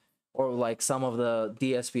do, or like some of the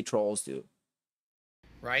DSP trolls do.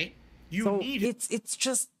 right? You So need it's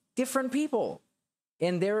just different people,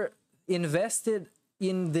 and they're invested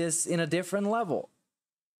in this in a different level.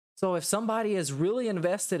 So if somebody is really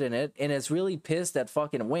invested in it and is really pissed at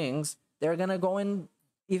fucking Wings, they're gonna go in.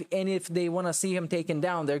 If they want to see him taken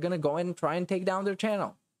down, they're gonna go in and try and take down their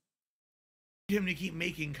channel. him to keep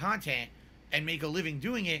making content and make a living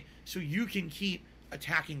doing it, so you can keep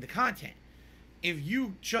attacking the content. If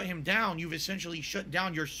you shut him down, you've essentially shut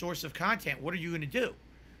down your source of content. What are you going to do?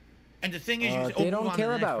 And the thing is, They don't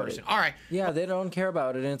care about it. All right. Yeah, they don't care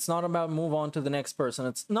about it, and it's not about move on to the next person.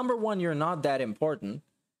 It's number one, you're not that important.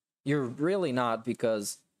 You're really not,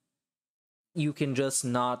 because you can just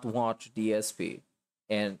not watch DSP,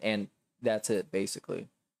 and that's it basically.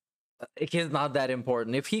 It's not that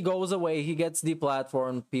important. If he goes away, he gets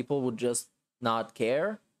deplatformed, people would just not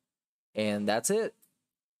care, and that's it.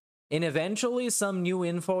 And eventually some new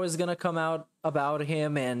info is gonna come out about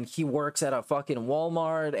him, and he works at a fucking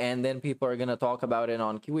Walmart, and then people are gonna talk about it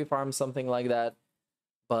on Kiwi Farm, something like that.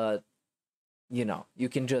 But, you know, you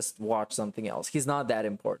can just watch something else. He's not that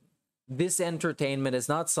important. This entertainment is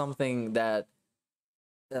not something that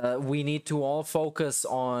we need to all focus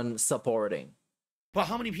on supporting. But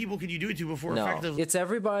how many people can you do it to before No, effectively? it's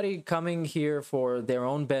everybody coming here for their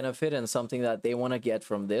own benefit and something that they want to get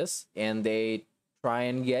from this, and they try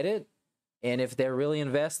and get it. And if they're really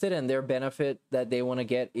invested and their benefit that they want to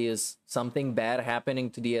get is something bad happening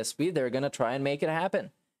to DSP, they're going to try and make it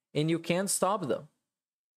happen. And you can't stop them.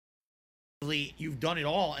 You've done it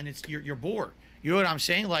all, and you're bored. You know what I'm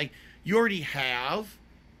saying? Like, you already have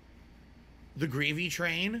the gravy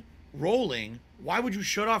train rolling. Why would you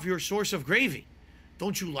shut off your source of gravy?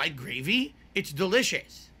 Don't you like gravy? It's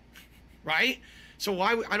delicious, right? So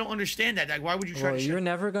why? I don't understand that. Like, why would you try Well, to? you're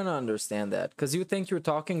never gonna understand that because you think you're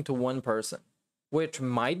talking to one person, which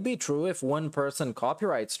might be true if one person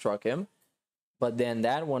copyright struck him, but then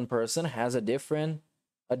that one person has a different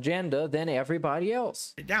agenda than everybody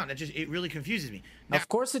else. It down. It really confuses me. Now, Of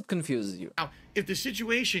course, it confuses you. now, if the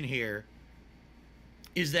situation here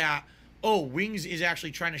is that, oh, Wings is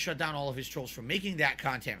actually trying to shut down all of his trolls from making that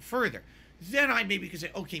content further, then I maybe could say,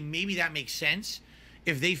 okay, maybe that makes sense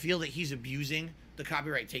if they feel that he's abusing the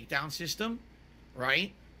copyright takedown system,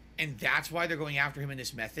 right? And that's why they're going after him in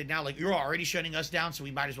this method now. Like, you're already shutting us down, so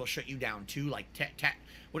we might as well shut you down too. Like,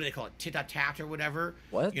 what do they call it? Tit-a-tat or whatever.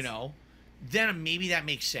 What? You know? Then maybe that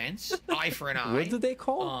makes sense. Eye for an eye. What do they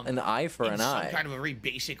call an eye for in an some eye? kind of a very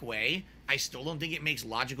basic way. I still don't think it makes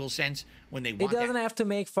logical sense when they It want doesn't that. have to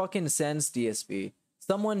make fucking sense, DSP.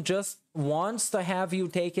 Someone just wants to have you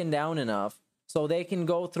taken down enough so they can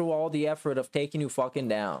go through all the effort of taking you fucking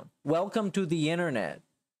down. Welcome to the internet.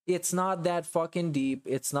 It's not that fucking deep.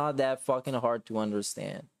 It's not that fucking hard to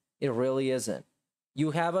understand. It really isn't.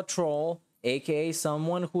 You have a troll, aka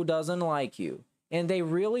someone who doesn't like you, and they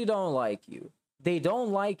really don't like you. They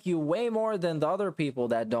don't like you way more than the other people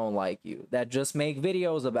that don't like you, that just make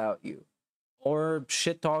videos about you or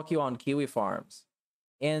shit talk you on Kiwi Farms.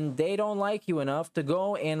 And they don't like you enough to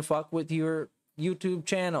go and fuck with your YouTube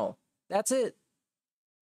channel. That's it.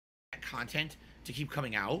 Content to keep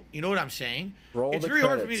coming out. You know what I'm saying? Roll It's the very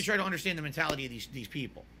hard for me to credits. try to understand the mentality of these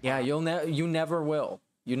people. Yeah, you never will.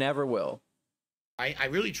 You never will. I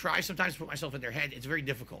really try sometimes to put myself in their head. It's very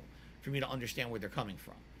difficult for me to understand where they're coming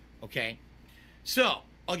from. Okay? So,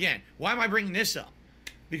 again, why am I bringing this up?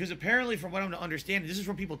 Because apparently, from what I'm to understand, this is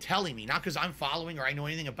from people telling me, not because I'm following or I know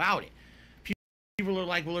anything about it. People are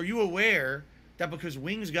like, well, are you aware that because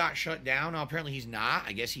Wings got shut down, now apparently he's not.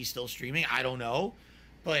 I guess he's still streaming. I don't know.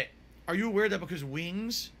 But are you aware that because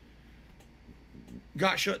Wings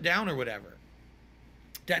got shut down or whatever,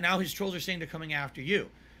 that now his trolls are saying they're coming after you?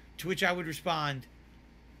 To which I would respond,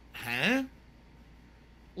 huh?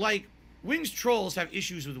 Like, Wings trolls have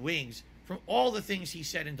issues with Wings from all the things he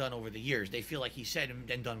said and done over the years. They feel like he said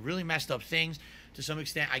and done really messed up things. To some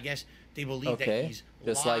extent, I guess they believe that he's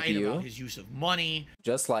just lied like you. about his use of money,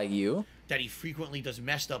 Just like you. that he frequently does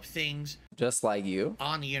messed up things Just like you.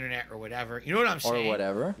 on the internet or whatever. You know what I'm saying? Or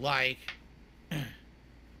whatever. Like,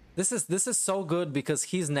 This is so good because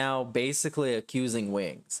he's now basically accusing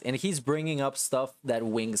Wings. And he's bringing up stuff that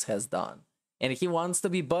Wings has done. And he wants to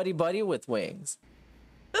be buddy-buddy with Wings.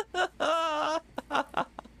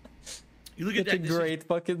 you look at It's a that. great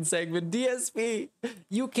fucking segment. DSP,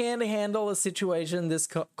 you can't handle a situation this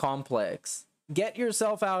complex. Get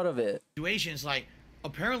yourself out of it. Situations like,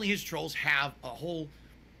 apparently his trolls have a whole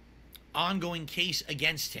ongoing case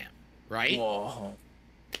against him, right? Whoa.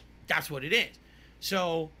 That's what it is.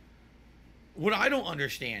 So, what I don't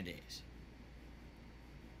understand is,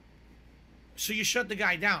 so you shut the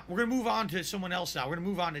guy down. We're going to move on to someone else now. We're going to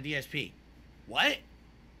move on to DSP. What?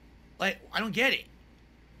 Like, I don't get it.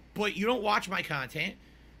 but you don't watch my content.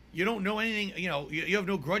 You don't know anything, you know, you have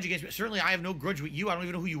no grudge against me. Certainly I have no grudge with you. I don't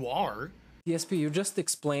even know who you are. DSP, you just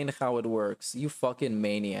explained how it works. You fucking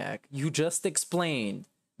maniac. You just explained.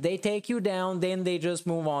 They take you down, then they just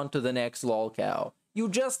move on to the next lolcow. You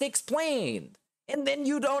just explained. And then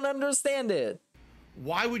you don't understand it.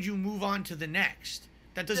 Why would you move on to the next?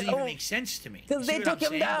 That doesn't even make sense to me. Because they took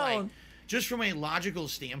him down. Like, just from a logical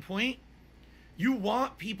standpoint, you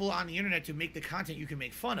want people on the internet to make the content you can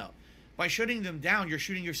make fun of. By shutting them down, you're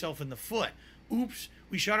shooting yourself in the foot. Oops,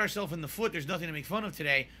 we shot ourselves in the foot. There's nothing to make fun of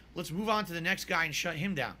today. Let's move on to the next guy and shut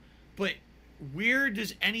him down. But where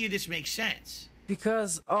does any of this make sense?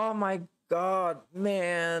 Because, oh my god,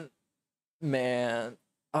 man. There's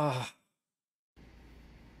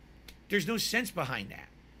no sense behind that.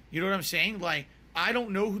 You know what I'm saying? Like, I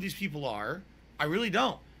don't know who these people are. I really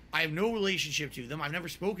don't. I have no relationship to them. I've never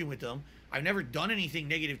spoken with them. I've never done anything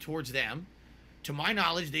negative towards them. To my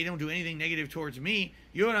knowledge, they don't do anything negative towards me.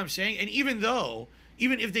 You know what I'm saying? And even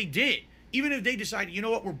if they did, even if they decided, you know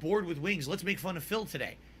what, we're bored with wings, let's make fun of Phil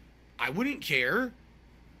today, I wouldn't care.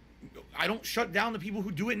 I don't shut down the people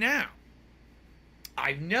who do it now.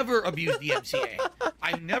 I've never abused the MCA.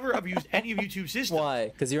 I've never abused any of YouTube's systems. Why?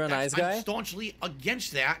 Because you're a nice guy? I'm staunchly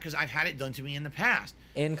against that because I've had it done to me in the past.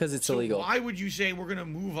 And because it's illegal. Why would you say we're going to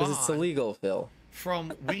move on? Because it's illegal, Phil.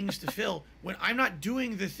 From wings to Phil when I'm not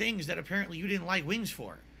doing the things that apparently you didn't like wings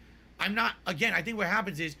for. I'm not, again, I think what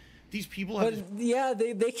happens is these people have... But yeah,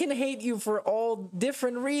 they can hate you for all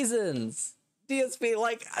different reasons. DSP,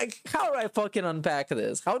 like, how do I fucking unpack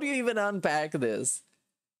this? How do you even unpack this?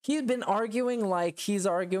 He's been arguing like he's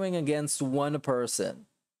arguing against one person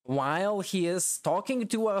while he is talking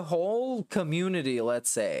to a whole community, let's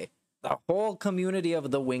say. The whole community of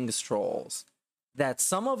the wings trolls. That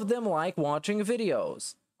some of them like watching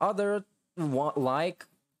videos. Others like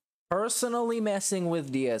personally messing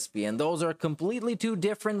with DSP. And those are completely two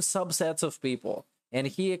different subsets of people. And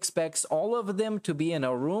he expects all of them to be in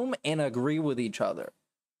a room and agree with each other.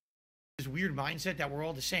 This weird mindset that we're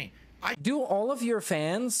all the same. Do all of your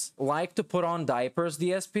fans like to put on diapers,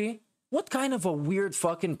 DSP? What kind of a weird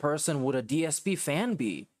fucking person would a DSP fan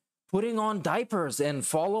be? Putting on diapers and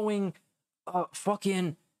following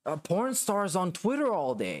fucking porn stars on Twitter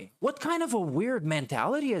all day. What kind of a weird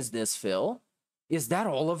mentality is this, Phil? Is that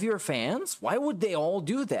all of your fans? Why would they all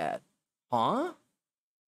do that? Huh?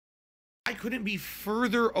 I couldn't be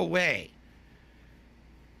further away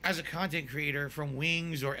as a content creator from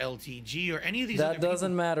Wings or LTG or any of these other people. That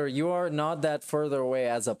doesn't matter. You are not that further away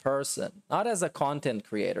as a person, not as a content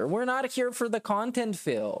creator. We're not here for the content,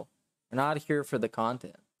 Phil. We're not here for the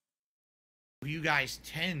content. You guys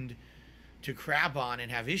tend to crap on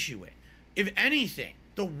and have issue with. If anything,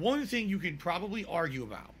 the one thing you could probably argue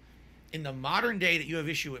about in the modern day that you have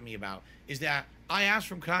issue with me about is that I ask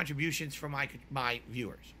for contributions from my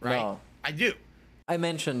viewers, right? No. I do. I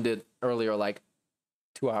mentioned it earlier, like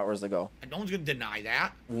 2 hours ago. And no one's gonna deny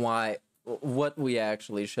that. Why? What we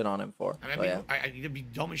actually shit on him for. I mean, I need to be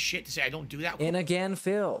dumb as shit to say I don't do that. And again,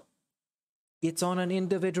 Phil, it's on an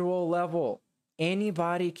individual level.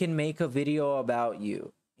 Anybody can make a video about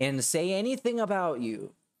you and say anything about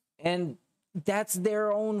you. And that's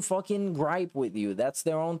their own fucking gripe with you. That's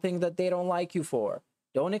their own thing that they don't like you for.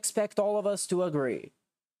 Don't expect all of us to agree.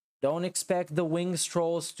 Don't expect the Wings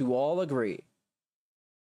trolls to all agree.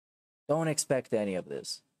 Don't expect any of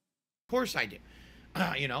this. Of course I do.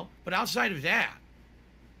 You know, but outside of that,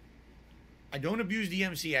 I don't abuse the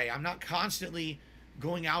MCA. I'm not constantly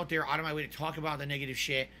going out there out of my way to talk about the negative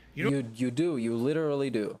shit. You do. You literally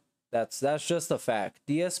do. That's just a fact.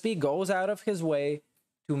 DSP goes out of his way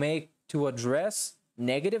to address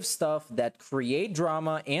negative stuff that create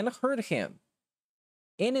drama and hurt him.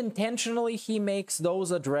 And intentionally, he makes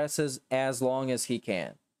those addresses as long as he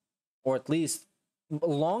can. Or at least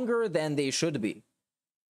longer than they should be.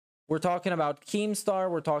 We're talking about Keemstar,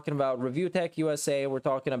 we're talking about Review Tech USA, we're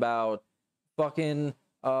talking about fucking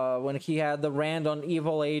when he had the rant on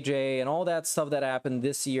Evil AJ and all that stuff that happened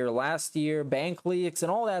this year, last year, bank leaks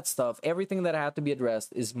and all that stuff. Everything that had to be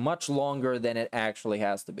addressed is much longer than it actually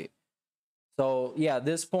has to be. So yeah, at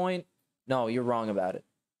this point, no, you're wrong about it.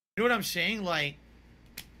 You know what I'm saying? Like,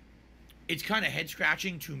 it's kind of head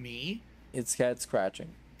scratching to me. It's head scratching.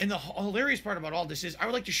 And the hilarious part about all this is I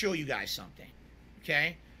would like to show you guys something,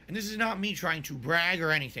 okay? And this is not me trying to brag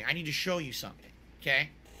or anything. I need to show you something, okay?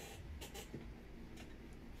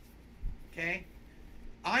 Okay?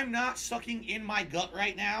 I'm not sucking in my gut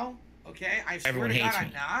right now, okay? I swear to God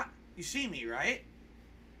I'm not. You see me, right?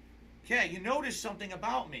 Okay, you notice something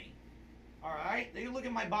about me. All right? Now you look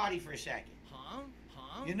at my body for a second.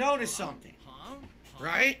 You notice something,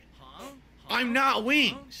 right? I'm not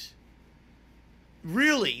Wings.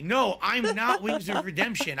 Really? No, I'm not Wings of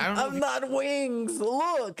Redemption. I don't know. I'm not Wings.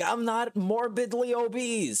 Look, I'm not morbidly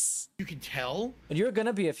obese. You can tell. But you're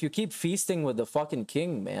gonna be if you keep feasting with the fucking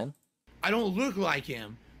king, man. I don't look like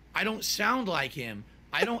him. I don't sound like him.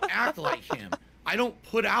 I don't act like him. I don't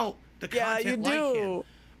put out the content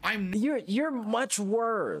like him. You're much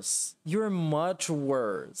worse. You're much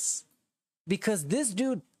worse. Because this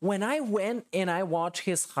dude, when I went and I watched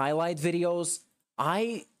his highlight videos,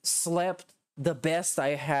 I slept the best I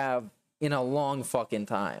have in a long fucking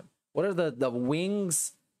time. What are the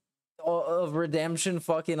Wings of Redemption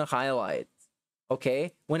fucking highlights?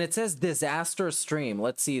 Okay, when it says disaster stream,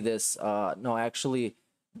 let's see this. No, actually,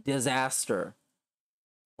 disaster.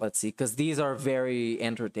 Let's see, because these are very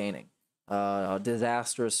entertaining.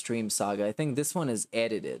 Disaster stream Saga. I think this one is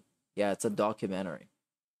edited. Yeah, it's a documentary.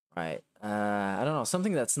 Right. I don't know,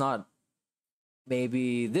 something that's not.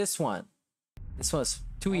 Maybe this one. This was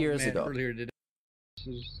 2 years ago. Earlier today.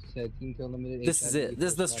 This is it.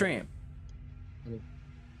 This is the stream.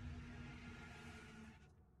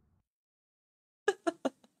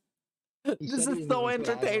 This is so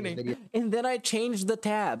entertaining. And then I changed the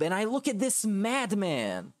tab and I look at this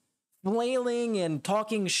madman flailing and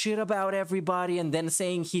talking shit about everybody and then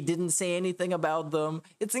saying he didn't say anything about them.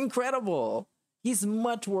 It's incredible. He's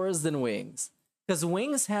much worse than Wings. Because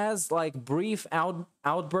Wings has like brief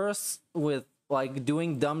outbursts with like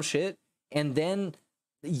doing dumb shit and then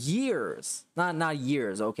years, not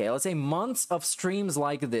years, okay, let's say months of streams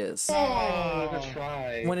like this. Oh, that's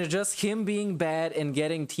right. When it's just him being bad and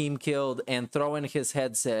getting team killed and throwing his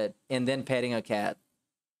headset and then petting a cat.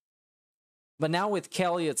 But now with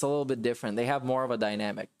Kelly, it's a little bit different. They have more of a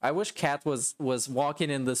dynamic. I wish Cat was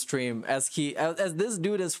walking in the stream as this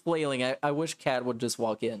dude is flailing. I wish Cat would just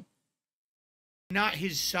walk in. Not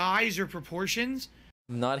his size or proportions.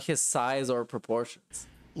 Not his size or proportions.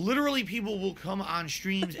 Literally, people will come on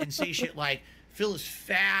streams and say shit like, Phil is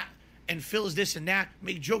fat and Phil is this and that,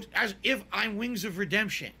 make jokes as if I'm Wings of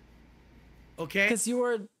Redemption. Okay? Because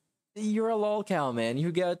you're a lolcow, man.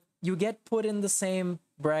 You get put in the same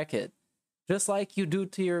bracket. Just like you do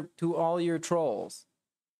to all your trolls.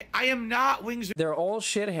 I am not Wings of... They're all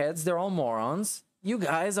shitheads, they're all morons. You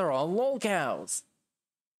guys are all lolcows.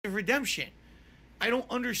 Redemption. I don't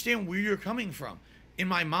understand where you're coming from. In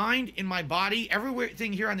my mind, in my body,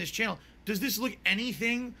 everything here on this channel, does this look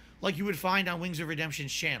anything like you would find on Wings of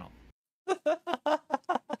Redemption's channel?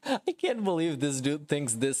 I can't believe this dude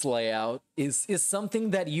thinks this layout is something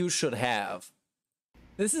that you should have.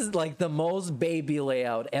 This is like the most baby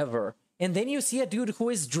layout ever. And then you see a dude who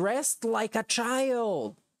is dressed like a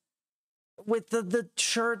child. With the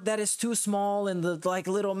shirt that is too small and the like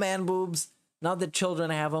little man boobs. Not that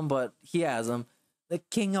children have them, but he has them. The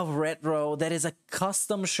King of Retro, that is a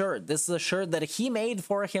custom shirt. This is a shirt that he made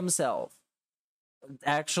for himself.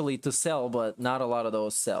 Actually to sell, but not a lot of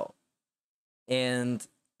those sell. And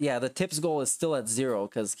yeah, the tips goal is still at 0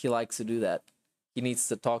 because he likes to do that. He needs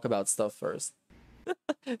to talk about stuff first.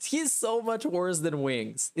 He's so much worse than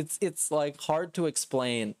Wings. It's like hard to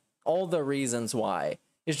explain all the reasons why.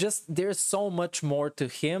 It's just there's so much more to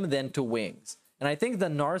him than to Wings. And I think the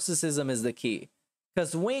narcissism is the key.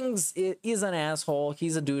 Because Wings is an asshole,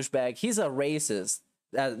 he's a douchebag, he's a racist.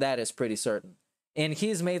 That is pretty certain. And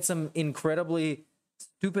he's made some incredibly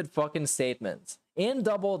stupid fucking statements. And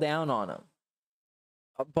double down on them.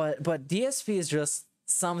 But DSP is just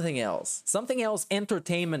something else. Something else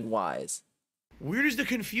entertainment-wise. Where does the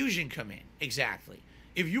confusion come in? Exactly.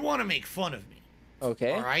 If you want to make fun of me.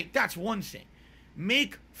 Okay. All right? That's one thing.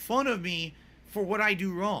 Make fun of me for what I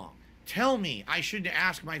do wrong. Tell me I shouldn't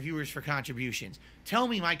ask my viewers for contributions. Tell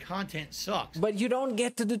me my content sucks. But you don't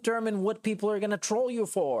get to determine what people are going to troll you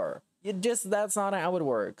for. That's not how it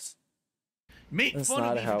works. Make fun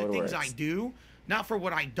of me for the things I do, not for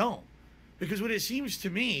what I don't. Because what it seems to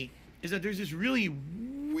me is that there's this really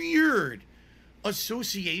weird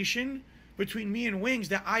association between me and Wings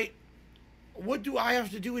that what do I have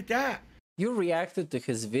to do with that? You reacted to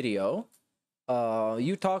his video.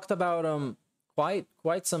 You talked about him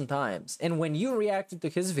quite some times. And when you reacted to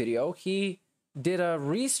his video, he did a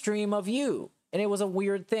restream of you. And it was a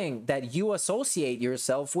weird thing that you associate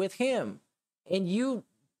yourself with him. And you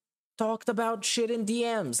talked about shit in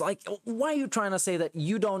DMs. Like, why are you trying to say that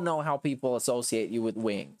you don't know how people associate you with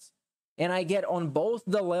Wings? And I get on both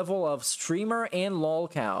the level of streamer and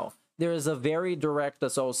lolcow, there is a very direct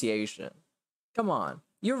association. Come on.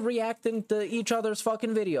 You're reacting to each other's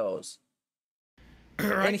fucking videos.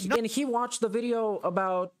 Right. And he watched the video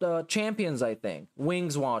about Champions, I think.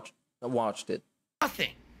 Wings watched it.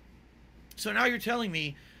 Nothing. So now you're telling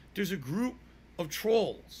me there's a group of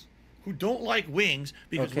trolls who don't like Wings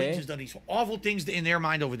because Okay. Wings has done these awful things in their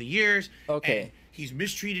mind over the years. Okay. And he's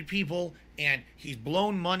mistreated people, and he's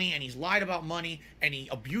blown money, and he's lied about money, and he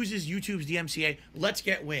abuses YouTube's DMCA. Let's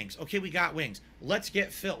get Wings. Okay, we got Wings. Let's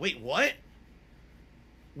get Phil. Wait, what?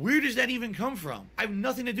 Where does that even come from? I have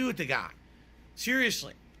nothing to do with the guy.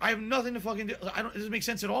 Seriously. I have nothing to fucking do. It doesn't make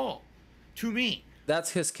sense at all to me.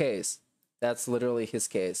 That's his case. That's literally his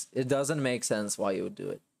case. It doesn't make sense why you would do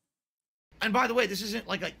it. And by the way, this isn't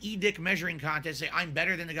like an edict measuring contest. Say I'm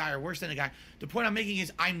better than the guy or worse than the guy. The point I'm making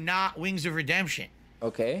is I'm not Wings of Redemption.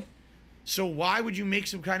 Okay. So why would you make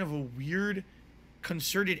some kind of a weird,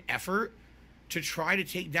 concerted effort to try to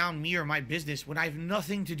take down me or my business when I have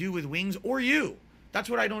nothing to do with Wings or you? That's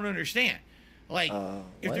what I don't understand. Like,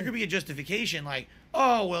 if there could be a justification, like,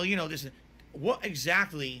 oh well, you know, this. What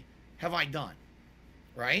exactly have I done?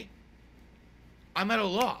 Right? I'm at a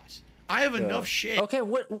loss. I have enough shit. Okay,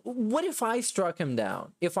 what if I struck him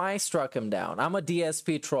down? If I struck him down, I'm a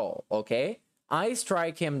DSP troll, okay? I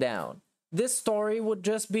strike him down. This story would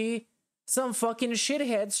just be some fucking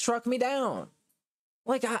shithead struck me down.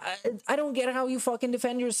 Like, I don't get how you fucking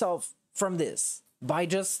defend yourself from this by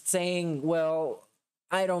just saying, well,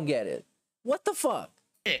 I don't get it. What the fuck?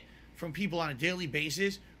 From people on a daily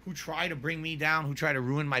basis who try to bring me down, who try to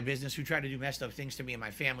ruin my business, who try to do messed up things to me and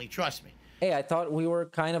my family. Trust me. Hey, I thought we were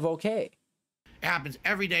kind of okay. It happens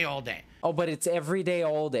every day, all day. Oh, but it's every day,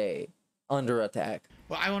 all day under attack.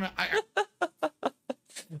 Well, I want to...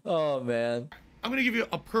 Oh, man. I'm going to give you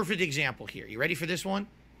a perfect example here. You ready for this one?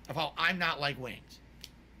 Of how I'm not like Wings.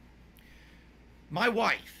 My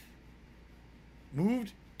wife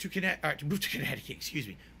moved to Connecticut, excuse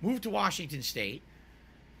me. Moved to Washington State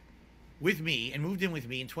with me and moved in with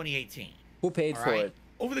me in 2018. Who paid for it?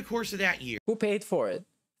 Over the course of that year. Who paid for it?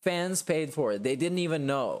 Fans paid for it. They didn't even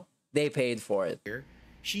know. They paid for it.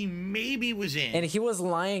 She maybe was in. And he was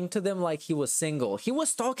lying to them like he was single. He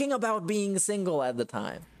was talking about being single at the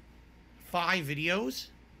time. 5 videos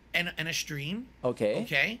and a stream. Okay.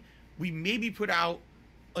 Okay. We maybe put out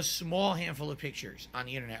a small handful of pictures on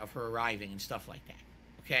the internet of her arriving and stuff like that.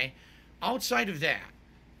 Okay. Outside of that,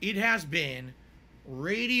 it has been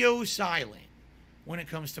radio silent when it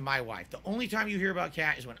comes to my wife. The only time you hear about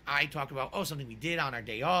Kat is when I talk about, oh, something we did on our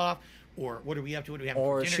day off, or what are we up to? What do we have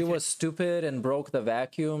for Or dinner she today? was stupid and broke the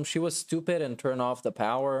vacuum. She was stupid and turned off the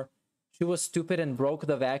power. She was stupid and broke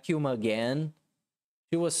the vacuum again.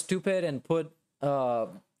 She was stupid and put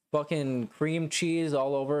fucking cream cheese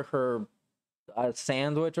all over her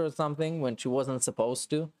sandwich or something when she wasn't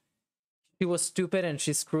supposed to. She was stupid and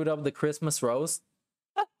she screwed up the Christmas roast.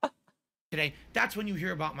 Today, that's when you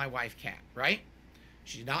hear about my wife, Kat, right?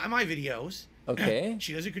 She's not in my videos. Okay.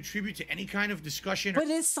 She doesn't contribute to any kind of discussion. But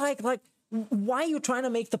it's like, why are you trying to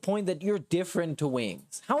make the point that you're different to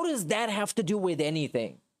Wings? How does that have to do with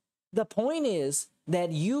anything? The point is that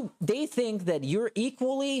they think that you're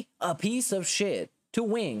equally a piece of shit to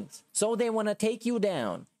Wings. So they want to take you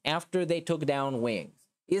down after they took down Wings.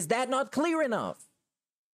 Is that not clear enough?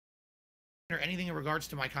 Or anything in regards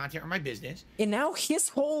to my content or my business. And now his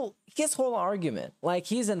whole argument, like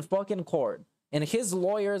he's in fucking court, and his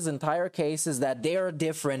lawyer's entire case is that they're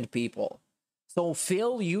different people. So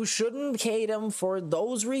Phil, you shouldn't hate him for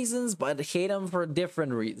those reasons, but hate him for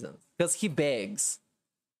different reasons. Because he begs.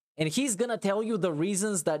 And he's gonna tell you the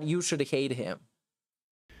reasons that you should hate him.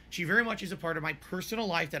 She very much is a part of my personal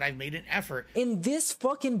life that I've made an effort. And this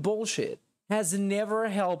fucking bullshit has never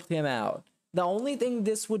helped him out. The only thing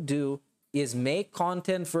this would do is make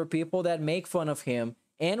content for people that make fun of him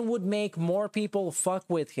and would make more people fuck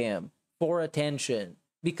with him for attention.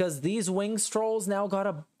 Because these Wings trolls now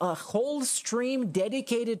got a whole stream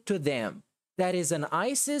dedicated to them. That is an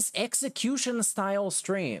ISIS execution style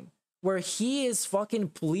stream where he is fucking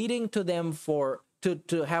pleading to them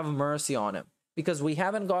to have mercy on him. Because we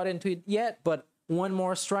haven't got into it yet, but one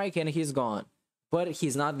more strike and he's gone. But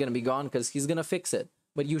he's not going to be gone because he's going to fix it.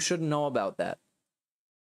 But you shouldn't know about that.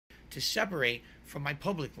 To separate from my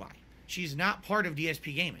public life. She's not part of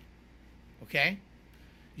DSPGaming. Okay?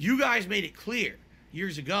 You guys made it clear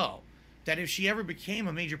years ago that if she ever became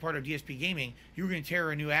a major part of DSPGaming, you were going to tear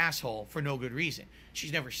her a new asshole for no good reason.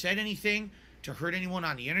 She's never said anything to hurt anyone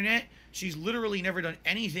on the internet. She's literally never done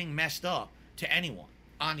anything messed up to anyone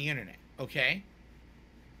on the internet. Okay?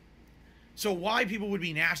 So why people would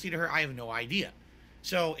be nasty to her, I have no idea.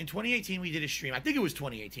 So in 2018, we did a stream. I think it was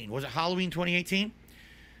 2018. Was it Halloween 2018?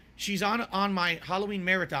 She's on my Halloween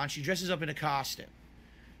marathon. She dresses up in a costume.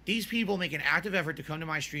 These people make an active effort to come to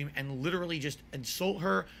my stream and literally just insult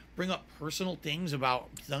her, bring up personal things about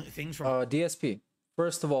things from... DSP,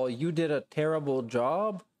 first of all, you did a terrible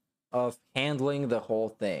job of handling the whole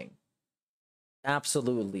thing.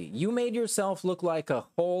 Absolutely. You made yourself look like a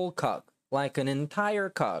whole cuck, like an entire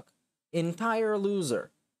cuck, entire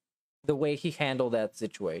loser, the way he handled that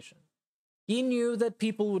situation. He knew that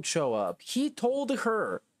people would show up. He told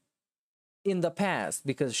her in the past,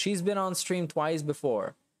 because she's been on stream twice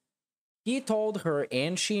before, he told her,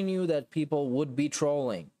 and she knew that people would be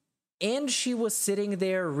trolling. And she was sitting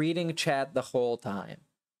there reading chat the whole time.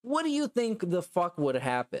 What do you think the fuck would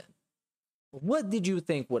happen? What did you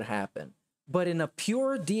think would happen? But in a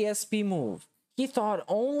pure DSP move, he thought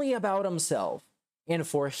only about himself. And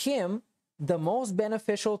for him, the most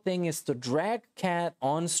beneficial thing is to drag Cat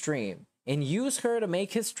on stream and use her to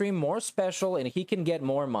make his stream more special and he can get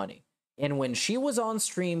more money. And when she was on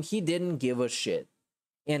stream, he didn't give a shit.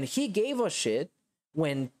 And he gave a shit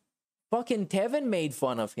when fucking Tevin made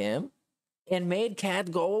fun of him and made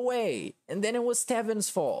Cat go away. And then it was Tevin's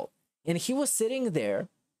fault. And he was sitting there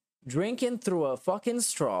drinking through a fucking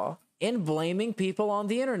straw and blaming people on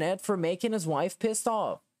the internet for making his wife pissed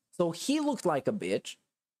off. So he looked like a bitch.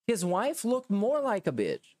 His wife looked more like a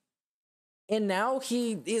bitch. And now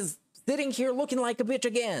he is sitting here looking like a bitch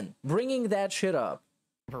again, bringing that shit up.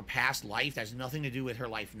 Her past life that has nothing to do with her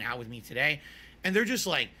life now with me today, and they're just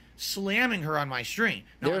like slamming her on my stream.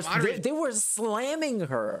 Now, they were slamming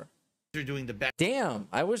her. They're doing the best. Damn,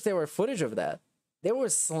 I wish there were footage of that. They were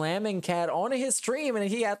slamming Cat on his stream and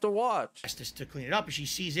he had to watch. To clean it up, and she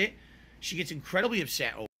sees it. She gets incredibly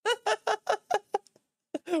upset.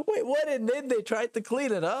 Wait, what? And then they tried to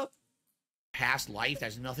clean it up? Past life that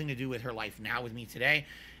has nothing to do with her life now with me today,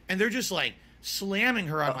 and they're just like slamming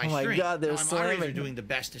her on my stream. Oh my god, they're now, slamming. They're doing the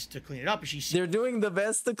best to clean it up, and they're doing the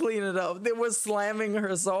best to clean it up. They were slamming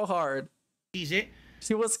her so hard. Sees it.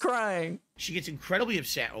 She was crying. She gets incredibly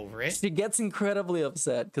upset over it. She gets incredibly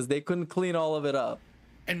upset because they couldn't clean all of it up.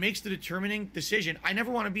 And makes the determining decision, I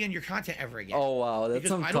never want to be on your content ever again. Oh wow, that's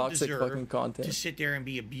some toxic fucking content. To sit there and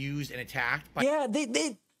be abused and attacked. By yeah, they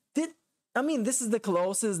did. I mean, this is the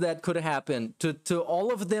closest that could happen to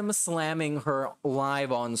all of them slamming her live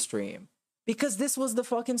on stream. Because this was the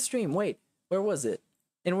fucking stream. Wait, where was it?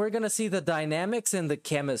 And we're gonna see the dynamics and the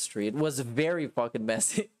chemistry. It was very fucking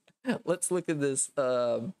messy. Let's look at this.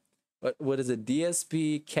 What is it?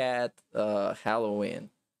 DSP Cat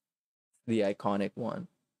Halloween. The iconic one.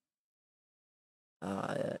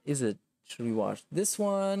 Is it? Should we watch this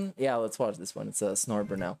one? Yeah, let's watch this one. It's a Snort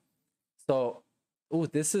Burnell. So, oh,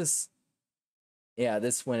 this is. Yeah,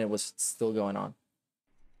 this when it was still going on.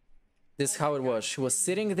 This is how it was. She was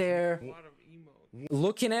sitting there,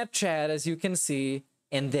 looking at chat, as you can see,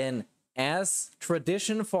 and then, as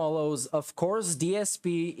tradition follows, of course,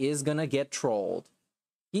 DSP is gonna get trolled.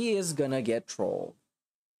 He is gonna get trolled,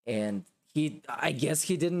 and I guess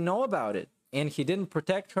he didn't know about it, and he didn't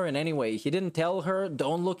protect her in any way. He didn't tell her,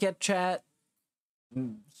 don't look at chat.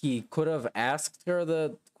 He could have asked her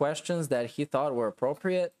the questions that he thought were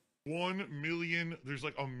appropriate. 1 million, there's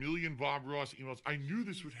like 1 million Bob Ross emails. I knew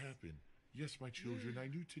this would happen. Yes, my children, I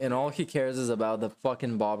knew today. And all he cares is about the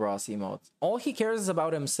fucking Bob Ross emotes. All he cares is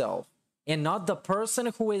about himself, and not the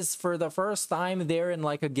person who is for the first time there in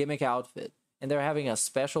like a gimmick outfit, and they're having a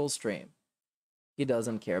special stream. He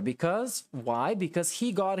doesn't care. Because, why? Because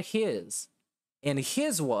he got his. And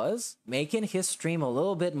his was making his stream a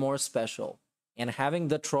little bit more special. And having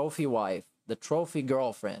the trophy wife, the trophy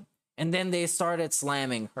girlfriend. And then they started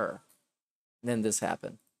slamming her. And then this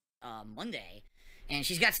happened. Monday. And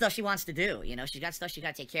she's got stuff she wants to do. You know, she's got stuff she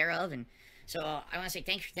got to take care of. And so I want to say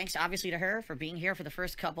thanks obviously to her for being here for the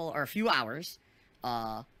first couple or a few hours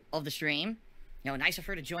of the stream. You know, nice of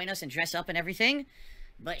her to join us and dress up and everything.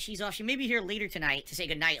 But she's off. She may be here later tonight to say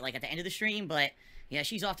goodnight, like at the end of the stream. But yeah,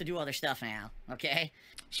 she's off to do other stuff now. Okay.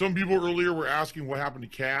 Some people earlier were asking what happened to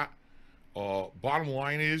Kat. Bottom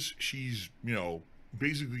line is she's, you know,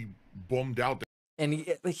 basically bummed out. And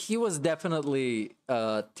he was definitely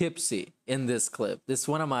tipsy in this clip. This is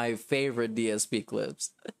one of my favorite DSP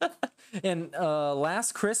clips. And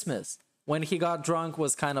last Christmas, when he got drunk,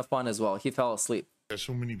 was kind of fun as well. He fell asleep.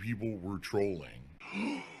 So many people were trolling.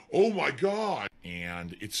 Oh my god!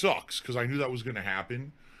 And it sucks, because I knew that was going to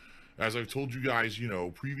happen. As I've told you guys, you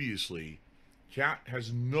know, previously, Kat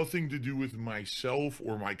has nothing to do with myself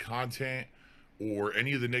or my content or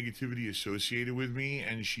any of the negativity associated with me,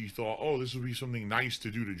 and she thought, oh, this would be something nice to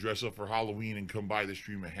do, to dress up for Halloween and come by the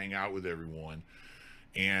stream and hang out with everyone.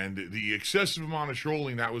 And the excessive amount of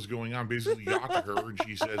trolling that was going on basically got to her, and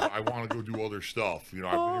she says, I want to go do other stuff. You know,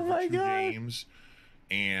 I've been here for 2 games,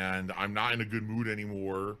 and I'm not in a good mood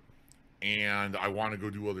anymore, and I want to go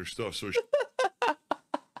do other stuff. So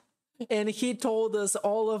and he told us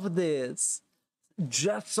all of this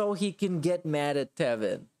just so he can get mad at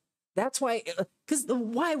Tevin. That's why, because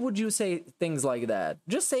why would you say things like that?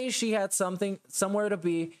 Just say she had something, somewhere to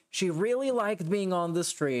be. She really liked being on the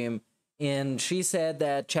stream, and she said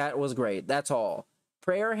that chat was great. That's all.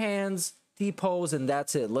 Prayer hands, T-pose, and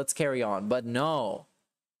that's it. Let's carry on. But no.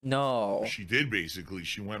 No. She did, basically.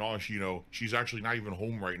 She went on, she, she's actually not even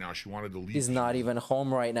home right now. She wanted to leave. She's not even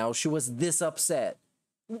home right now. She was this upset.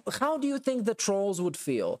 How do you think the trolls would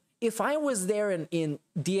feel? If I was there in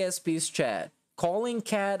DSP's chat, calling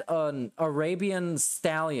Cat an Arabian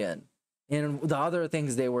stallion and the other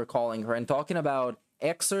things they were calling her, and talking about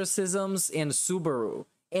exorcisms in Subaru,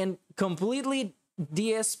 and completely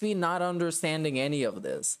DSP not understanding any of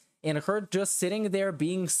this, and her just sitting there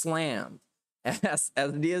being slammed, as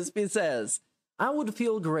DSP says, I would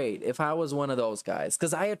feel great if I was one of those guys,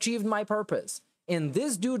 because I achieved my purpose. And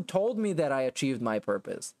this dude told me that I achieved my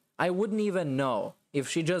purpose. I wouldn't even know if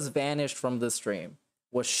she just vanished from the stream.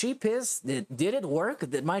 Was she pissed? Did it work?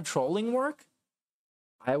 Did my trolling work?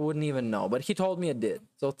 I wouldn't even know, but he told me it did.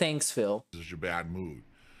 So thanks, Phil. Such a bad mood.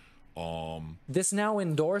 This now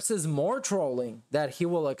endorses more trolling that he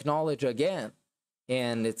will acknowledge again.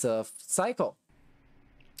 And it's a cycle.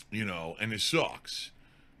 And it sucks.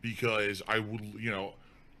 Because I would,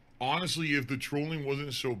 honestly, if the trolling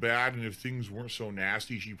wasn't so bad and if things weren't so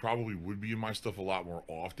nasty, she probably would be in my stuff a lot more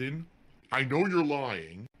often. I know you're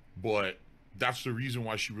lying, but that's the reason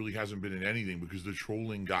why she really hasn't been in anything, because the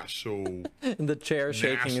trolling got so the chair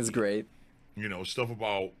shaking nasty. is great. Stuff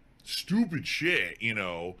about stupid shit,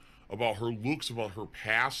 about her looks, about her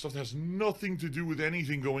past, stuff that has nothing to do with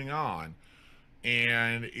anything going on.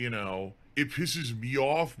 And, it pisses me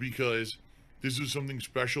off because this is something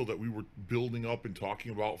special that we were building up and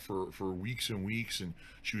talking about for weeks and weeks, and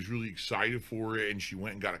she was really excited for it, and she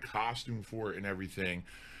went and got a costume for it and everything.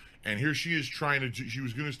 And here she is she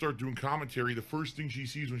was going to start doing commentary. The first thing she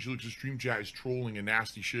sees when she looks at stream chat is trolling and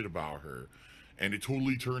nasty shit about her. And it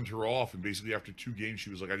totally turned her off. And basically after 2 games,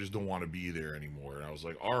 she was like, I just don't want to be there anymore. And I was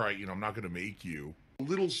like, all right, I'm not going to make you. A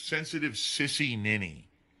little sensitive sissy ninny.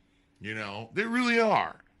 They really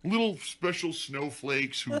are. Little special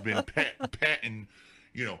snowflakes who've been pet and,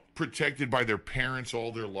 protected by their parents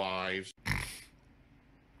all their lives.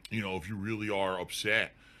 If you really are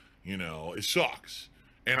upset, it sucks.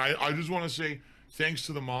 And I just want to say thanks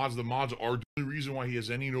to the mods. The mods are the reason why he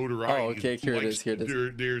has any notoriety. Oh, okay, here it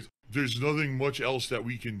is. There's nothing much else that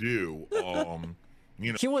we can do.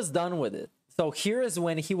 He was done with it. So here is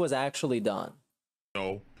when he was actually done.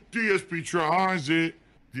 DSP tries it.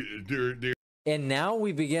 And now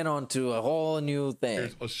we begin onto a whole new thing.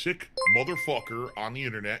 There's a sick motherfucker on the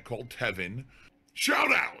internet called Tevin.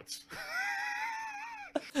 Shout outs!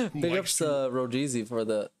 Big ups to Rogeezy for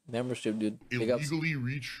the membership, dude. Big illegally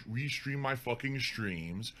restream my fucking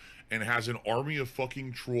streams and has an army of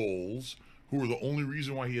fucking trolls who are the only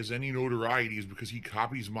reason why he has any notoriety is because he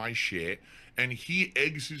copies my shit, and he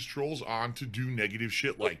eggs his trolls on to do negative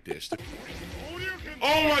shit like this.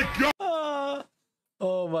 Oh my god!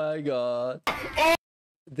 Oh my god. Oh!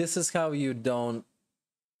 This is how you don't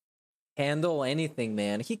handle anything,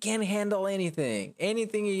 man. He can't handle anything.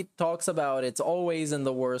 Anything he talks about, it's always in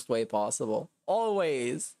the worst way possible.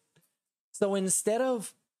 Always. So instead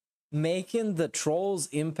of making the troll's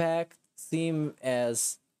impact seem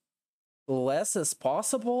as less as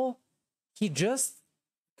possible, he just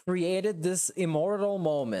created this immortal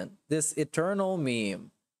moment, this eternal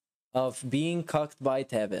meme of being cucked by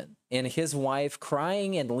Tevin and his wife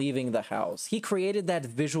crying and leaving the house. He created that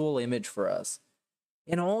visual image for us.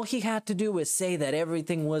 And all he had to do was say that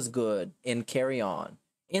everything was good and carry on.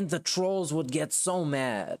 And the trolls would get so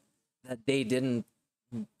mad that they didn't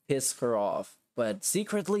piss her off. But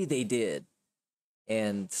secretly they did.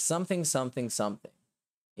 And something.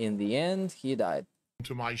 In the end, he died.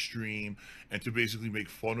 To my stream and to basically make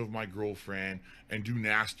fun of my girlfriend and do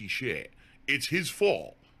nasty shit. It's his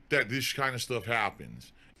fault that this kind of stuff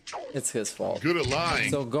happens. It's his fault. Good at lying.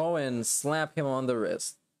 So go and slap him on the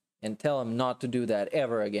wrist and tell him not to do that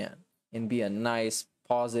ever again and be a nice,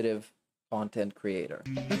 positive content creator.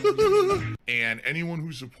 And anyone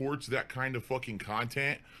who supports that kind of fucking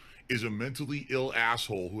content is a mentally ill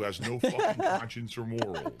asshole who has no fucking conscience or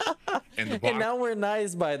morals. And now we're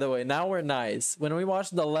nice, by the way. Now we're nice. When we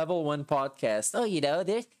watched the Level 1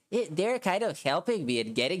 podcast, They're kind of helping me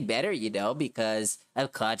and getting better, because I'm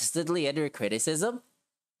constantly under criticism.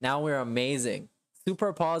 now we're amazing.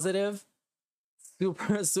 Super positive.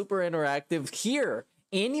 Super interactive. Here,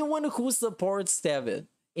 anyone who supports Tevin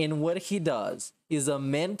in what he does is a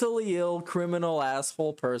mentally ill, criminal,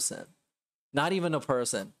 asshole person. Not even a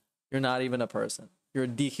person. You're not even a person. You're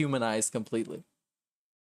dehumanized completely.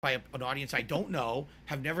 by an audience I don't know,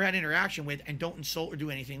 have never had interaction with, and don't insult or do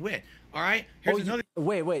anything with. All right? Here's another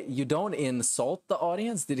Wait, you don't insult the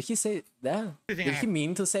audience? Did he say that? Did he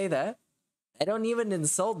mean to say that? I don't even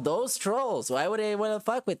insult those trolls. Why would they want to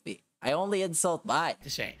fuck with me? I only insult mine. To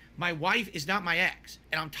say, my wife is not my ex,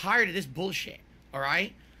 and I'm tired of this bullshit. All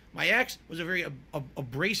right? My ex was a very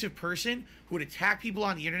abrasive person who would attack people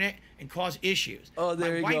on the internet and cause issues. Oh,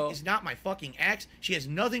 there you go. My wife is not my fucking ex. She has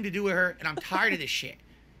nothing to do with her, and I'm tired of this shit.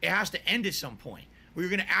 It has to end at some point. We're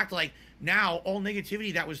going to act like now all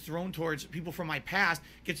negativity that was thrown towards people from my past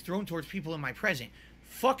gets thrown towards people in my present.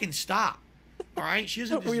 Fucking stop. All right? She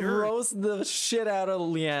doesn't deserve We roast the shit out of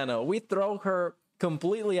Liana. We throw her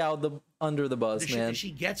completely under the bus, shit man. that she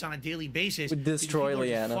gets on a daily basis. We destroy people are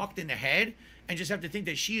just Liana. fucked in the head and just have to think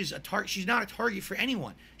that she is a target. She's not a target for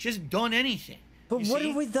anyone. She hasn't done anything. But what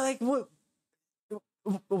are we like?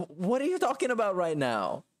 What are you talking about right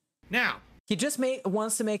now? Now he just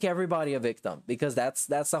wants to make everybody a victim because that's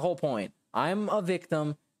the whole point. I'm a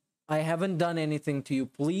victim. I haven't done anything to you.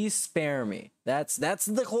 Please spare me. That's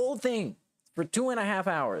the whole thing. For 2.5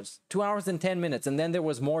 hours, 2 hours and 10 minutes, and then there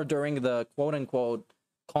was more during the quote-unquote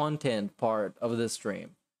content part of the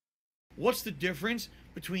stream. What's the difference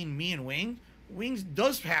between me and Wings? Wings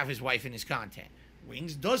does have his wife in his content.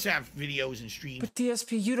 Wings does have videos and streams. But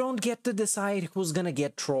DSP, you don't get to decide who's gonna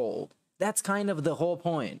get trolled. That's kind of the whole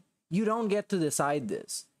point. You don't get to decide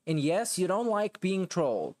this. And yes, you don't like being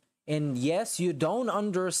trolled. And yes, you don't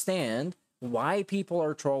understand why people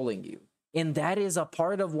are trolling you. And that is a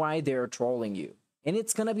part of why they're trolling you. And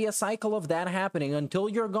it's going to be a cycle of that happening until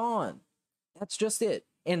you're gone. That's just it.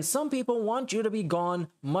 And some people want you to be gone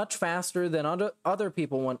much faster than other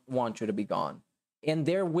people want you to be gone. And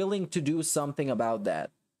they're willing to do something about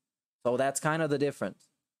that. So that's kind of the difference.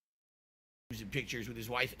 Pictures with his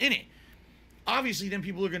wife in it. Obviously, then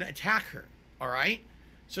people are going to attack her. All right?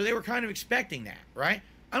 So they were kind of expecting that, right?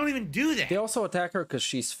 I don't even do that. They also attack her because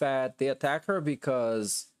she's fat. They attack her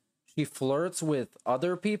because she flirts with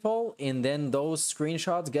other people, and then those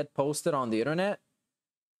screenshots get posted on the internet.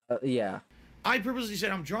 Yeah. I purposely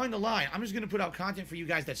said, I'm drawing the line. I'm just going to put out content for you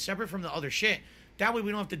guys that's separate from the other shit. That way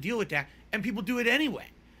we don't have to deal with that. And people do it anyway.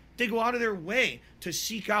 They go out of their way to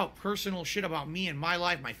seek out personal shit about me and my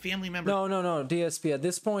life, my family members. No, DSP, at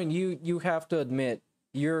this point, you have to admit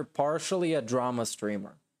you're partially a drama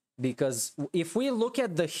streamer. Because if we look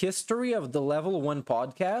at the history of the Level 1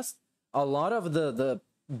 podcast, a lot of the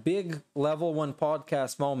big Level 1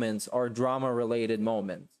 podcast moments are drama-related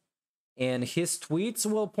moments. And his tweets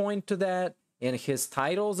will point to that, and his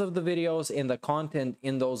titles of the videos and the content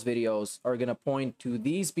in those videos are going to point to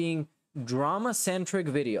these being drama-centric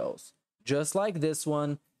videos. Just like this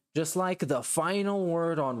one, just like the final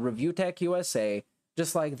word on Review Tech USA,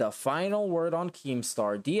 just like the final word on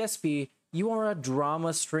Keemstar. DSP, you are a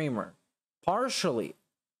drama streamer. Partially.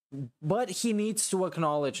 But he needs to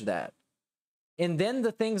acknowledge that. And then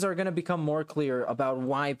the things are going to become more clear about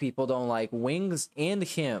why people don't like Wings and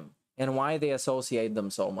him and why they associate them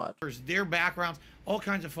so much. Their backgrounds, all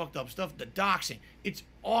kinds of fucked up stuff. The doxing. It's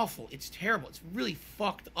awful. It's terrible. It's really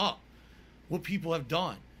fucked up what people have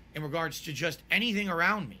done in regards to just anything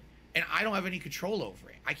around me. And I don't have any control over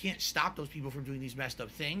it. I can't stop those people from doing these messed up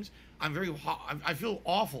things. I feel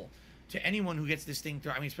awful to anyone who gets this thing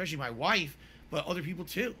through. I mean, especially my wife, but other people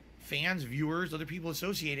too. Fans, viewers, other people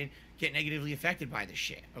associated get negatively affected by this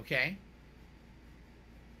shit, okay?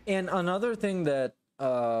 And another thing that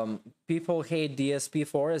people hate DSP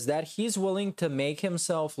for is that he's willing to make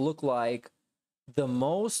himself look like the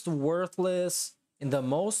most worthless and the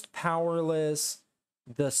most powerless,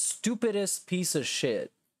 the stupidest piece of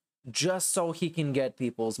shit, just so he can get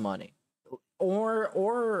people's money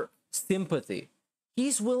or sympathy.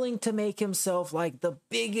 He's willing to make himself like the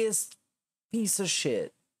biggest piece of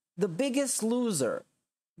shit, the biggest loser,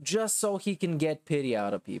 just so he can get pity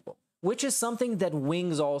out of people, which is something that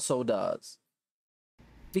Wings also does.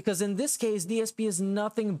 Because in this case, DSP is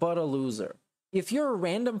nothing but a loser. If you're a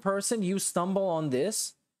random person, you stumble on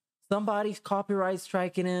this, somebody's copyright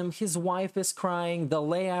striking him, his wife is crying, the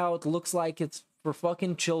layout looks like it's for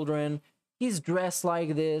fucking children, he's dressed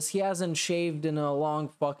like this, he hasn't shaved in a long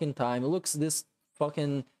fucking time, it looks this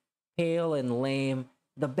fucking pale and lame,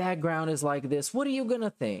 the background is like this, what are you gonna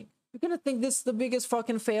think? You're gonna think this is the biggest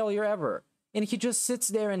fucking failure ever. And he just sits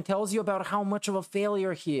there and tells you about how much of a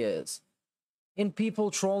failure he is. And people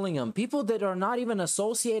trolling him, people that are not even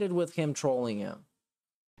associated with him trolling him.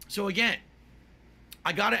 So again,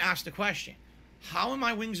 I gotta ask the question, how am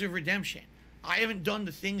I Wings of Redemption? I haven't done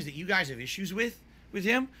the things that you guys have issues with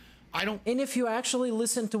him. I don't. And if you actually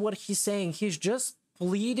listen to what he's saying, he's just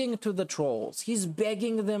pleading to the trolls. He's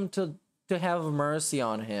begging them to to have mercy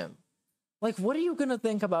on him. Like, what are you gonna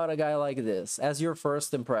think about a guy like this as your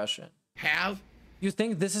first impression? You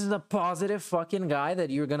think this is a positive fucking guy that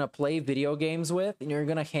you're gonna play video games with and you're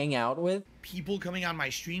gonna hang out with? People coming on my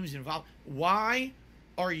streams involved. Why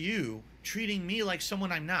are you treating me like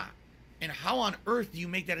someone I'm not? And how on earth do you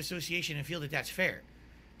make that association and feel that that's fair?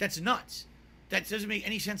 That's nuts. That doesn't make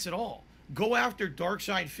any sense at all. Go after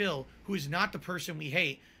Darkside Phil, who is not the person we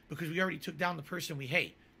hate, because we already took down the person we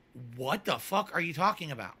hate. What the fuck are you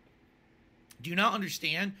talking about? Do you not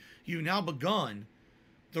understand? You've now begun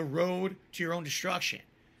the road to your own destruction.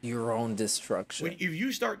 Your own destruction. If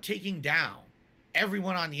you start taking down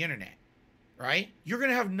everyone on the internet, right, you're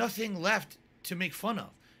going to have nothing left to make fun of.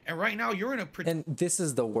 And right now, you're in a and this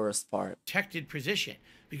is the worst part. Protected position.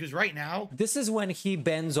 Because right now... This is when he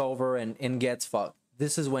bends over and gets fucked.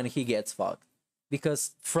 This is when he gets fucked.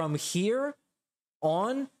 Because from here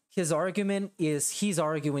on, his argument is he's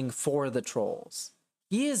arguing for the trolls.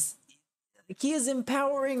 He is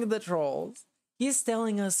empowering the trolls. He's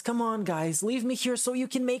telling us, come on, guys, leave me here so you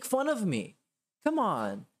can make fun of me. Come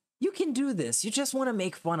on. You can do this. You just want to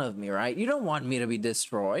make fun of me, right? You don't want me to be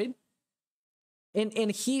destroyed.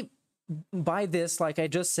 And he, by this, like I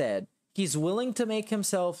just said, he's willing to make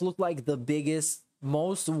himself look like the biggest,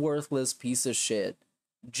 most worthless piece of shit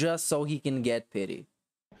just so he can get pity.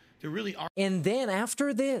 There really are. And then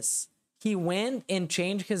after this, he went and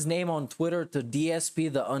changed his name on Twitter to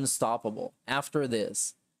DSP the Unstoppable. After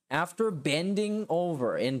this, after bending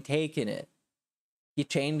over and taking it, he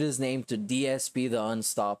changed his name to DSP the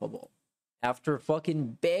Unstoppable. After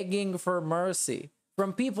fucking begging for mercy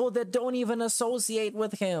from people that don't even associate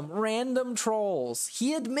with him. Random trolls.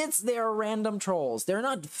 He admits they are random trolls. They're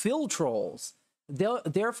not Phil trolls.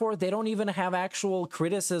 Therefore, they don't even have actual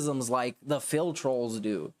criticisms like the Phil trolls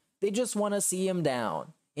do. They just want to see him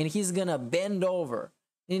down. And he's gonna bend over.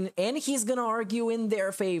 And he's gonna argue in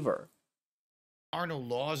their favor. There are no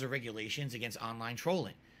laws or regulations against online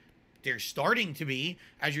trolling. There's starting to be,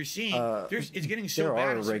 as you're seeing, it's getting so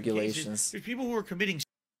bad. There are regulations. There's people who are committing.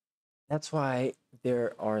 That's why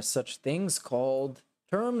there are such things called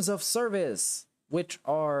terms of service, which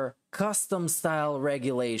are custom style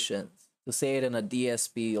regulations, to say it in a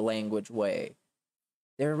DSP language way.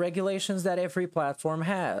 There are regulations that every platform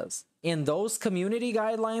has. And those community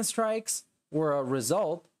guideline strikes were a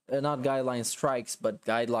result, not guideline strikes, but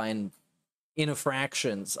guideline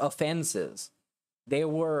infractions, offenses. They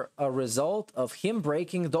were a result of him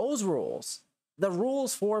breaking those rules. The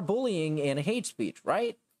rules for bullying and hate speech,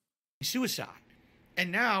 right? Suicide.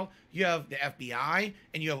 And now you have the FBI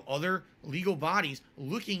and you have other legal bodies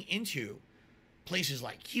looking into places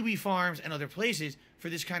like Kiwi Farms and other places for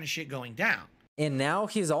this kind of shit going down. And now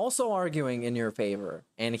he's also arguing in your favor.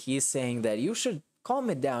 And he's saying that you should calm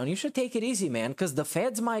it down. You should take it easy, man, because the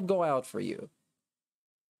feds might go out for you.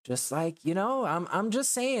 Just like, you know, I'm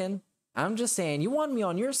just saying, you want me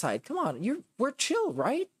on your side. Come on, we're chill,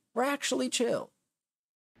 right? We're actually chill.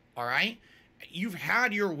 All right? You've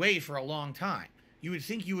had your way for a long time. You would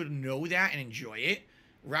think you would know that and enjoy it,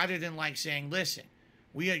 rather than like saying, listen,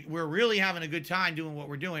 we're really having a good time doing what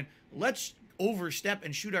we're doing. Let's overstep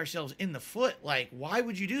and shoot ourselves in the foot. Like, why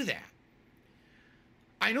would you do that?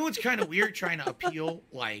 I know it's kind of weird trying to appeal,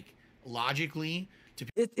 like, logically to...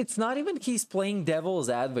 It's not even he's playing devil's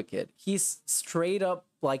advocate. He's straight up,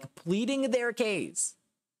 like, pleading their case.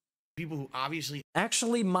 People who obviously...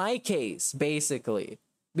 Actually, my case, basically.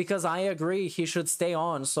 Because I agree he should stay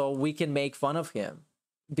on so we can make fun of him.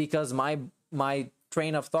 Because my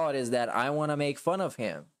train of thought is that I want to make fun of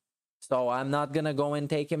him. So I'm not going to go and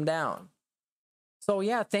take him down. So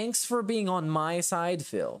yeah, thanks for being on my side,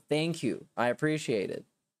 Phil. Thank you. I appreciate it.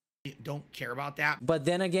 Don't care about that. But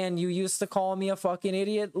then again, you used to call me a fucking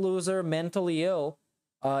idiot, loser, mentally ill,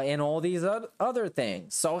 and all these other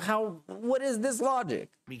things. So what is this logic?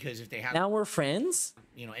 Because if they have... Now we're friends?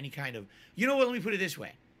 You know, any kind of... You know what, let me put it this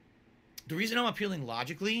way. The reason I'm appealing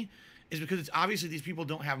logically is because it's obviously these people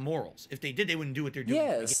don't have morals. If they did, they wouldn't do what they're doing.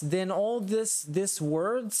 Yes, then all this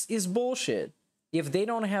words is bullshit. If they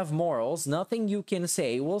don't have morals, nothing you can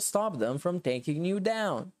say will stop them from taking you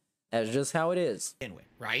down. That's just how it is.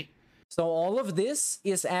 Right? So all of this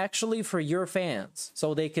is actually for your fans,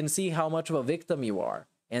 so they can see how much of a victim you are,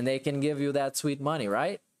 and they can give you that sweet money,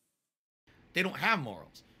 right? They don't have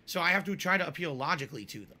morals. So I have to try to appeal logically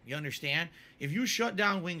to them. You understand? If you shut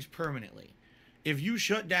down Wings permanently, if you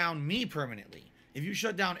shut down me permanently, if you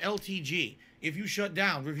shut down LTG, if you shut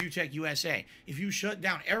down Review Tech USA, if you shut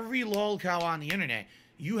down every lolcow on the internet,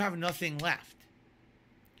 you have nothing left.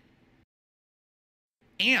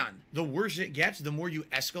 And the worse it gets, the more you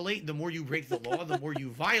escalate, the more you break the law, the more you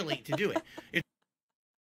violate to do it.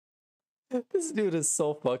 This dude is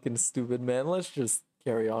so fucking stupid, man. Let's just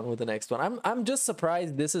carry on with the next one. I'm just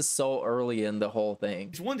surprised this is so early in the whole thing.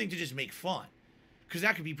 It's one thing to just make fun, because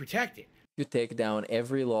that could be protected. You take down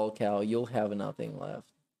every lolcow, you'll have nothing left.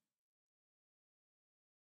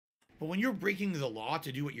 But when you're breaking the law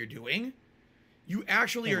to do what you're doing, you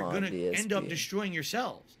actually are going to end up destroying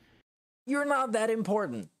yourselves. You're not that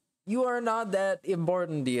important. You are not that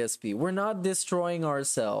important, DSP. We're not destroying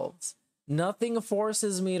ourselves. Nothing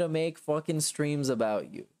forces me to make fucking streams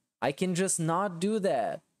about you. I can just not do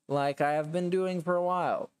that like I have been doing for a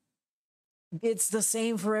while. It's the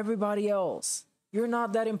same for everybody else. You're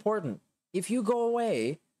not that important. If you go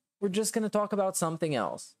away, we're just going to talk about something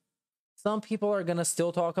else. Some people are going to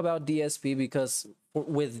still talk about DSP because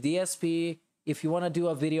with DSP, if you want to do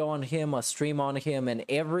a video on him, a stream on him, and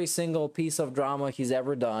every single piece of drama he's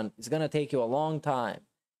ever done, it's going to take you a long time.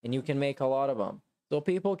 And you can make a lot of them. So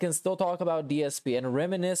people can still talk about DSP and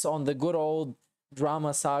reminisce on the good old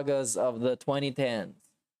drama sagas of the 2010s.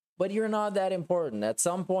 But you're not that important. At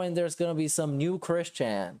some point, there's going to be some new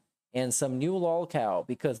Christian and some new lolcow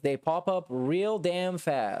because they pop up real damn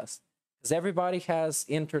fast. Because everybody has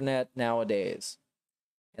internet nowadays.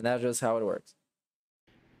 And that's just how it works.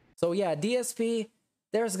 So yeah, DSP,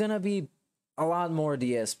 there's going to be a lot more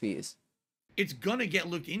DSPs. It's going to get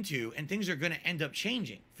looked into and things are going to end up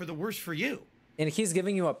changing for the worse for you. And he's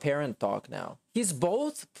giving you a parent talk now. He's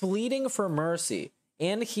both pleading for mercy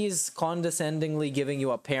and he's condescendingly giving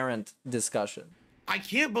you a parent discussion. I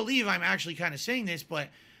can't believe I'm actually kind of saying this, but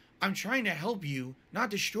I'm trying to help you not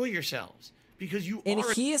destroy yourselves because you and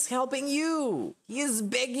he is helping you. He is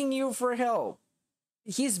begging you for help.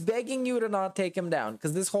 He's begging you to not take him down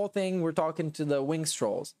because this whole thing, we're talking to the Wings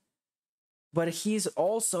trolls. But he's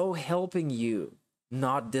also helping you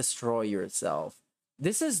not destroy yourself.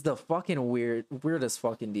 This is the fucking weirdest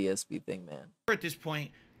fucking DSP thing, man. At this point,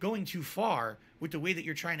 going too far with the way that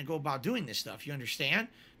you're trying to go about doing this stuff. You understand?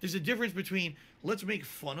 There's a difference between let's make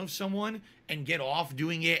fun of someone and get off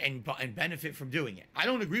doing it and benefit from doing it. I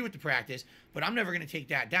don't agree with the practice, but I'm never going to take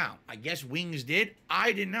that down. I guess Wings did.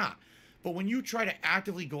 I did not. But when you try to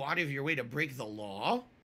actively go out of your way to break the law.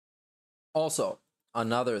 Also,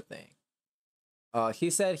 another thing. He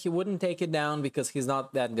said he wouldn't take it down because he's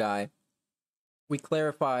not that guy. We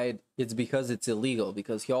clarified it's because it's illegal,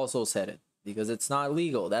 because he also said it. Because it's not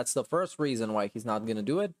legal. That's the first reason why he's not going to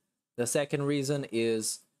do it. The second reason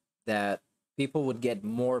is that people would get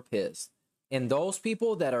more pissed. And those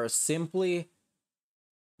people that are simply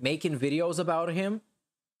making videos about him,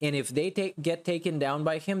 and if they get taken down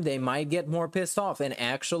by him, they might get more pissed off and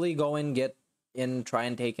actually go and try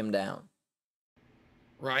and take him down.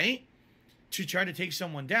 Right? To try to take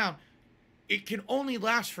someone down, it can only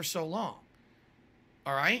last for so long.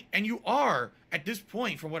 All right? And you are, at this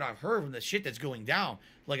point, from what I've heard from the shit that's going down,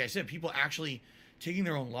 like I said, people actually taking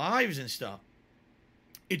their own lives and stuff.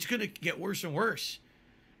 It's going to get worse and worse.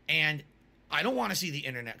 And I don't want to see the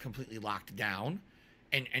internet completely locked down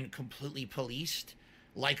and completely policed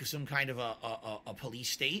like some kind of a police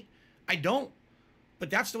state. I don't. But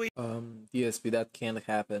that's the way DSP, that can't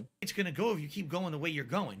happen. It's going to go if you keep going the way you're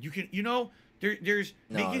going. You can, you know, there's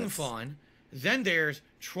making fun, then there's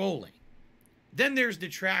trolling. Then there's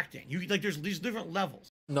detracting. There's these different levels.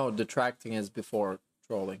 No, detracting is before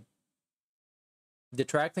trolling.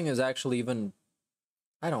 Detracting is actually even...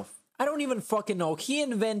 I don't even fucking know. He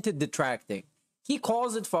invented detracting. He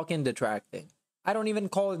calls it fucking detracting. I don't even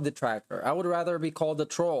call it detractor. I would rather be called a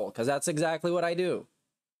troll, because that's exactly what I do.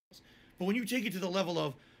 But when you take it to the level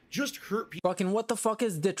of just hurt people... Fucking what the fuck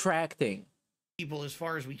is detracting? People as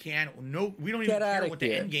far as we can. No, we don't even care what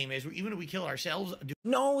the end game is. Even if we kill ourselves.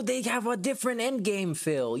 No, they have a different end game,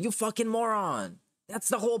 Phil. You fucking moron. That's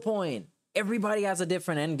the whole point. Everybody has a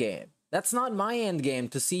different end game. That's not my end game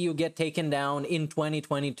to see you get taken down in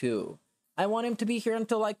 2022. I want him to be here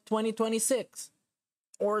until like 2026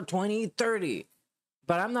 or 2030.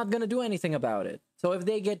 But I'm not going to do anything about it. So if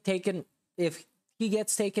if he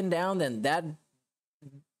gets taken down, then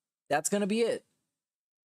that's going to be it.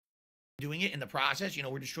 Doing it in the process, you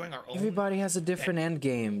know, we're destroying our own. Everybody has a different end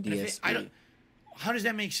game, DSP. How does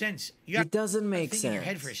that make sense? It doesn't make sense. sense. In your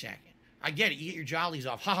head for a second. I get it. You get your jollies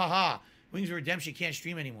off. Ha ha ha. Wings of Redemption can't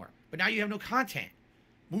stream anymore. But now you have no content.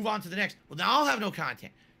 Move on to the next. Well, now I'll have no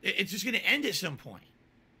content. It's just going to end at some point.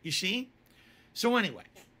 You see? So anyway.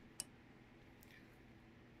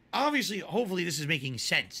 Obviously, hopefully this is making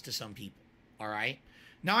sense to some people. All right?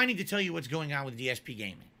 Now I need to tell you what's going on with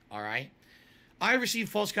DSPGaming. All right? I received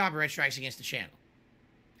false copyright strikes against the channel.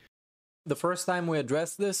 The first time we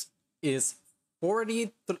addressed this is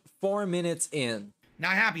 44 minutes in.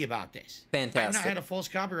 Not happy about this. I've not Fantastic. had a false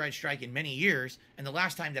copyright strike in many years, and the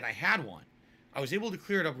last time that I had one, I was able to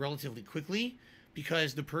clear it up relatively quickly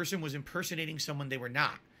because the person was impersonating someone they were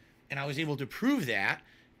not. And I was able to prove that,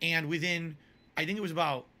 and within, I think it was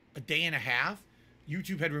about a day and a half,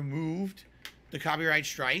 YouTube had removed the copyright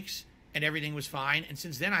strikes, and everything was fine, and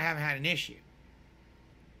since then I haven't had an issue.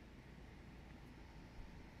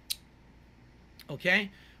 Okay?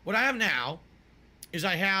 What I have now is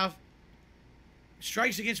I have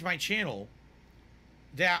strikes against my channel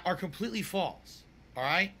that are completely false. All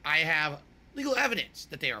right? I have legal evidence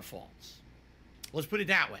that they are false. Let's put it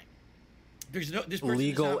that way. There's no this person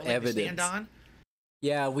Legal does not let me stand evidence. on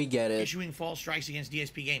Yeah, we get it. issuing false strikes against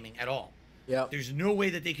DSPGaming at all. Yep. There's no way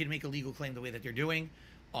that they could make a legal claim the way that they're doing.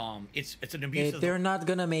 It's an abuse of They're not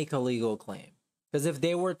gonna make a legal claim. Because if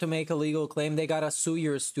they were to make a legal claim, they gotta sue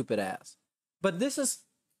your stupid ass. But this is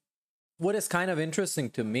what is kind of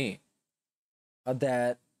interesting to me.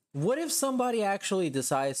 That what if somebody actually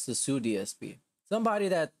decides to sue DSP? Somebody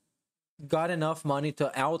that got enough money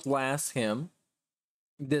to outlast him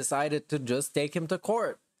decided to just take him to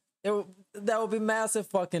court. That would be massive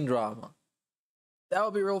fucking drama. That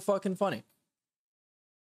would be real fucking funny.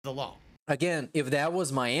 the law. Again, if that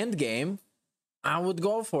was my end game, I would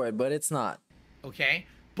go for it, but it's not. Okay?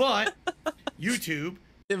 But YouTube,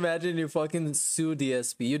 Imagine you fucking sue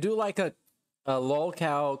DSP. You do like a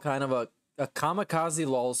lolcow kind of a kamikaze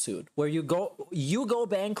lawsuit where you go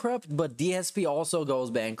bankrupt, but DSP also goes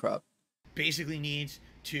bankrupt. basically needs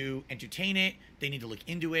to entertain it. They need to look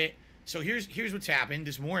into it. So here's what's happened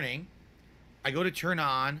this morning. I go to turn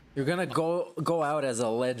on. You're gonna go out as a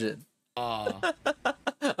legend.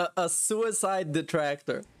 A suicide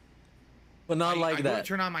detractor. But not I like go to that.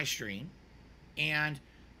 turn on my stream, and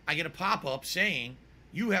I get a pop-up saying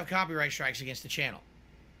you have copyright strikes against the channel.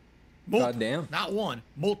 Multiple, Goddamn. not one,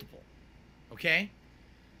 multiple. Okay?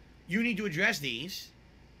 You need to address these,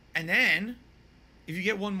 and then if you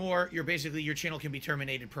get one more, your channel can be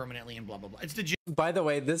terminated permanently and blah blah blah. It's the By the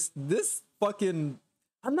way, this fucking,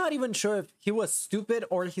 I'm not even sure if he was stupid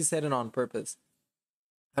or he said it on purpose.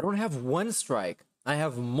 I don't have one strike. I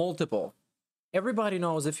have multiple. Everybody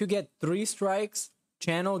knows if you get 3 strikes,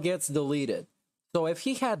 channel gets deleted. So if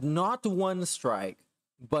he had not 1 strike,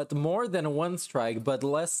 but more than 1 strike, but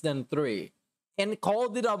less than 3, and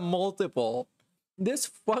called it a multiple, this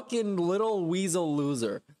fucking little weasel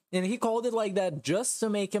loser. And he called it like that just to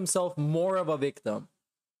make himself more of a victim.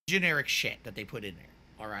 generic shit that they put in there.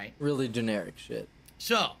 All right. Really generic shit.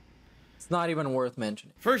 So It's not even worth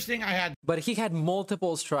mentioning. first thing I had But he had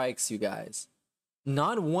multiple strikes, you guys.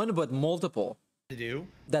 Not 1, but multiple. to do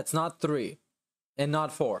That's not 3. And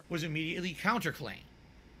not 4. was immediately counterclaim,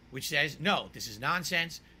 which says, no, this is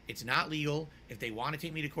nonsense. It's not legal. If they want to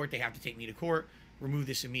take me to court, they have to take me to court. Remove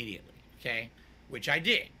this immediately. Okay? Which I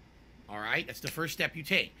did. All right? That's the first step you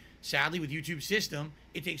take. Sadly, with YouTube's system,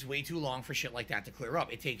 it takes way too long for shit like that to clear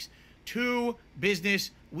up. It takes 2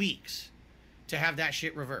 business weeks to have that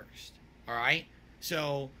shit reversed. All right?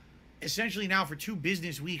 So, essentially now for 2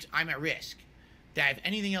 business weeks, I'm at risk that if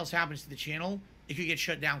anything else happens to the channel, it could get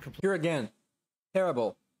shut down completely. Here again.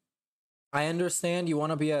 Terrible. I understand you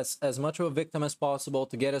want to be as much of a victim as possible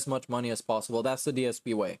to get as much money as possible. That's the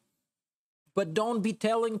DSP way. But don't be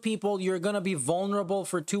telling people you're going to be vulnerable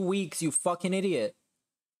for 2 weeks, you fucking idiot.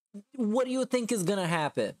 What do you think is going to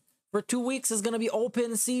happen? For 2 weeks is going to be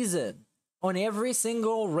open season. On every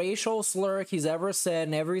single racial slur he's ever said,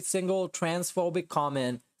 and every single transphobic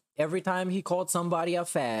comment, every time he called somebody a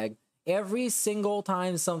fag, every single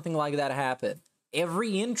time something like that happened,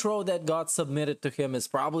 every intro that got submitted to him is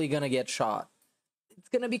probably going to get shot. It's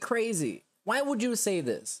going to be crazy. Why would you say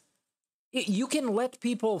this? You can let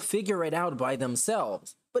people figure it out by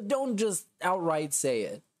themselves, but don't just outright say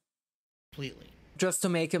it. Completely. Just to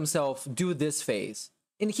make himself do this face.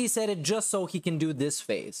 And he said it just so he can do this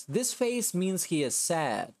face. This face means he is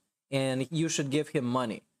sad, and you should give him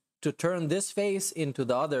money. To turn this face into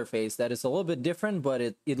the other face that is a little bit different, but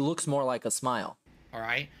it looks more like a smile. All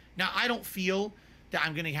right. Now, I don't feel that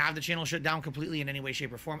I'm going to have the channel shut down completely in any way,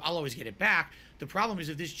 shape, or form. I'll always get it back. The problem is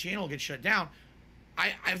if this channel gets shut down,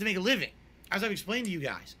 I have to make a living. As I've explained to you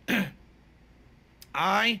guys,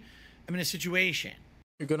 I am in a situation.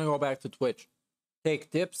 You're going to go back to Twitch.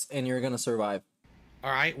 Take tips, and you're going to survive.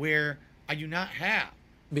 All right, where I do not have.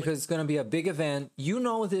 Because it's going to be a big event. You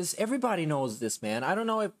know this. Everybody knows this, man. I don't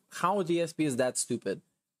know how DSP is that stupid.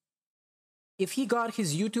 If he got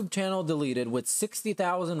his YouTube channel deleted with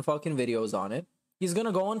 60,000 fucking videos on it, he's going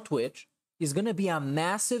to go on Twitch. He's going to be a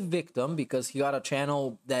massive victim because he got a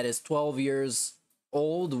channel that is 12 years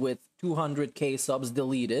old with 200k subs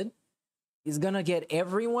deleted. He's gonna get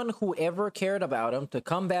everyone who ever cared about him to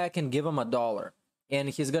come back and give him $1. And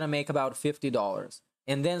he's gonna make about $50.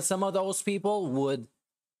 And then some of those people would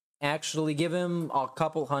actually give him a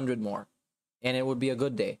couple hundred more. And it would be a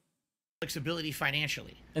good day. Flexibility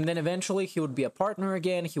financially. And then eventually he would be a partner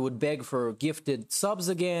again. He would beg for gifted subs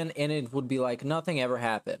again. And it would be like nothing ever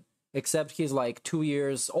happened. Except he's like 2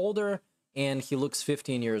 years older and he looks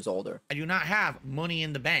 15 years older. I do not have money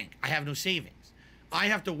in the bank. I have no savings. I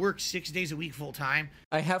have to work 6 days a week full time.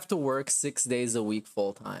 I have to work 6 days a week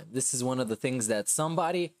full time. This is one of the things that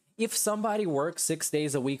if somebody works 6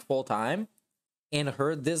 days a week full time and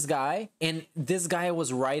heard this guy, and this guy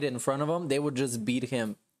was right in front of him, they would just beat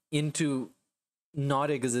him into not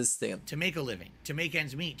existing. To make a living, to make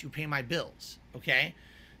ends meet, to pay my bills, okay?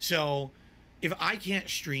 So if I can't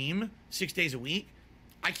stream 6 days a week,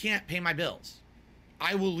 I can't pay my bills.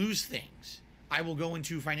 I will lose things. I will go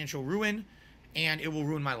into financial ruin, and it will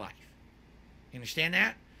ruin my life. You understand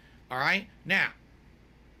that? All right? Now,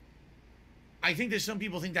 I think that some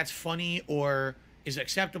people think that's funny or is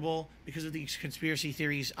acceptable because of these conspiracy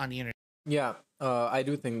theories on the internet. Yeah, I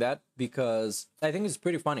do think that, because I think it's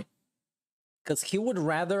pretty funny. Because he would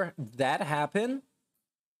rather that happen,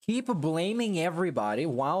 keep blaming everybody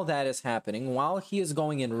while that is happening, while he is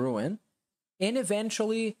going in ruin, and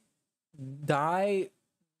eventually die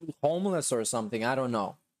homeless or something. I don't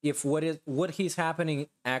know. If what he's happening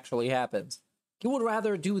actually happens. He would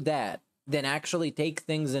rather do that than actually take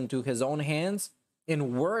things into his own hands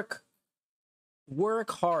and work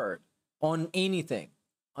hard on anything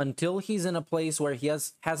until he's in a place where he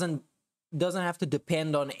doesn't have to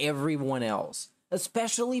depend on everyone else,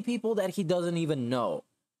 especially people that he doesn't even know,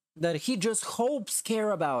 that he just hopes care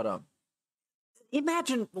about him.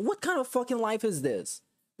 Imagine, what kind of fucking life is this?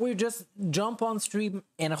 Where you just jump on stream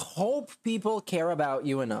and hope people care about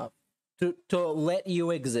you enough to let you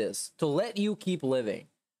exist, to let you keep living.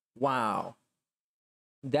 Wow.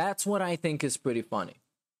 That's what I think is pretty funny.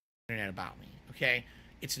 Internet about me, okay?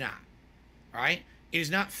 It's not. All right? It is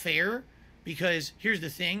not fair, because here's the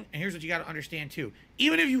thing, and here's what you got to understand too.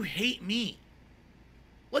 Even if you hate me,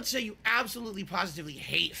 let's say you absolutely positively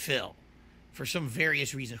hate Phil for some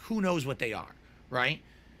various reason, who knows what they are, right?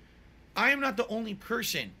 I am not the only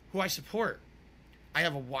person who I support. I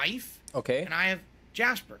have a wife, okay, and I have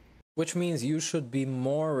Jasper. Which means you should be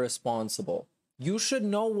more responsible. You should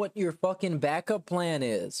know what your fucking backup plan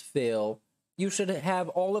is, Phil. You should have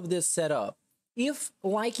all of this set up. If,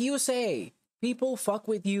 like you say, people fuck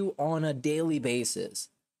with you on a daily basis,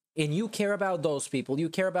 and you care about those people, you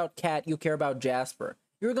care about Kat, you care about Jasper,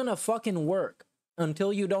 you're gonna fucking work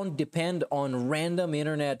until you don't depend on random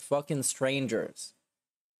internet fucking strangers.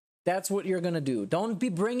 That's what you're gonna do. Don't be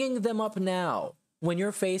bringing them up now when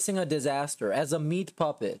you're facing a disaster as a meat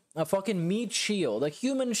puppet, a fucking meat shield, a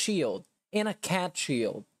human shield, and a cat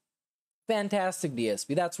shield. Fantastic,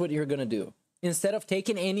 DSP. That's what you're gonna do. Instead of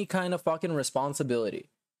taking any kind of fucking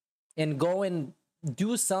responsibility and go and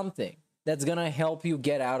do something that's gonna help you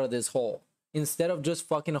get out of this hole, instead of just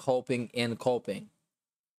fucking hoping and coping.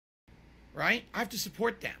 Right? I have to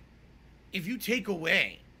support them. If you take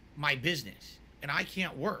away my business and I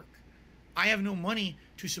can't work, I have no money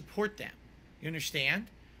to support them. You understand?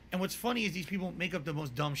 And what's funny is these people make up the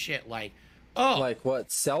most dumb shit, like, oh, like what?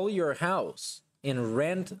 Sell your house and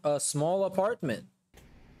rent a small apartment.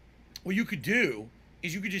 What you could do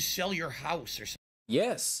is you could just sell your house or something.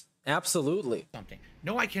 Yes, absolutely.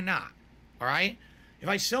 No, I cannot. All right? If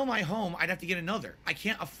I sell my home, I'd have to get another. I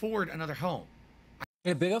can't afford another home.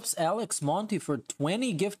 Hey, big ups Alex Monty for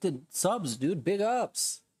 20 gifted subs, dude. Big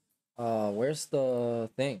ups. Where's the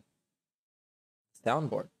thing?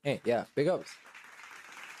 Soundboard. Hey, yeah, big ups.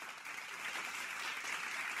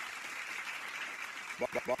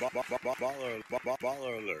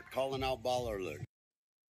 Baller alert. Calling out baller alert.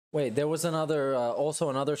 Wait, there was another, also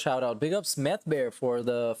another shout out. Big ups Meth Bear for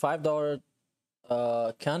the $5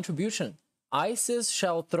 contribution. ISIS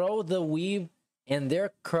shall throw the weave and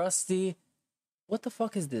their crusty. What the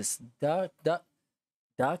fuck is this?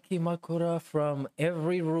 Dakimakura from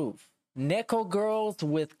every roof. Neko girls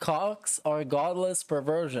with cocks are godless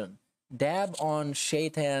perversion. Dab on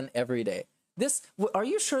shaitan every day. This, are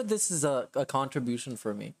you sure this is a contribution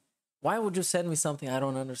for me? Why would you send me something I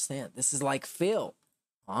don't understand? This is like Phil.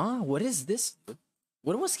 Huh? What is this?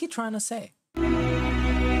 What was he trying to say?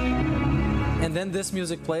 And then this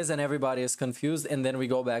music plays and everybody is confused, and then we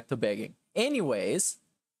go back to begging. Anyways.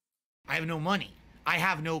 I have no money. I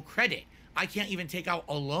have no credit. I can't even take out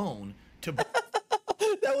a loan to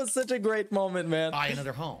that was such a great moment, man. Buy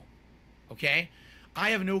another home. Okay?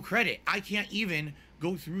 I have no credit. I can't even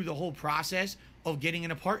go through the whole process of getting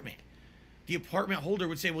an apartment. the apartment holder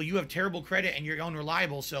would say, well, you have terrible credit and you're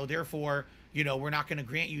unreliable, so therefore, you know, we're not going to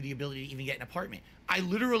grant you the ability to even get an apartment. I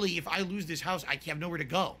literally, if I lose this house, I have nowhere to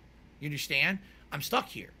go. You understand? I'm stuck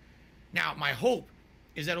here. Now, my hope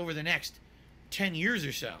is that over the next 10 years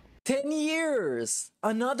or so. 10 years!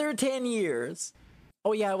 Another 10 years!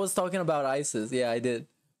 Oh yeah, I was talking about ISIS. Yeah, I did.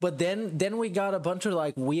 But then we got a bunch of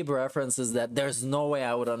like weeb references that there's no way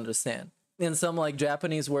I would understand. And some like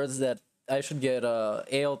Japanese words that I should get a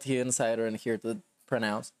ALT Insider in here to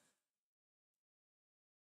pronounce.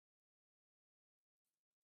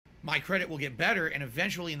 My credit will get better, and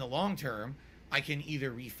eventually in the long term, I can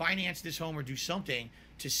either refinance this home or do something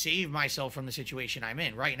to save myself from the situation I'm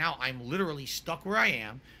in. Right now, I'm literally stuck where I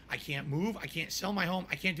am. I can't move. I can't sell my home.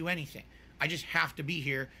 I can't do anything. I just have to be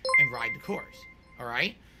here and ride the course. All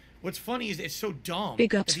right? What's funny is it's so dumb.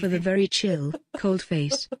 Big ups for the very chill, cold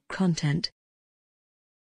face content.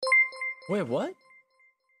 Wait, what?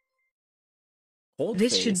 Cold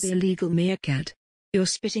This face? should be illegal, meerkat. You're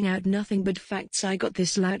spitting out nothing but facts. I got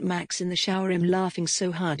this loud max in the shower. I'm laughing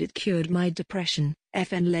so hard it cured my depression.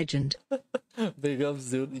 FN legend. Big ups,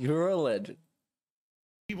 dude. You're a legend.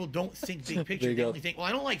 People don't think big picture. Big They up. only think, well,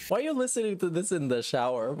 I don't like Why are you listening to this in the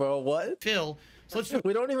shower, bro? What? Phil. So let's do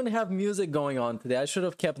We don't even have music going on today. I should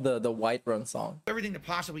have kept the White Run song. everything to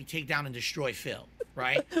possibly take down and destroy Phil,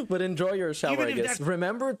 right? But enjoy your shower, Even I if guess. that's-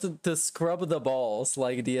 Remember to scrub the balls,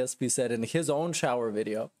 like DSP said in his own shower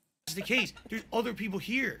video. That's the case. There's other people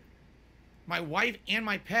here. My wife and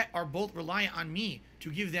my pet are both reliant on me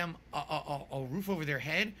to give them a roof over their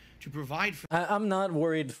head, to provide for. I'm not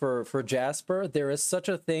worried for Jasper. There is such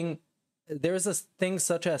a thing. There is a thing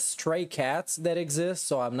such as stray cats that exist,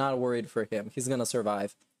 so I'm not worried for him. He's gonna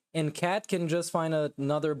survive. And Cat can just find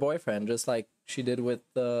another boyfriend, just like she did with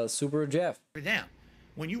Super Jeff. For them.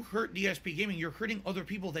 When you hurt DSP Gaming, you're hurting other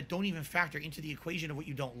people that don't even factor into the equation of what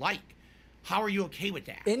you don't like. How are you okay with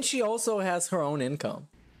that? And she also has her own income.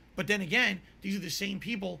 But then again, these are the same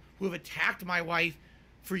people who have attacked my wife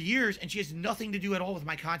for years, and she has nothing to do at all with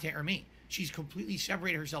my content or me. She's completely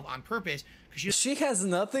separated herself on purpose because She has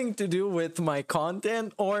nothing to do with my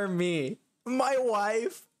content or me. My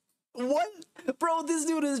wife. What? Bro, this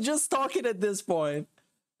dude is just talking at this point.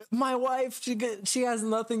 My wife, she has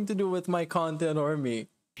nothing to do with my content or me.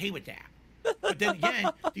 okay with that. But then again,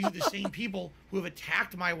 these are the same people who have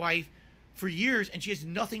attacked my wife for years, and she has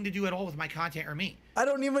nothing to do at all with my content or me. I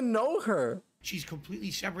don't even know her. She's completely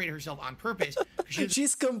separated herself on purpose.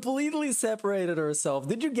 She's completely separated herself.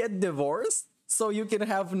 Did you get divorced so you can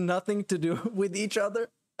have nothing to do with each other?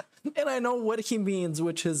 And I know what he means,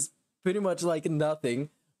 which is pretty much like nothing,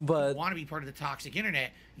 but want to be part of the toxic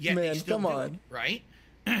internet, yet man, they still come do on. it, right?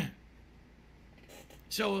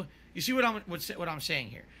 So you see what I'm saying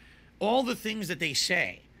here. All the things that they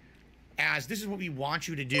say, as this is what we want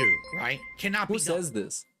you to do, right? Cannot be Who done. says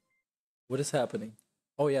this? What is happening?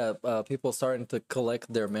 Oh yeah, people starting to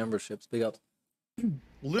collect their memberships. Big ups.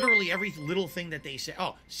 Literally every little thing that they say.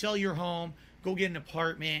 Oh, sell your home, go get an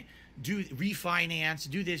apartment, do refinance,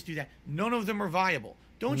 do this, do that. None of them are viable.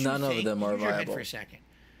 Don't you None of think? them are use your head viable. for a second.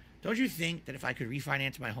 Don't you think that if I could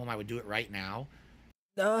refinance my home, I would do it right now?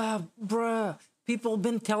 Bruh, people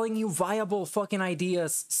been telling you viable fucking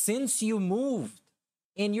ideas since you moved,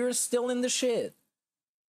 and you're still in the shit.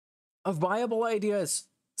 A viable idea is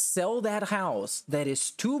sell that house that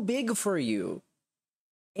is too big for you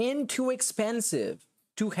and too expensive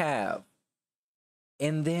to have,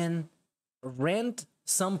 and then rent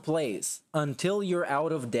someplace until you're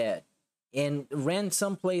out of debt, and rent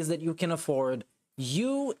someplace that you can afford.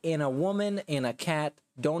 You and a woman and a cat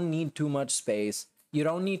don't need too much space. You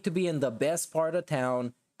don't need to be in the best part of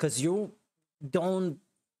town because you don't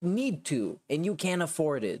need to and you can't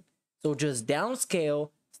afford it. So just downscale,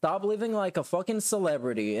 stop living like a fucking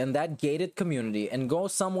celebrity in that gated community and go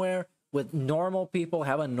somewhere with normal people,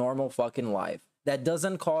 have a normal fucking life that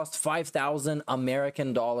doesn't cost 5,000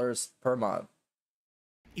 American dollars per month.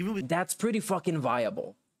 Even with That's pretty fucking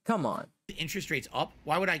viable. Come on. the interest rates up,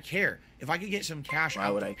 why would I care? If I could get some cash Why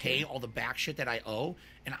out would to I pay care? all the back shit that I owe,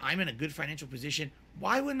 and I'm in a good financial position,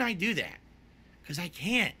 why wouldn't I do that? Because I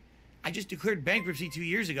can't. I just declared bankruptcy 2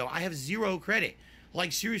 years ago. I have zero credit.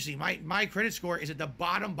 Like seriously, my credit score is at the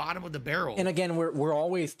bottom of the barrel. And again, we're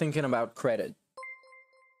always thinking about credit.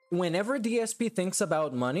 Whenever DSP thinks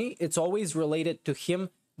about money, it's always related to him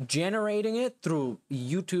generating it through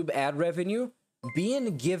YouTube ad revenue,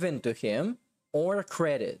 being given to him, or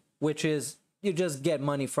credit, which is you just get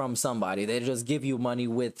money from somebody. They just give you money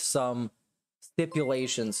with some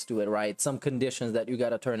stipulations to it, right? Some conditions that you got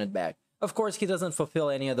to turn it back. Of course, he doesn't fulfill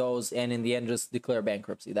any of those, and in the end, just declare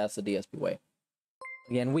bankruptcy. That's the DSP way.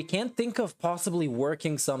 Again, we can't think of possibly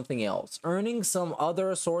working something else, earning some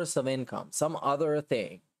other source of income, some other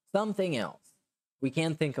thing, something else. We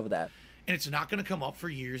can't think of that. And it's not going to come up for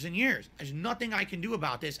years and years. There's nothing I can do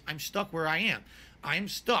about this. I'm stuck where I am. I'm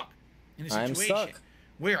stuck in a situation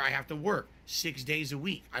where I have to work 6 days a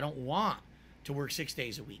week. I don't want to work 6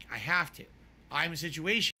 days a week. I have to. I'm in a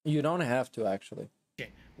situation. You don't have to, actually.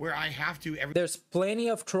 Where I have to. There's plenty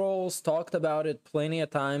of trolls talked about it plenty of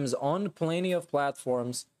times on plenty of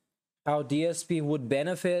platforms, how DSP would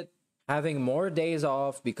benefit having more days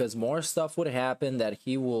off because more stuff would happen that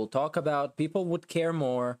he will talk about. People would care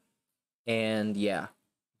more. And yeah,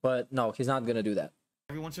 but no, he's not going to do that.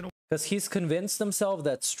 Every once in a because he's convinced himself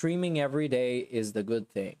that streaming every day is the good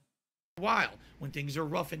thing. while, when things are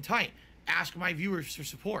rough and tight, ask my viewers for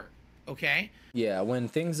support. Okay? Yeah, when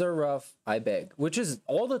things are rough, I beg. Which is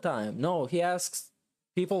all the time. No, he asks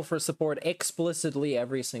people for support explicitly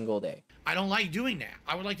every single day. I don't like doing that.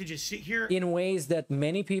 I would like to just sit here in ways that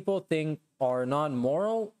many people think are not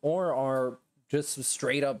moral or are just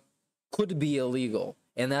straight up could be illegal.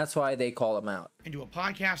 And that's why they call him out. And do a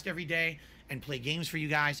podcast every day and play games for you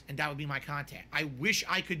guys, and that would be my content. I wish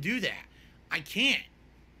I could do that. I can't.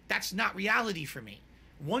 That's not reality for me.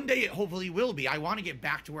 One day it hopefully will be. I want to get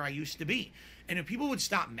back to where I used to be. And if people would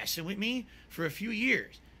stop messing with me for a few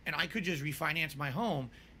years and I could just refinance my home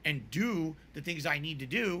and do the things I need to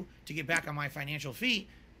do to get back on my financial feet,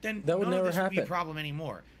 then that would none never of this would be a happen. problem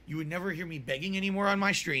anymore. You would never hear me begging anymore on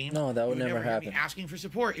my stream. No, that would You never hear happen. me asking for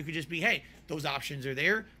support. It could just be, hey, those options are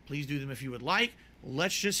there. Please do them if you would like.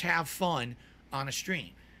 Let's just have fun on a stream.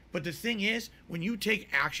 But the thing is, when you take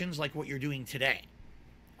actions like what you're doing today,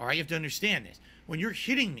 all right, you have to understand this. When you're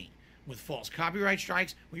hitting me with false copyright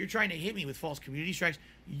strikes, when you're trying to hit me with false community strikes,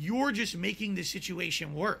 you're just making the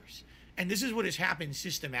situation worse. And this is what has happened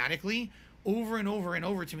systematically over and over and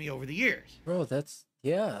over to me over the years. Bro, that's,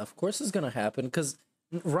 yeah, of course it's gonna happen. Because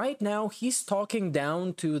right now, he's talking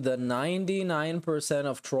down to the 99%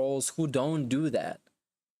 of trolls who don't do that.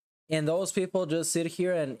 And those people just sit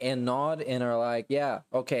here and nod and are like, yeah,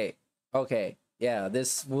 okay, yeah,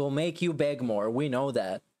 this will make you beg more. We know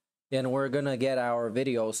that. And we're gonna get our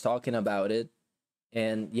videos talking about it.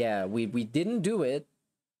 And yeah, we didn't do it.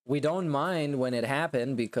 We don't mind when it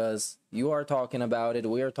happened because you are talking about it.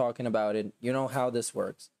 We are talking about it. You know how this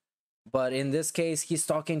works. But in this case, he's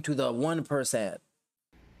talking to the 1%.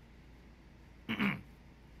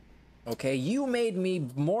 Okay, you made me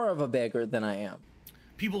more of a beggar than I am.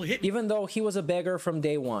 People hit me. Even though he was a beggar from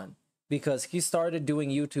day one. Because he started doing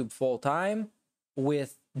YouTube full time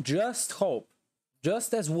with just hope.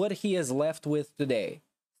 Just as what he is left with today.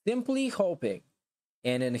 Simply hoping.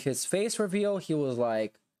 And in his face reveal, he was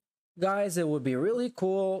like, guys, it would be really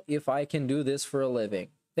cool if I can do this for a living.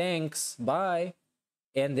 Thanks, bye.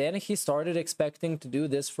 And then he started expecting to do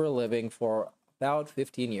this for a living for about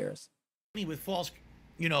 15 years. Me with false,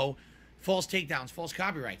 false takedowns, false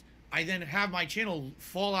copyrights. I then have my channel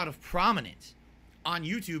fall out of prominence on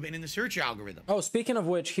YouTube and in the search algorithm. Oh, speaking of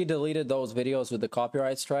which, he deleted those videos with the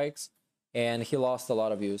copyright strikes, and he lost a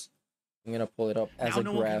lot of views. I'm gonna pull it up as now a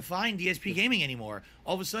no one can graph. find DSP Gaming anymore.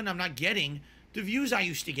 All of a sudden, I'm not getting the views I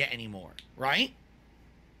used to get anymore, right?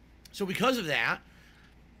 So because of that,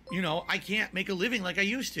 I can't make a living like I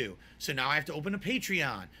used to. So now I have to open a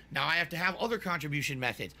Patreon. Now I have to have other contribution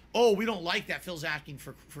methods. Oh, we don't like that. Phil's asking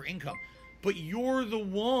for income. But you're the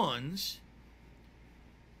ones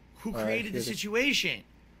who created the situation.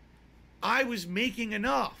 I was making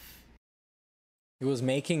enough. He was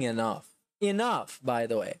making enough. Enough, by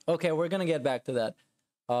the way. Okay, we're gonna get back to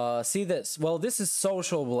that. See this. Well, this is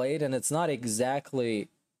Social Blade, and it's not exactly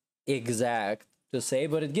exact to say,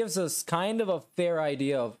 but it gives us kind of a fair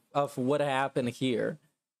idea of what happened here.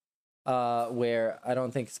 Where I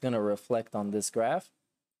don't think it's gonna reflect on this graph,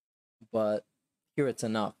 but here it's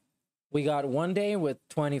enough. We got one day with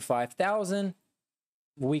 25,000.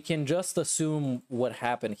 We can just assume what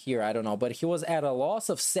happened here. I don't know, but he was at a loss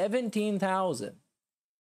of 17,000.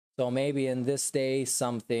 So maybe in this day,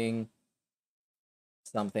 something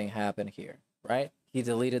happened here, right? He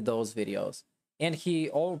deleted those videos. And he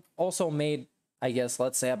also made, I guess,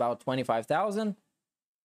 let's say about 25,000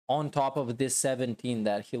 on top of this 17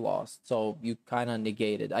 that he lost. So you kind of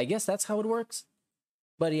negated. I guess that's how it works.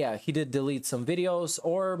 But yeah, he did delete some videos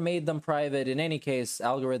or made them private. In any case,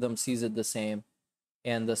 algorithm sees it the same.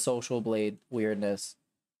 And the Social Blade weirdness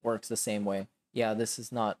works the same way. Yeah, this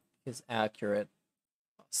is not his accurate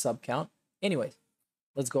sub count. Anyways,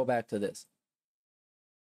 let's go back to this.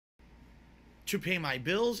 To pay my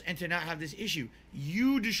bills and to not have this issue.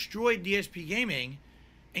 You destroyed DSP Gaming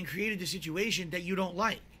and created a situation that you don't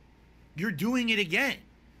like. You're doing it again.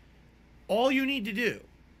 All you need to do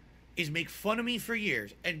is make fun of me for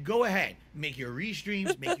years, and go ahead, make your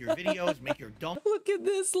restreams, make your videos, make your dump. Look at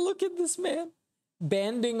this man.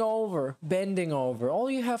 Bending over. All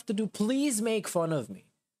you have to do, please make fun of me.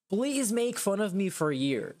 Please make fun of me for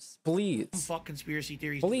years. Please. Fuck conspiracy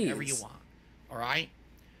theories, Please. do whatever you want. All right?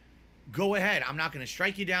 Go ahead. I'm not going to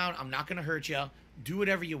strike you down. I'm not going to hurt you. Do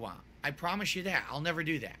whatever you want. I promise you that. I'll never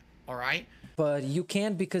do that. All right? But you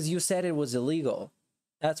can't because you said it was illegal.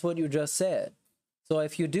 That's what you just said. So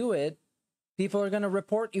if you do it, people are going to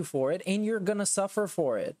report you for it, and you're going to suffer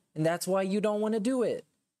for it. And that's why you don't want to do it.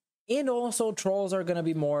 And also, trolls are going to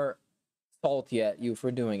be more salty at you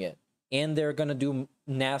for doing it. And they're going to do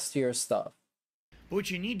nastier stuff. But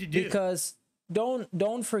what you need to do... Because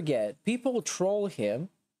don't forget, people troll him.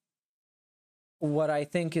 What I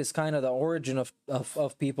think is kind of the origin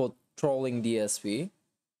of people trolling DSP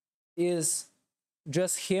is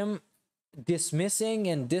just him dismissing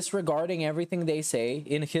and disregarding everything they say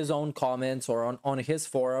in his own comments or on his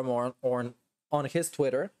forum or on his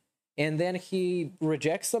Twitter, and then he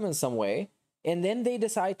rejects them in some way, and then they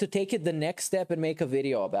decide to take it the next step and make a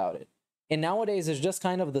video about it. And nowadays it's just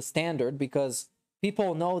kind of the standard because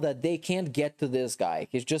people know that they can't get to this guy.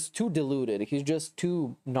 He's just too deluded. He's just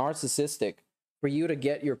too narcissistic for you to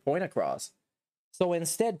get your point across. So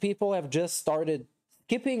instead, people have just started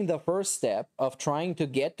skipping the first step of trying to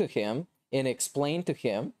get to him and explain to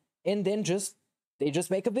him, and then they just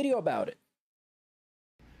make a video about it.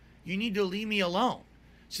 You need to leave me alone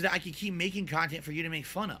so that I can keep making content for you to make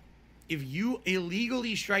fun of. If you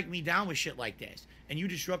illegally strike me down with shit like this and you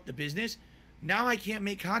disrupt the business, now I can't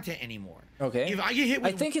make content anymore. Okay. If I get hit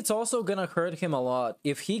with... I think it's also gonna hurt him a lot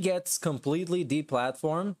if he gets completely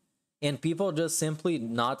deplatformed and people just simply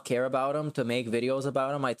not care about him to make videos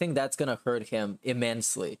about him. I think that's gonna hurt him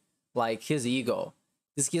immensely. Like his ego.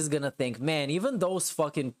 This kid's gonna think, man, even those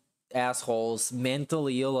fucking assholes,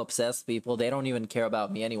 mentally ill, obsessed people, they don't even care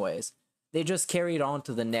about me anyways. They just carried on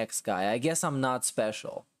to the next guy. I guess I'm not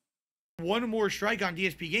special. One more strike on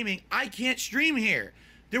DSP Gaming, I can't stream here.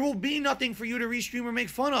 There will be nothing for you to restream or make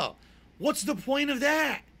fun of. What's the point of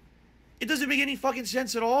that? It doesn't make any fucking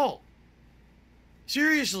sense at all.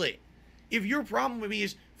 Seriously. If your problem with me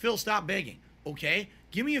is, Phil, stop begging, okay?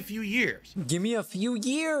 Give me a few years. Give me a few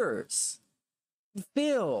years.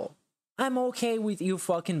 Phil, I'm okay with you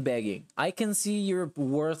fucking begging. I can see you're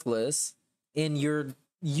worthless and you're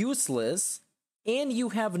useless and you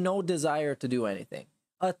have no desire to do anything.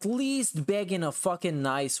 At least beg in a fucking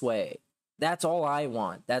nice way. That's all I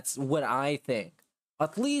want. That's what I think.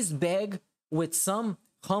 At least beg with some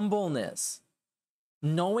humbleness,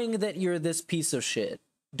 knowing that you're this piece of shit.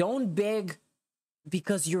 Don't beg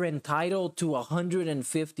because you're entitled to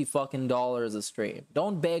 $150 fucking dollars a stream.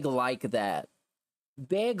 Don't beg like that.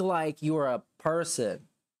 Beg like you're a person.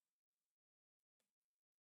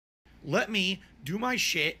 Let me do my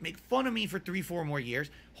shit, make fun of me for 3-4 more years.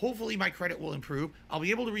 Hopefully my credit will improve. I'll be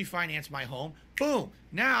able to refinance my home. Boom.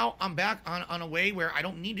 Now I'm back on a way where I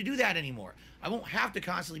don't need to do that anymore. I won't have to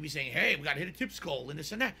constantly be saying, hey, we got to hit a tip skull and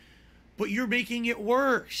this and that. But you're making it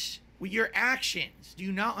worse with your actions. Do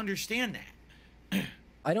you not understand that?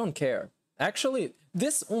 I don't care. Actually,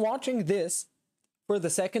 watching this for the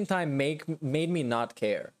second time made me not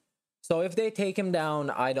care. So if they take him down,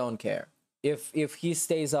 I don't care. If he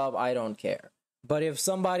stays up, I don't care. But if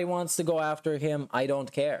somebody wants to go after him, I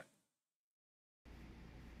don't care.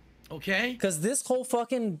 Okay? Because this whole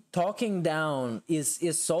fucking talking down is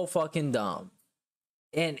so fucking dumb.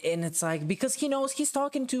 And it's like, because he knows he's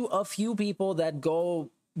talking to a few people that go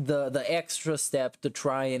the extra step to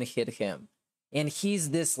try and hit him. And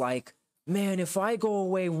he's this like, man, if I go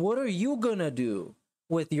away, what are you gonna do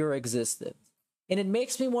with your existence? And it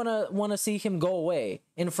makes me wanna see him go away.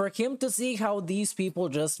 And for him to see how these people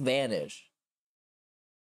just vanish.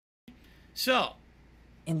 So.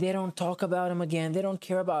 And they don't talk about him again. They don't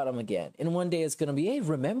care about him again. And one day it's gonna be, hey,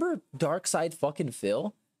 remember Darkside fucking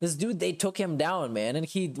Phil? This dude, they took him down, man. And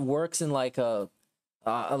he works in like a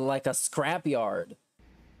scrapyard.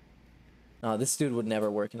 No, this dude would never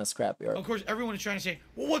work in a scrapyard. Of course, everyone is trying to say,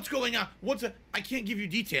 well, what's going on? I can't give you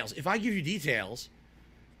details. If I give you details,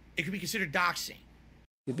 it could be considered doxing.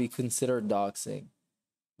 Could be considered doxing.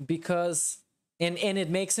 Because, and it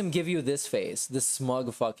makes him give you this face, this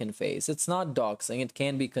smug fucking face. It's not doxing. It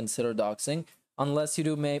can be considered doxing unless you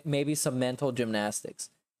do maybe some mental gymnastics.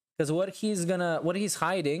 Because what he's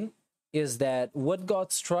hiding is that what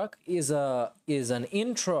got struck is an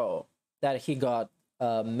intro that he got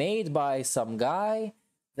made by some guy.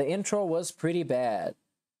 The intro was pretty bad,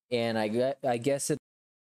 and I guess it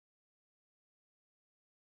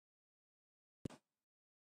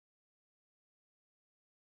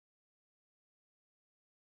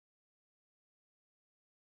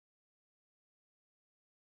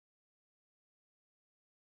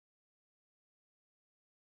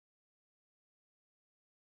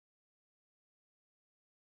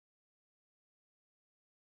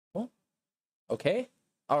Okay?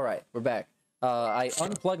 All right, we're back. I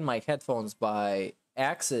unplugged my headphones by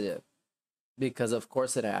accident because, of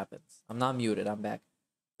course, it happens. I'm not muted. I'm back.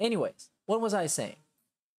 Anyways, what was I saying?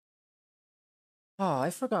 Oh,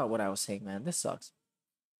 I forgot what I was saying, man. This sucks.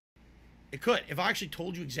 It could. If I actually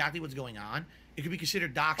told you exactly what's going on, it could be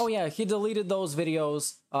considered doxing. Oh, yeah, he deleted those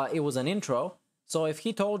videos. It was an intro. So if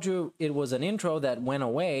he told you it was an intro that went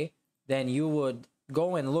away, then you would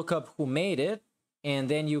go and look up who made it, and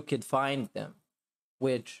then you could find them,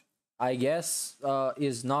 which I guess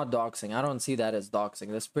is not doxing. I don't see that as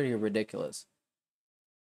doxing. That's pretty ridiculous.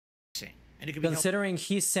 And it could be considering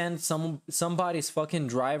he sent somebody's fucking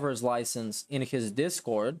driver's license in his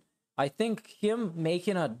Discord, I think him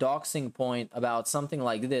making a doxing point about something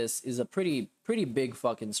like this is a pretty big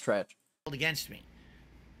fucking stretch. Against me.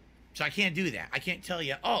 So I can't do that. I can't tell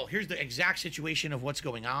you, oh, here's the exact situation of what's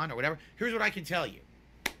going on or whatever. Here's what I can tell you.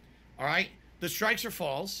 All right? The strikes are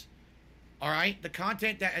false. All right? The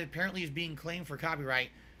content that apparently is being claimed for copyright,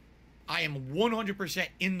 I am 100%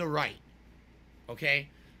 in the right. Okay?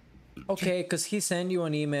 Okay, because he sent you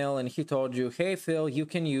an email and he told you, hey, Phil, you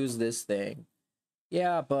can use this thing.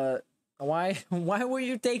 Yeah, but why were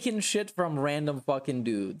you taking shit from random fucking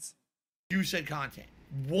dudes? You said content.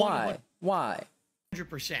 Why?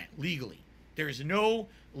 100% legally. There is no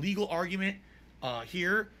legal argument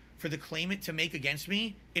here for the claimant to make against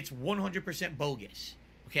me. It's 100% bogus.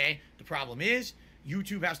 Okay? The problem is,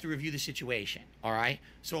 YouTube has to review the situation. All right?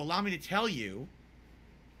 So allow me to tell you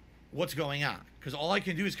what's going on. Because all I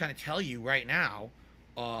can do is kind of tell you right now,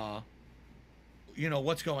 you know,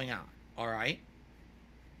 what's going on. All right?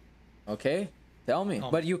 Okay, tell me.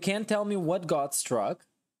 But you can't tell me what got struck.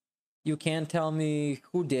 You can't tell me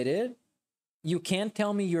who did it. You can't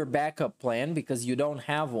tell me your backup plan because you don't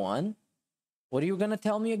have one. What are you going to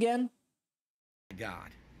tell me again? God.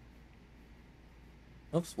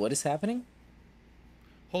 Oops, what is happening?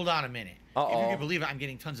 Hold on a minute. Uh-oh. If you can believe it, I'm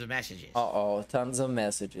getting tons of messages. Uh-oh, tons of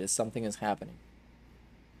messages. Something is happening.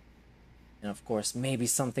 And of course, maybe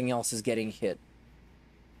something else is getting hit.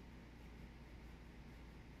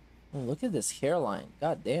 Oh, look at this hairline.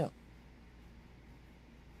 God damn.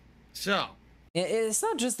 So. It's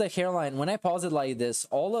not just the hairline. When I pause it like this,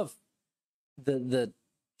 all of the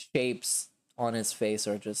shapes on his face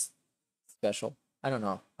are just special. I don't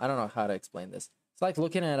know how to explain this. It's like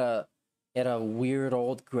looking at a weird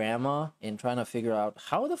old grandma and trying to figure out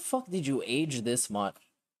how the fuck did you age this much?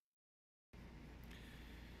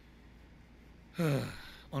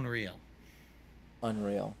 Unreal.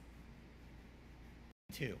 Unreal.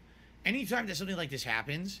 Too. Anytime that something like this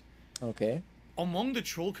happens, okay, among the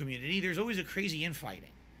troll community, there's always a crazy infighting.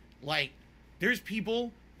 Like, there's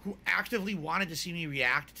people who actively wanted to see me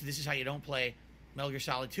react to This Is How You Don't Play Metal Gear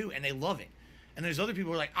Solid 2, and they love it. And there's other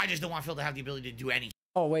people who are like, I just don't want Phil to have the ability to do anything.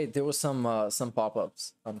 Oh wait, there was some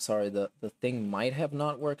pop-ups. I'm sorry, the thing might have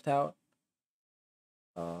not worked out.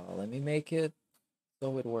 Let me make it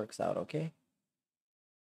so it works out, okay?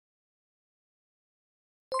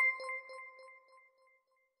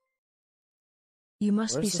 You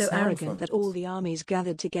must Where's be the so sound arrogant from that all the armies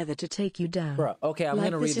gathered together to take you down. Bruh, okay, I'm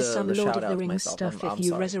like gonna read this is the some Lord shout of the out Rings myself. stuff I'm if you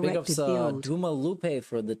sorry. Big resurrected ups, the old. Duma Lupe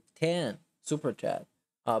for the 10 super chat.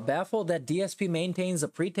 Baffled that DSP maintains a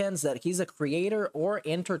pretense that he's a creator or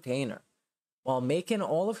entertainer while making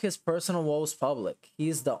all of his personal woes public.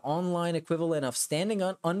 He's the online equivalent of standing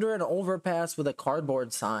under an overpass with a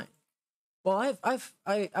cardboard sign. Well,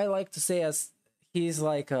 I like to say as he's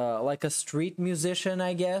like a street musician,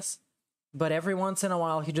 I guess. But every once in a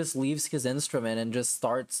while, he just leaves his instrument and just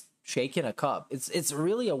starts shaking a cup. It's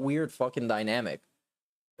really a weird fucking dynamic.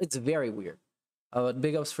 It's very weird.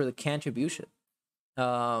 Big ups for the contribution.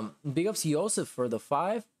 Big ups Yosef for the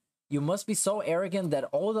 5. You must be so arrogant that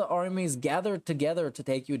all the armies gathered together to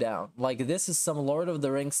take you down. Like, this is some Lord of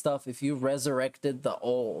the Rings stuff if you resurrected the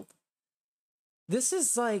old. This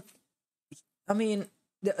is like, I mean,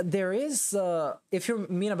 there is, if you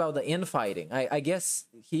mean about the infighting, I guess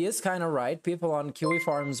he is kind of right. People on Kiwi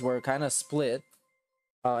farms were kind of split,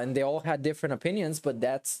 and they all had different opinions, but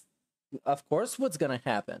that's, of course, what's gonna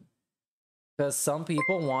happen. Because some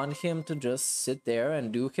people want him to just sit there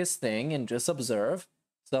and do his thing and just observe.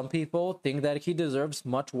 Some people think that he deserves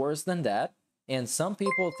much worse than that, and some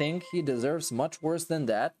people think he deserves much worse than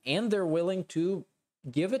that, and they're willing to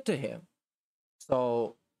give it to him.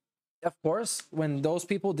 So, of course, when those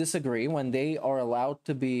people disagree, when they are allowed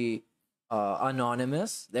to be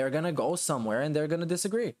anonymous, they're gonna go somewhere and they're gonna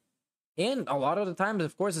disagree. And a lot of the times,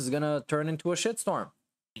 of course, it's gonna turn into a shitstorm.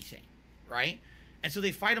 Right? And so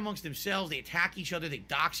they fight amongst themselves, they attack each other, they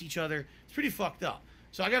dox each other. It's pretty fucked up.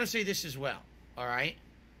 So I gotta say this as well, all right?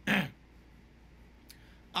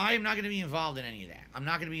 I am not going to be involved in any of that. I'm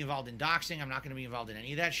not going to be involved in doxing. I'm not going to be involved in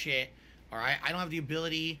any of that shit. All right? I don't have the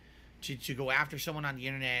ability to go after someone on the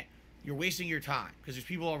internet. You're wasting your time because there's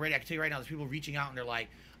people already. I can tell you right now, there's people reaching out and they're like,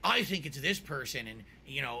 I think it's this person, and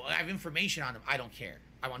you know, I have information on them. I don't care.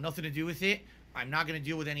 I want nothing to do with it. I'm not going to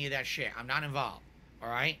deal with any of that shit. I'm not involved. All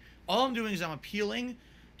right? All I'm doing is I'm appealing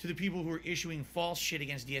to the people who are issuing false shit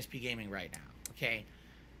against DSPGaming right now. Okay?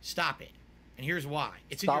 Stop it. And here's why.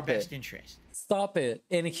 It's in your best interest. Stop it.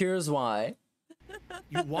 And here's why.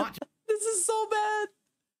 You want to. This is so bad.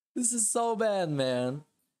 This is so bad, man.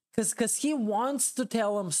 Because he wants to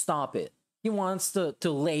tell him stop it. He wants to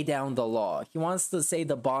lay down the law. He wants to say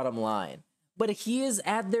the bottom line. But he is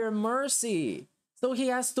at their mercy. So he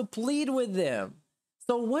has to plead with them.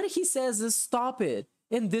 So what he says is stop it.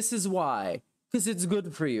 And this is why. Because it's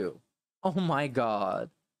good for you. Oh my God.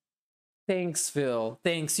 Thanks, Phil.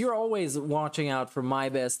 Thanks. You're always watching out for my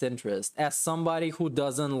best interest as somebody who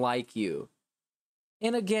doesn't like you.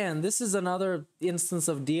 And again, this is another instance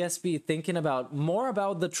of DSP thinking about more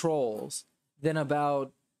about the trolls than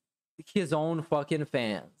about his own fucking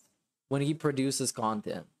fans when he produces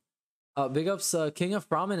content. Big ups King of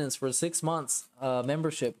Prominence for 6 months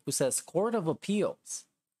membership, who says Court of Appeals.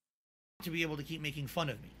 To be able to keep making fun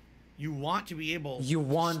of me. You want to be able. You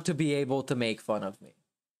want to be able to make fun of me.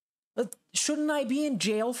 Shouldn't I be in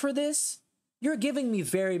jail for this? You're giving me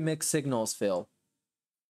very mixed signals, Phil.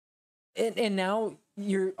 And now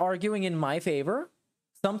you're arguing in my favor?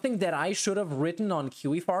 Something that I should have written on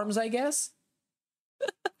Kiwi Farms, I guess?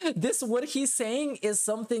 This, what he's saying, is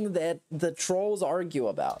something that the trolls argue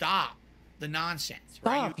about. Stop the nonsense. Stop.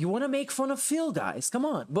 Right? You want to make fun of Phil, guys. Come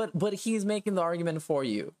on. But he's making the argument for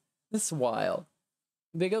you. This is wild.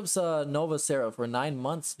 Big ups Nova Sarah for 9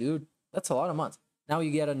 months, dude. That's a lot of months. Now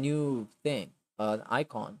you get a new thing, an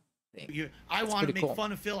icon thing. I want to make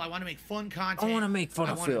fun of Phil. I want to make fun content. I want to make fun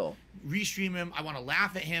of Phil. Restream him. I want to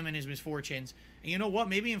laugh at him and his misfortunes. And you know what?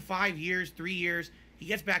 Maybe in 5 years, 3 years, he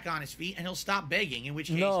gets back on his feet and he'll stop begging. In which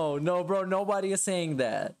case, no, bro. Nobody is saying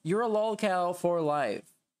that. You're a lolcow for life.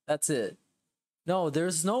 That's it. No,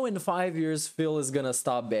 there's no in 5 years Phil is gonna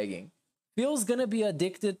stop begging. Phil's gonna be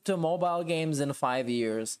addicted to mobile games in 5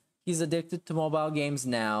 years. He's addicted to mobile games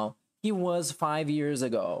now. He was 5 years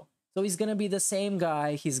ago. So he's gonna be the same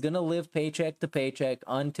guy. He's gonna live paycheck to paycheck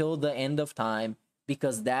until the end of time,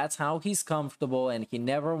 because that's how he's comfortable and he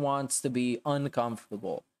never wants to be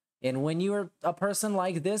uncomfortable. And when you're a person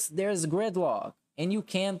like this, there's gridlock and you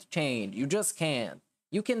can't change. You just can't.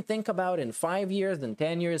 You can think about in 5 years and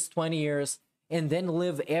 10 years, 20 years, and then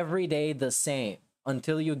live every day the same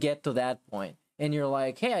until you get to that point. And you're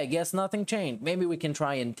like, hey, I guess nothing changed. Maybe we can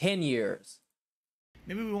try in 10 years.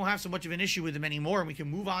 Maybe we won't have so much of an issue with him anymore and we can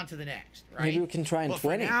move on to the next, right? Maybe we can try in 20. But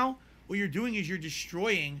for now, what you're doing is you're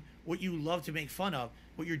destroying what you love to make fun of.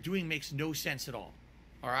 What you're doing makes no sense at all,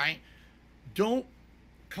 all right? Don't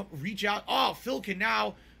reach out, oh, Phil can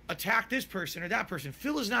now attack this person or that person.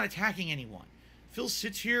 Phil is not attacking anyone. Phil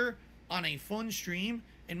sits here on a fun stream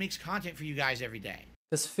and makes content for you guys every day.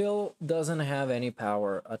 Because Phil doesn't have any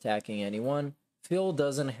power attacking anyone. Phil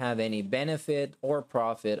doesn't have any benefit or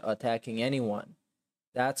profit attacking anyone.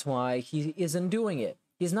 That's why he isn't doing it.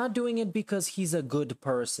 He's not doing it because he's a good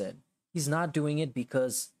person. He's not doing it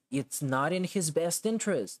because it's not in his best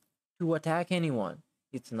interest to attack anyone.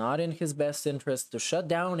 It's not in his best interest to shut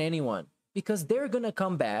down anyone, because they're gonna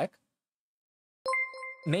come back.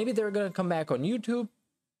 Maybe they're gonna come back on YouTube.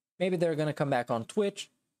 Maybe they're gonna come back on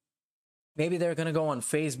Twitch. Maybe they're gonna go on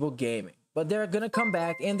Facebook Gaming. But they're gonna come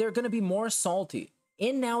back and they're gonna be more salty.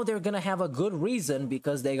 And now they're gonna have a good reason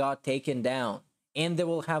because they got taken down. And they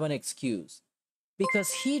will have an excuse.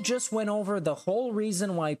 Because he just went over the whole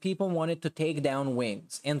reason why people wanted to take down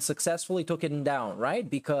Wings and successfully took it down, right?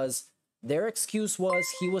 Because their excuse was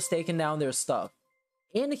he was taking down their stuff.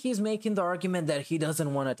 And he's making the argument that he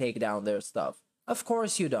doesn't want to take down their stuff. Of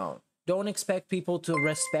course you don't. Don't expect people to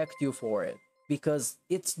respect you for it, because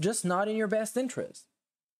it's just not in your best interest.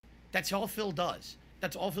 That's all Phil does.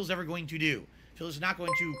 That's all Phil's ever going to do. Phil is not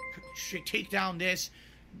going to take down this,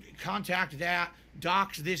 contact that,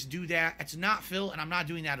 dox this, do that. It's not Phil, and I'm not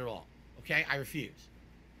doing that at all. Okay? I refuse.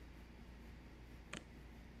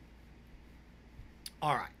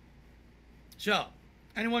 All right. So,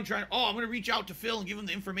 anyone trying, oh, I'm going to reach out to Phil and give him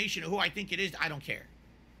the information of who I think it is. I don't care.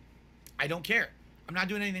 I don't care. I'm not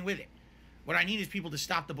doing anything with it. What I need is people to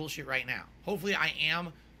stop the bullshit right now. Hopefully I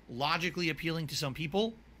am logically appealing to some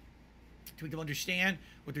people to make them understand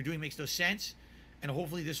what they're doing makes no sense, and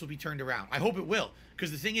hopefully this will be turned around. I hope it will,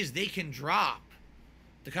 because the thing is, they can drop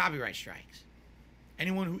the copyright strikes.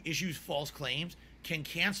 Anyone who issues false claims can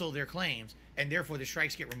cancel their claims and therefore the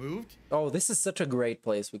strikes get removed. Oh, this is such a great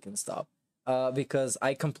place we can stop. Because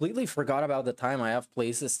I completely forgot about the time. I have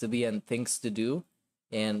places to be and things to do,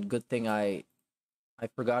 and good thing I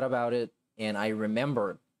forgot about it and I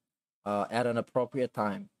remembered at an appropriate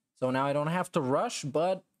time. So now I don't have to rush,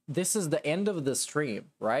 but this is the end of the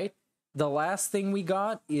stream, right? The last thing we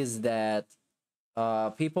got is that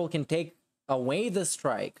people can take away the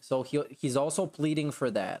strike. So he's also pleading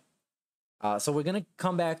for that. So we're gonna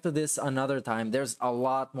come back to this another time. There's a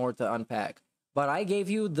lot more to unpack. But I gave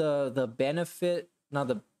you the benefit, not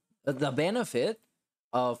the benefit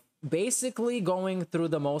of basically going through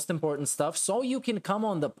the most important stuff so you can come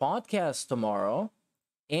on the podcast tomorrow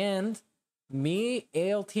and me,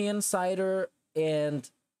 ALT Insider, and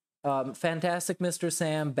Fantastic Mr.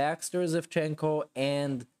 Sam, Baxter Zivchenko,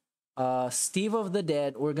 and Steve of the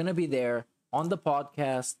Dead, we're going to be there on the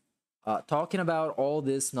podcast talking about all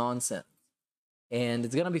this nonsense. And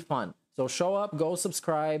it's going to be fun. So show up, go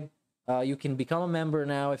subscribe. You can become a member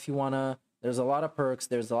now if you want to. There's a lot of perks.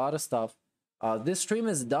 There's a lot of stuff. This stream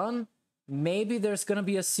is done. Maybe there's going to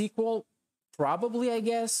be a sequel. Probably, I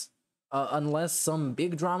guess. Unless some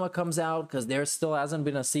big drama comes out, because there still hasn't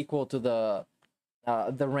been a sequel to the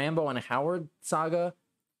Rambo and Howard saga.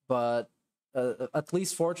 But at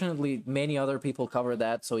least, fortunately, many other people cover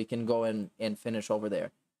that, so you can go and finish over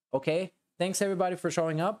there. Okay? Thanks, everybody, for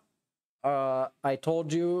showing up. I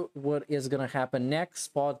told you what is going to happen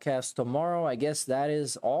next. Podcast tomorrow. I guess that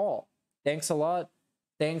is all. Thanks a lot.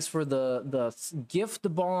 Thanks for the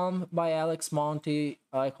gift bomb by Alex Monty.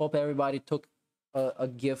 I hope everybody took a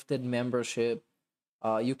gifted membership.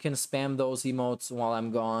 You can spam those emotes while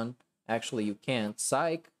I'm gone. Actually, you can't.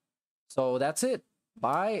 Psych. So that's it.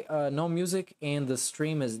 Bye. No music, and the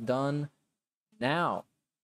stream is done now.